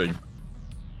 Literally nothing.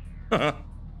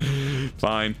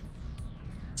 Fine.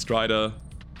 Strider.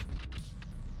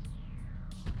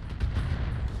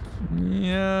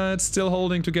 Yeah, it's still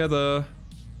holding together.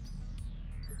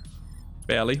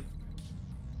 Barely.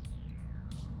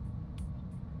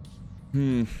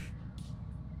 I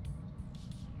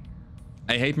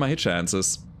hate my hit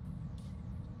chances.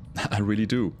 I really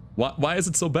do. Why is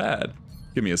it so bad?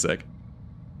 Give me a sec.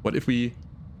 What if we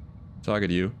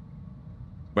target you?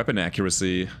 Weapon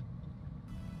accuracy.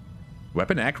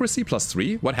 Weapon accuracy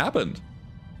 +3? What happened?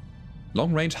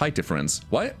 Long range height difference.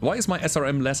 Why is my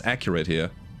SRM less accurate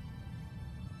here?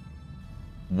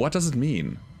 What does it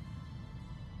mean?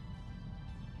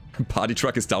 Party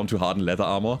Truck is down to hardened leather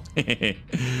armor?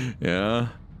 Yeah,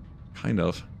 kind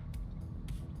of.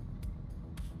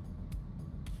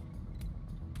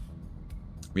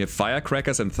 We have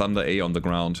Firecrackers and Thunder A on the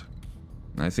ground.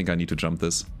 I think I need to jump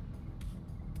this.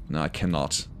 No, I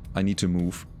cannot. I need to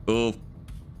move. Oh.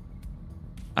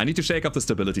 I need to shake up the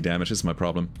stability damage, is my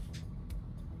problem.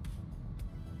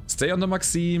 Stay on the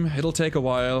Maxime. It'll take a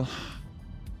while.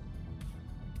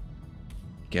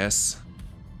 Guess.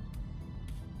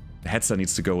 The Hetzer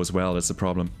needs to go as well, that's the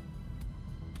problem.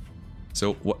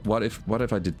 So what if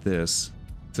I did this?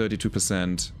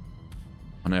 32%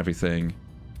 on everything.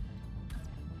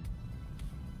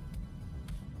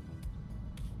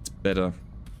 It's better.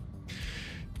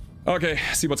 Okay,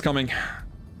 see what's coming.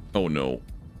 Oh no.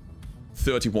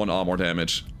 31 armor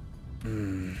damage.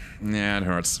 Yeah, it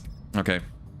hurts. Okay.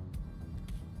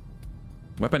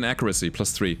 Weapon accuracy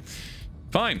 +3.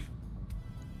 Fine.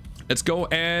 Let's go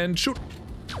and shoot.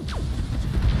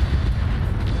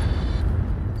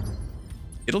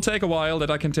 It'll take a while,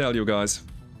 that I can tell you guys.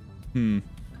 Here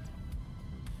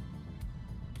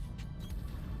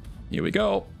we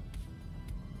go.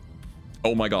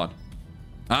 Oh my god.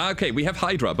 Okay, we have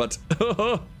Hydra, but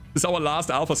this is our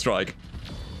last Alpha Strike.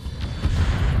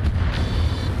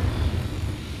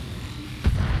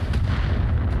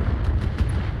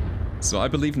 So I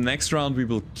believe next round we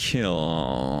will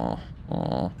kill.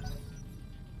 Aww.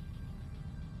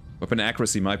 Weapon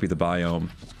accuracy might be the biome.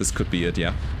 This could be it,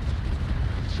 yeah.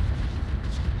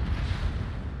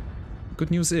 Good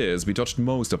news is, we dodged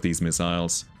most of these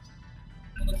missiles.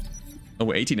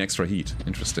 Oh, 18 extra heat.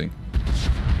 Interesting.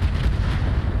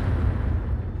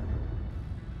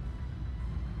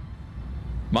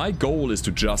 My goal is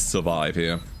to just survive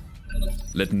here.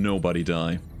 Let nobody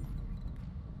die.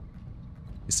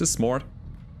 Is this smart?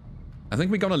 I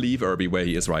think we're gonna leave Irby where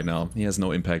he is right now. He has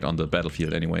no impact on the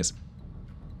battlefield anyways.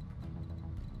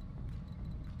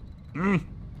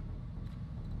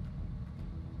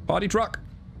 Party Truck.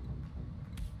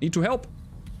 Need to help.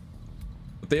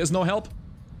 But there is no help.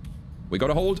 We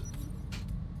gotta hold.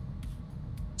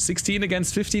 16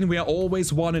 against 15. We are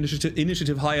always one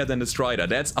initiative higher than the Strider.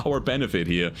 That's our benefit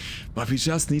here. But we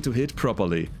just need to hit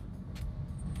properly.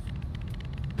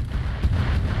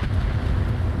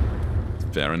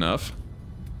 Fair enough.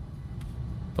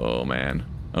 Oh man.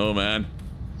 Oh man.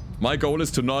 My goal is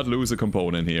to not lose a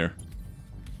component here.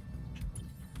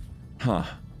 Huh.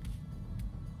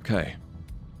 Okay.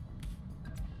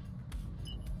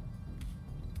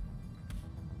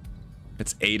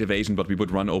 It's 8 evasion, but we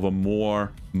would run over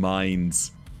more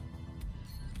mines.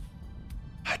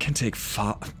 I can take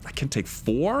 4?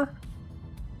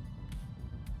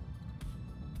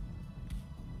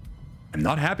 I'm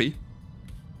not happy.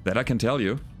 That I can tell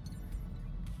you.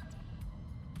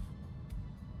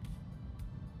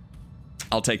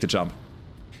 I'll take the jump.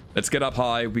 Let's get up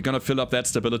high. We're gonna fill up that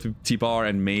stability bar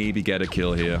and maybe get a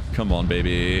kill here. Come on,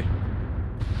 baby.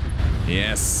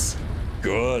 Yes.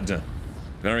 Good.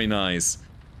 Very nice.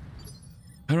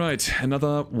 Alright,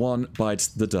 another one bites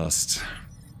the dust.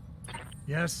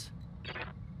 Yes?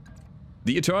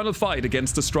 The eternal fight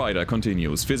against the Strider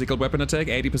continues. Physical weapon attack,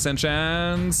 80%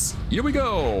 chance. Here we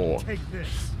go. Take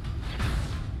this.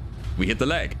 We hit the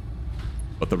leg.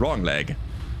 But the wrong leg.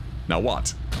 Now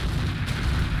what?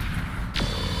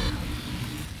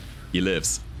 He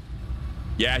lives.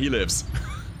 Yeah, he lives.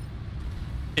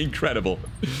 Incredible.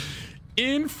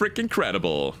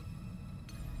 In-freaking-credible.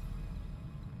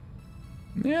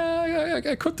 Yeah,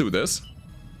 I could do this.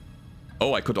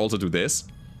 Oh, I could also do this.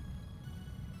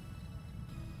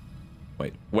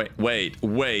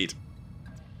 Wait.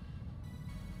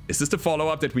 Is this the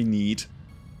follow-up that we need?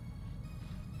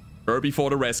 Irby for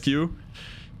the rescue?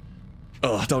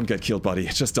 Oh, don't get killed, buddy.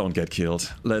 Just don't get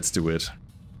killed. Let's do it.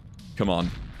 Come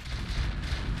on.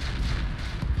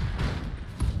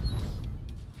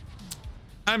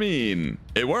 I mean,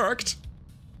 it worked.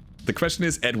 The question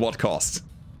is, at what cost?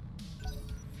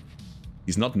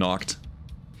 He's not knocked.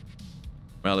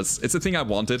 Well, it's a thing I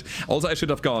wanted. Also, I should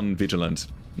have gone vigilant.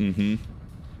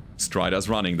 Strider's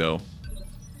running, though.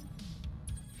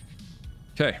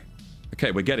 Okay,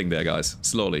 we're getting there, guys.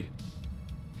 Slowly.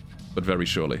 But very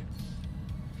surely.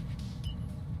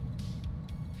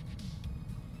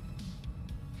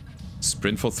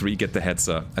 Sprint for 3, get the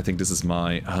Hetzer. I think this is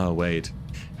my... Oh, wait.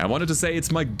 I wanted to say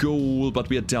it's my goal, but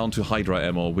we are down to Hydra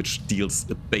ammo, which deals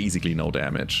basically no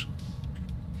damage.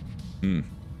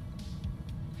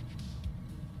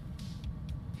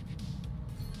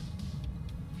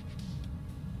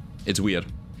 It's weird.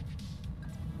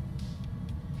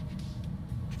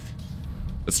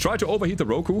 Let's try to overheat the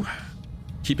Roku.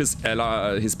 Keep his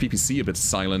PPC a bit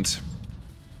silent.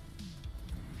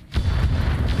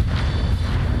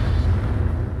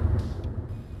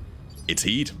 It's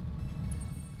heat.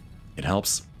 It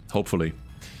helps, hopefully.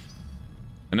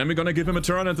 And then we're gonna give him a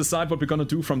turn and decide what we're gonna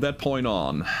do from that point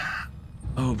on.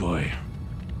 Oh boy.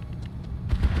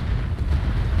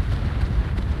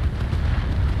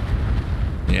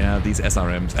 Yeah, these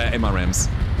MRMs.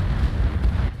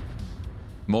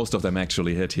 Most of them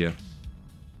actually hit here.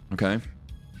 Okay.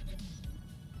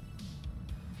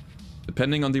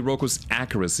 Depending on the Roku's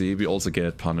accuracy, we also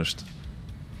get punished.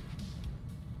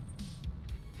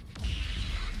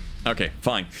 Okay,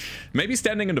 fine. Maybe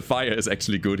standing in the fire is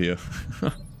actually good here.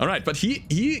 Alright, but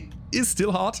he is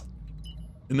still hot.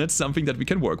 And that's something that we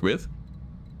can work with.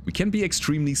 We can be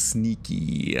extremely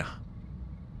sneaky.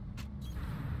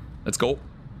 Let's go.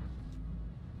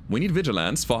 We need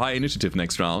Vigilance for high initiative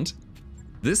next round.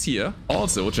 This here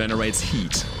also generates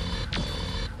heat.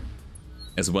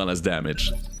 As well as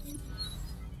damage.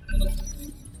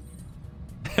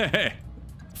 Hey!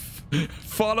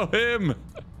 Follow him!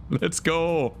 Let's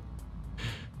go!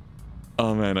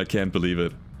 Oh man, I can't believe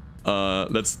it.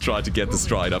 Let's try to get the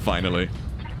Strider finally.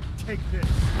 Take this.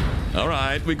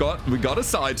 Alright, we got a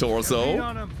side Lean torso.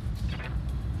 on him.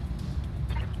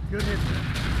 Good hit there.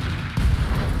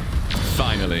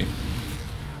 Finally.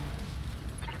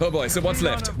 Oh boy, so what's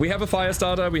left? We have a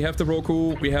Firestarter, we have the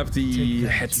Roku, we have the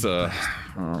Hetzer.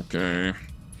 Okay.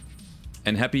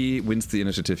 And Happy wins the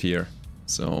initiative here.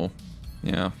 So,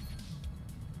 yeah.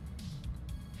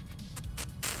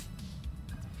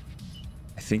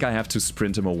 I think I have to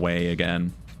sprint him away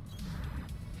again.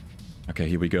 Okay,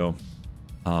 here we go.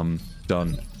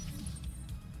 Done.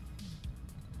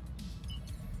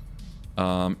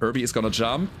 Irby is gonna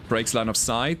jump, breaks line of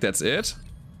sight, that's it.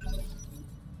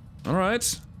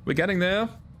 Alright, we're getting there.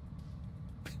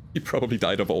 He probably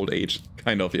died of old age.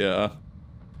 Kind of, yeah.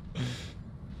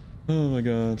 Oh my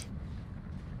god.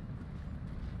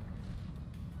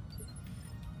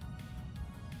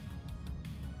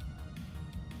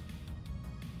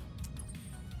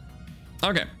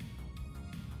 Okay.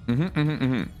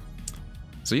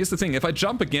 So here's the thing, if I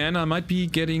jump again, I might be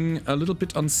getting a little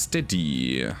bit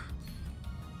unsteady.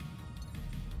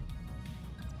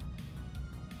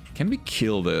 Can we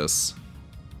kill this?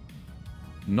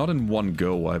 Not in one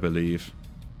go, I believe.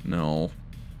 No.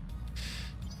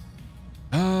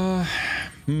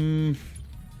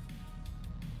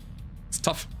 It's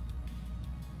tough.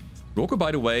 Roku,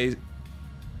 by the way,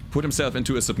 put himself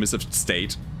into a submissive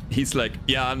state. He's like,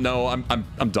 yeah, no,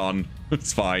 I'm done.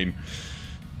 It's fine.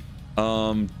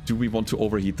 Do we want to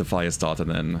overheat the Firestarter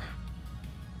then?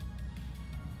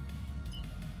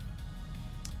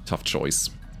 Tough choice.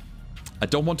 I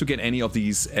don't want to get any of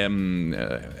these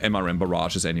MRM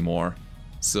barrages anymore.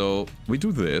 So we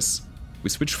do this. We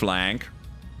switch flank.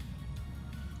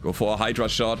 Go for a Hydra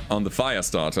shot on the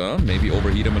Firestarter. Maybe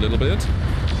overheat him a little bit.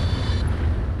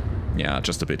 Yeah,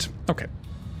 just a bit. Okay.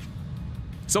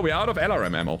 So we're out of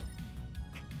LRM ammo.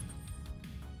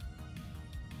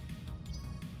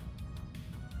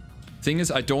 Thing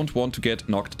is, I don't want to get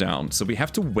knocked down. So we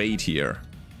have to wait here.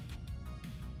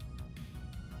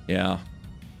 Yeah.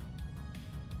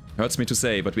 Hurts me to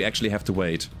say, but we actually have to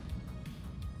wait.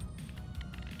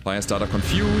 Firestarter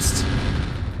confused.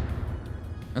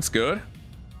 That's good.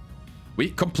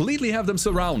 We completely have them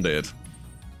surrounded.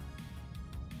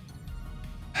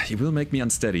 He will make me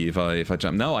unsteady if I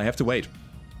jump. No, I have to wait.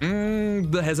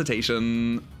 The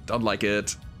hesitation. Don't like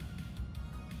it.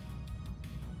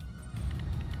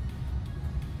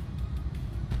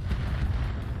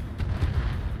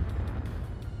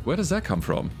 Where does that come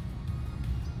from?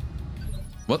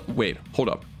 What? Wait, hold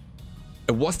up.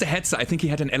 It was the Hetzer. I think he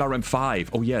had an LRM-5.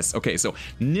 Oh, yes. Okay, so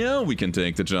now we can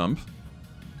take the jump.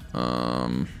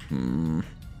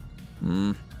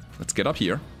 Let's get up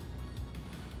here.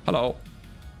 Hello.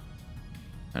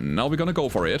 And now we're gonna go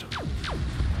for it.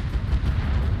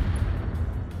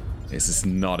 This is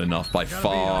not enough by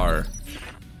far.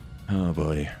 Oh,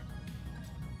 boy.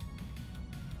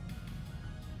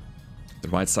 The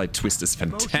right side twist is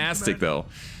fantastic, though.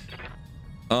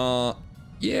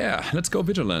 Yeah, let's go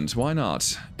vigilant. Why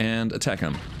not? And attack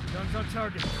him. Guns on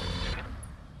target.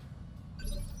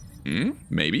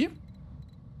 Maybe.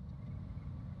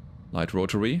 Light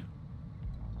rotary.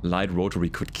 Light rotary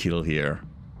could kill here.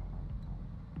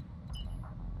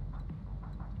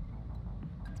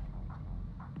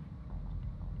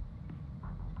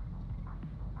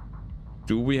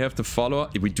 Do we have to follow?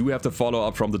 We do have to follow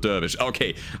up from the dervish.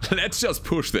 Okay, let's just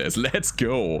push this. Let's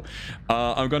go.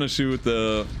 I'm gonna shoot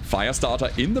the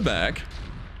Firestarter in the back.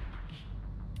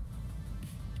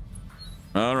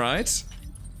 Alright.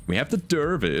 We have the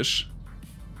dervish.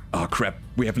 Oh crap,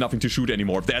 we have nothing to shoot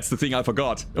anymore. That's the thing I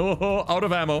forgot. Oh, out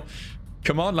of ammo.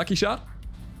 Come on, lucky shot.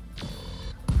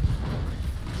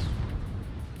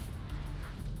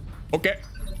 Okay.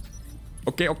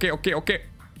 Okay.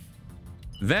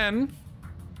 Then...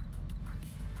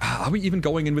 Are we even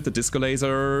going in with the disco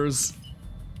lasers?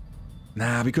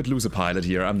 Nah, we could lose a pilot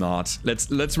here. I'm not.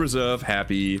 Let's reserve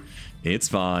happy. It's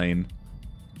fine.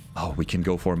 Oh, we can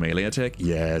go for a melee attack?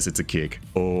 Yes, it's a kick.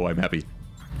 Oh, I'm happy.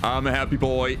 I'm a happy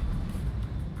boy.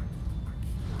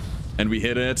 And we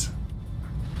hit it.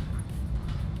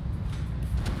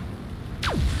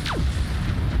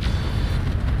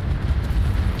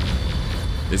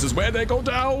 This is where they go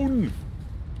down.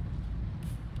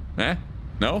 Eh?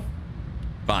 No?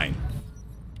 Fine.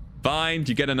 Fine,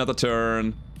 you get another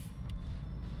turn.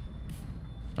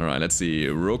 Alright, let's see.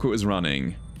 Roku is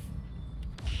running.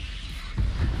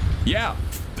 Yeah.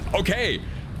 Okay.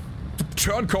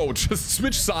 Turncoat. Just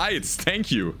switch sides.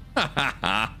 Thank you.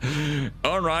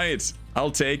 Alright.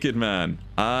 I'll take it, man.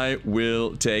 I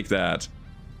will take that.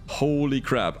 Holy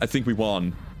crap. I think we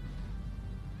won.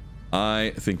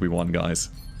 I think we won, guys.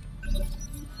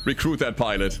 Recruit that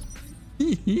pilot.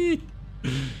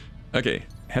 Okay.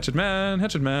 Hatchet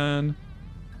man.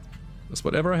 That's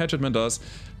whatever a hatchet man does.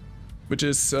 Which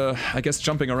is, I guess,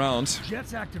 jumping around.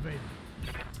 Jets activated.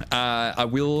 I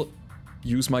will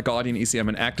use my Guardian ECM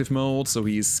in active mode, so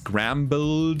he's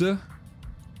scrambled. Guns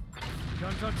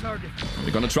on target.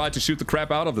 We're gonna try to shoot the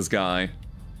crap out of this guy.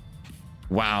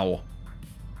 Wow.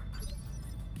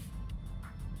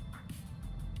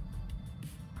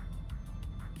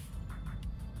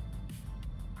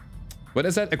 What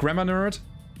is that? A grammar nerd?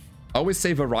 Always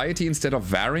say variety instead of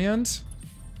variant?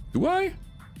 Do I?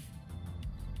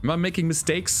 Am I making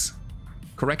mistakes?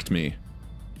 Correct me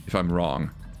if I'm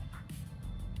wrong.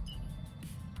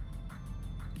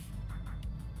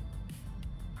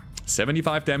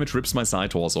 "75 damage rips my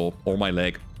side torso or my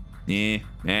leg." We're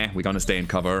gonna stay in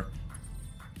cover.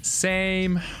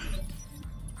 Same.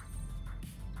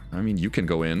 I mean, you can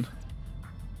go in.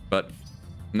 But,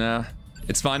 nah.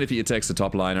 It's fine if he attacks the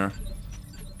top liner.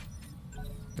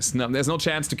 There's no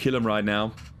chance to kill him right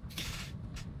now.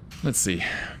 Let's see.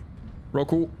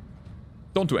 Roku,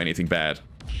 don't do anything bad.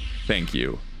 Thank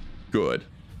you. Good.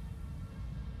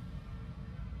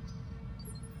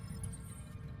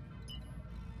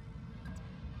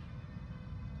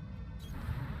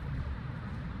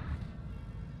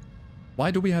 Why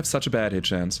do we have such a bad hit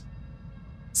chance?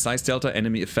 Size delta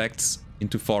enemy effects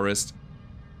into forest.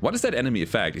 What is that enemy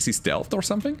effect? Is he stealthed or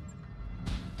something?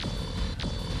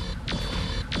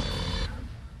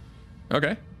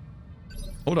 Okay.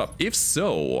 Hold up. If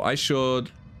so, I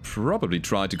should probably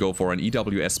try to go for an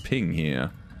EWS ping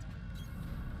here.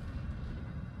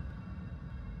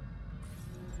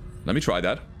 Let me try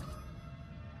that.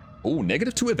 Oh,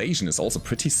 -2 evasion is also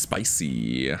pretty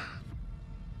spicy.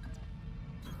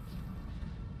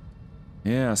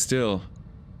 Yeah, still.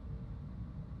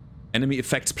 Enemy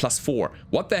effects +4.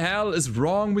 What the hell is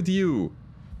wrong with you?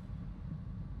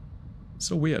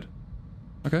 So weird.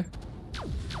 Okay.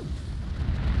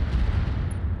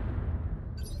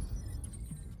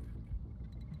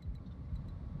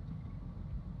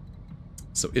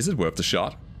 So is it worth the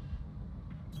shot?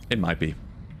 It might be.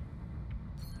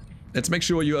 Let's make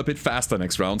sure you're a bit faster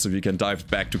next round so you can dive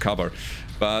back to cover.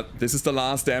 But this is the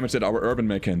last damage that our urban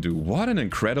mech can do. What an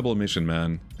incredible mission,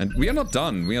 man. And we are not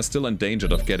done. We are still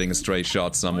endangered of getting a stray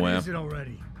shot somewhere. What is it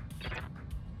already?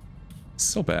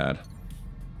 So bad.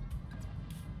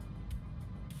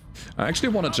 I actually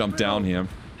want to jump down here.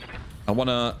 I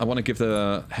wanna give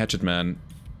the hatchet man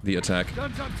the attack.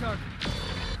 Guns on target.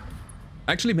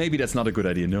 Actually, maybe that's not a good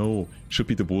idea. No, should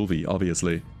be the Wolvie,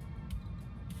 obviously.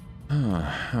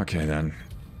 Okay then.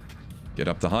 Get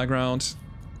up the high ground.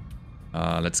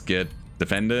 Let's get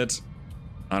defended.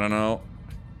 I don't know.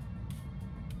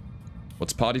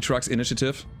 What's Party Truck's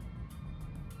initiative?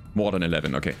 More than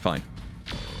 11. Okay, fine.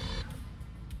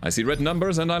 I see red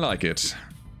numbers and I like it.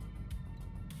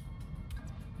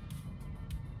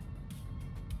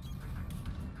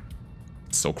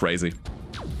 So crazy.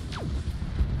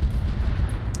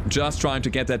 Just trying to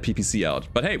get that PPC out.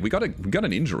 But hey, we got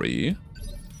an injury.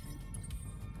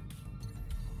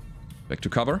 Back to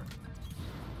cover.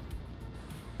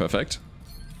 Perfect.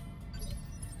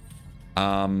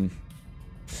 So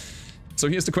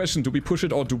here's the question, do we push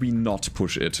it or do we not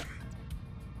push it?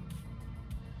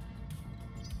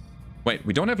 Wait,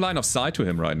 we don't have line of sight to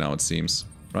him right now, it seems,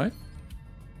 right?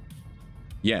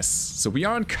 Yes, so we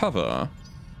are on cover.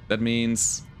 That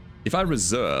means if I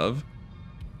reserve,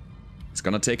 it's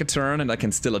gonna take a turn and I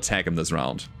can still attack him this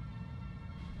round.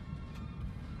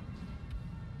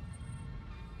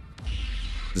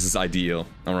 This is ideal.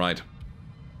 Alright.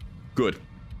 Good.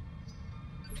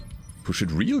 Push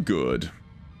it real good.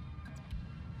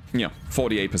 Yeah,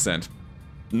 48%.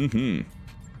 Mm-hmm.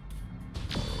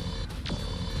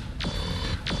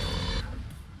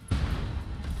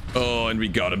 Oh, and we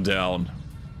got him down.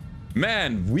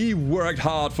 Man, we worked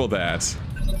hard for that.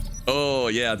 Oh,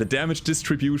 yeah, the damage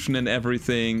distribution and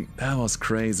everything. That was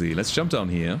crazy. Let's jump down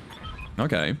here.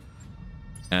 Okay.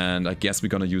 And I guess we're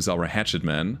gonna use our hatchet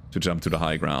man to jump to the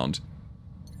high ground.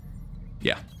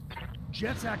 Yeah.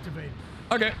 Jets activated.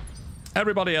 Okay.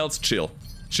 Everybody else, chill.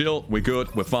 Chill, we're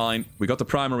good, we're fine. We got the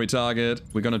primary target.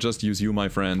 We're gonna just use you, my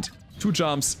friend. 2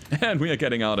 jumps, and we are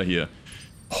getting out of here.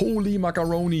 Holy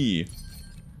macaroni.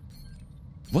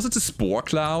 Was it the spore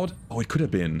cloud? Oh, it could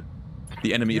have been.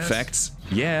 The enemy effects?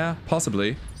 Yeah,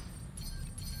 possibly.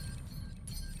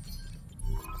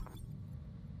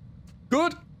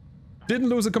 Good. Didn't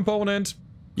lose a component.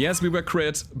 Yes, we were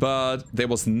crit, but there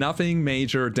was nothing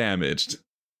major damaged.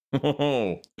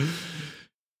 Oh,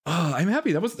 I'm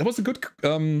happy. That was a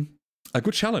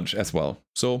good challenge as well.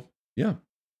 So yeah,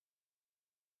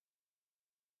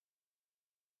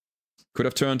 could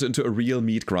have turned into a real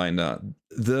meat grinder.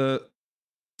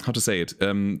 How to say it?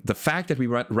 The fact that we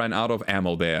ran out of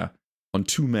ammo there on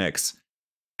 2 mechs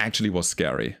actually was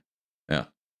scary. Yeah.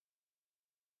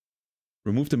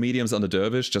 Remove the mediums on the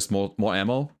dervish, just more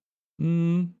ammo?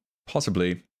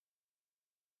 Possibly.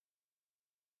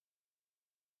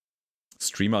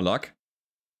 Streamer luck?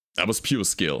 That was pure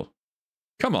skill.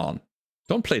 Come on.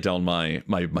 Don't play down my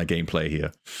gameplay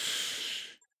here.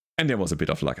 And there was a bit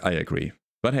of luck, I agree.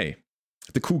 But hey,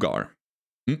 the Cougar.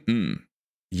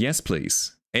 Yes,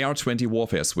 please. AR-20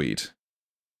 Warfare Suite.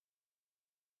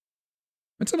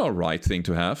 It's an alright thing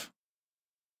to have.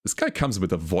 This guy comes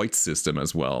with a void system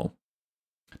as well.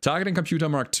 Targeting computer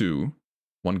Mark II.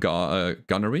 1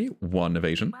 gunnery, 1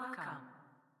 evasion. Welcome.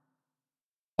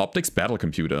 Optics battle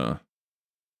computer.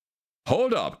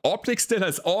 Hold up, Optics still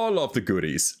has all of the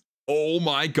goodies. Oh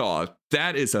my god,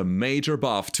 that is a major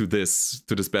buff to this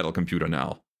battle computer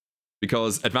now.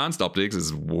 Because advanced optics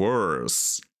is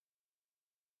worse.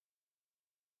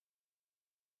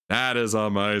 That is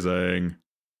amazing.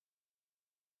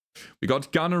 We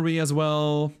got gunnery as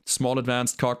well, small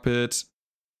advanced cockpit,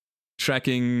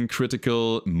 tracking,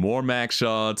 critical, more mag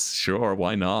shots. Sure,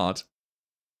 why not?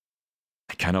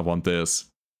 I kind of want this.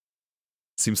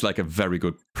 Seems like a very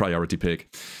good priority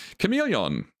pick.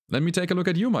 Chameleon, let me take a look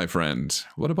at you, my friend.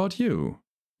 What about you?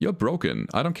 You're broken.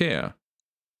 I don't care.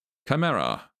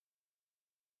 Chimera.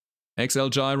 XL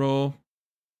gyro.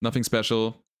 Nothing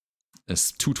special. A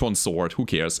 2-ton sword. Who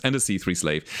cares? And a C3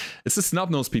 slave. It's the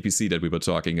snub-nosed PPC that we were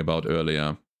talking about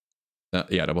earlier.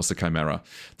 Yeah, that was the Chimera.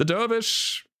 The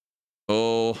dervish.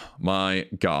 Oh my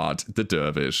god. The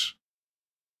dervish.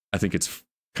 I think it's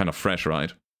kind of fresh,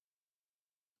 right?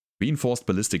 Reinforced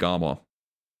ballistic armor.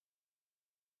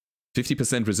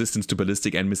 50% resistance to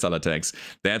ballistic and missile attacks.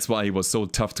 That's why he was so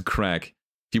tough to crack.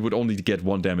 He would only get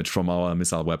 1 damage from our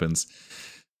missile weapons.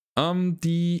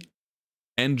 The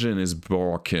engine is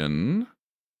broken.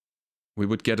 We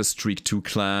would get a Streak 2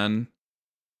 clan.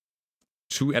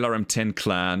 2 LRM-10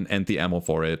 clan and the ammo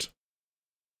for it.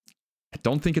 I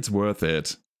don't think it's worth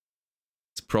it.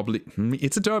 It's probably...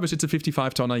 It's a Dervish, it's a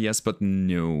 55 tonner, yes, but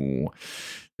no.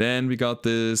 Then we got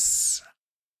this...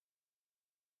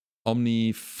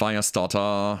 Omni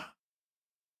Firestarter.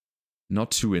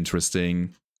 Not too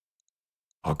interesting.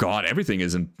 Oh god, everything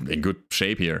is in good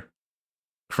shape here.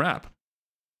 Crap.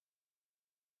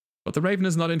 But the Raven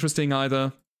is not interesting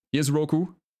either. Here's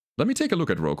Roku. Let me take a look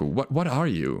at Roku. What are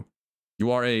you? You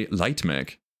are a light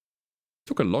mech.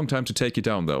 Took a long time to take you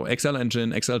down though. XL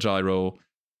engine, XL gyro.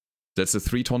 That's a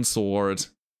 3-ton sword.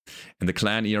 And the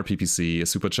clan ERPPC, a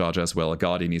supercharger as well, a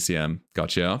Guardian ECM.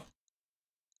 Gotcha.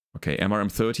 Okay,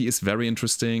 MRM30 is very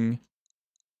interesting.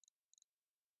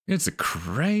 It's a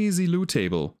crazy loot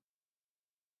table.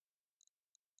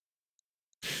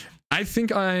 I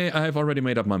think I've already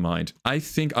made up my mind. I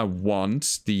think I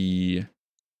want the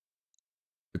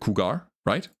Cougar,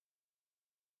 right?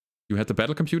 You had the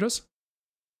battle computers?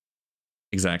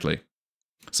 Exactly.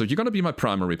 So you're gonna be my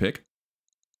primary pick.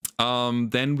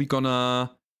 Then we're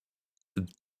gonna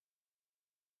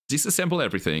disassemble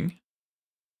everything.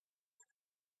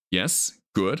 Yes,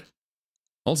 good.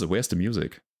 Also, where's the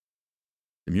music?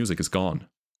 The music is gone.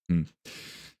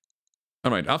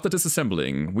 Alright, after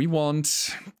disassembling, we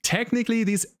want technically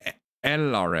these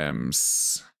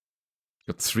LRMs.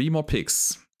 Got 3 more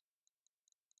picks.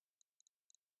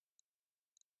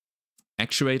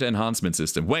 Actuator enhancement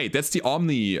system. Wait, that's the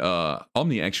Omni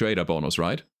actuator bonus,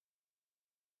 right?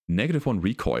 -1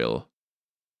 recoil.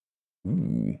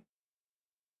 Ooh.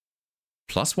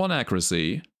 +1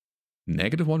 accuracy.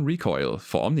 -1 recoil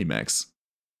for Omnimax.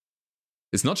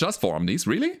 It's not just for Omnis,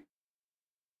 really?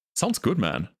 Sounds good,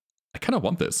 man. I kind of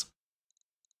want this.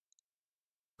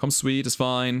 Com Suite is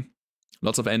fine.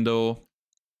 Lots of endo.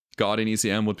 Guardian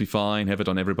ECM would be fine. Have it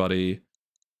on everybody.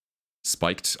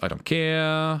 Spiked, I don't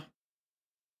care.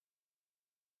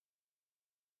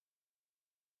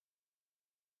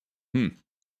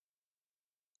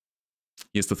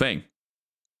 Here's the thing.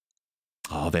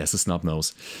 Oh, there's a snub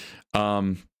nose.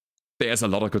 There's a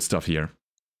lot of good stuff here.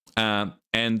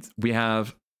 And we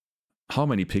have how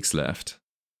many picks left?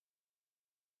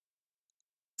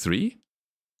 3?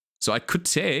 So I could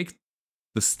take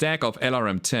the stack of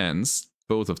LRM10s,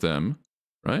 both of them,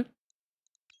 right?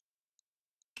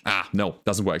 Ah, no,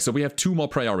 doesn't work. So we have 2 more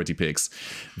priority picks.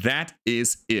 That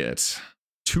is it.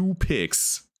 2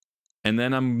 picks. And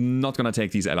then I'm not gonna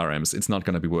take these LRMs. It's not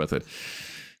gonna be worth it.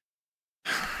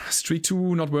 Street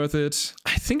 2, not worth it.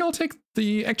 I think I'll take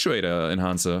the actuator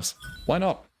enhancers. Why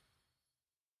not?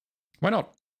 Why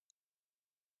not?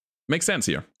 Makes sense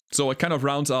here. So it kind of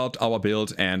rounds out our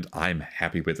build and I'm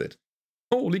happy with it.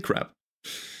 Holy crap.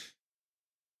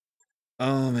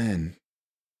 Oh man.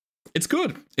 It's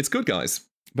good. It's good, guys.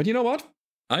 But you know what?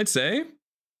 I'd say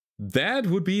that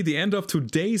would be the end of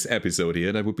today's episode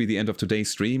here. That would be the end of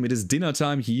today's stream. It is dinner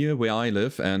time here where I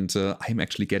live and I'm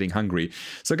actually getting hungry.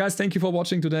 So guys, thank you for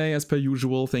watching today as per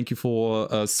usual. Thank you for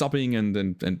subbing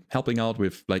and helping out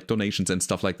with like donations and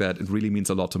stuff like that. It really means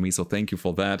a lot to me. So thank you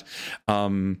for that.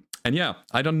 And yeah,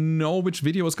 I don't know which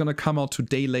video is going to come out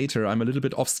today later. I'm a little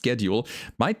bit off schedule.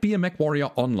 Might be a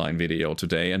MechWarrior Online video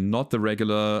today and not the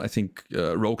regular, I think,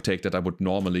 Roguetech that I would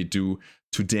normally do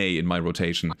today in my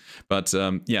rotation. But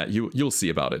yeah, you'll see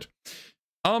about it.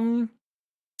 You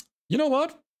know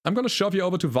what? I'm going to shove you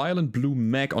over to Violent Blue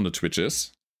Mech on the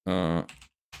Twitches. I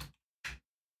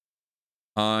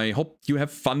hope you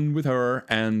have fun with her.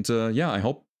 And yeah, I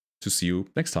hope to see you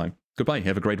next time. Goodbye.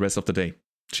 Have a great rest of the day.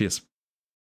 Cheers.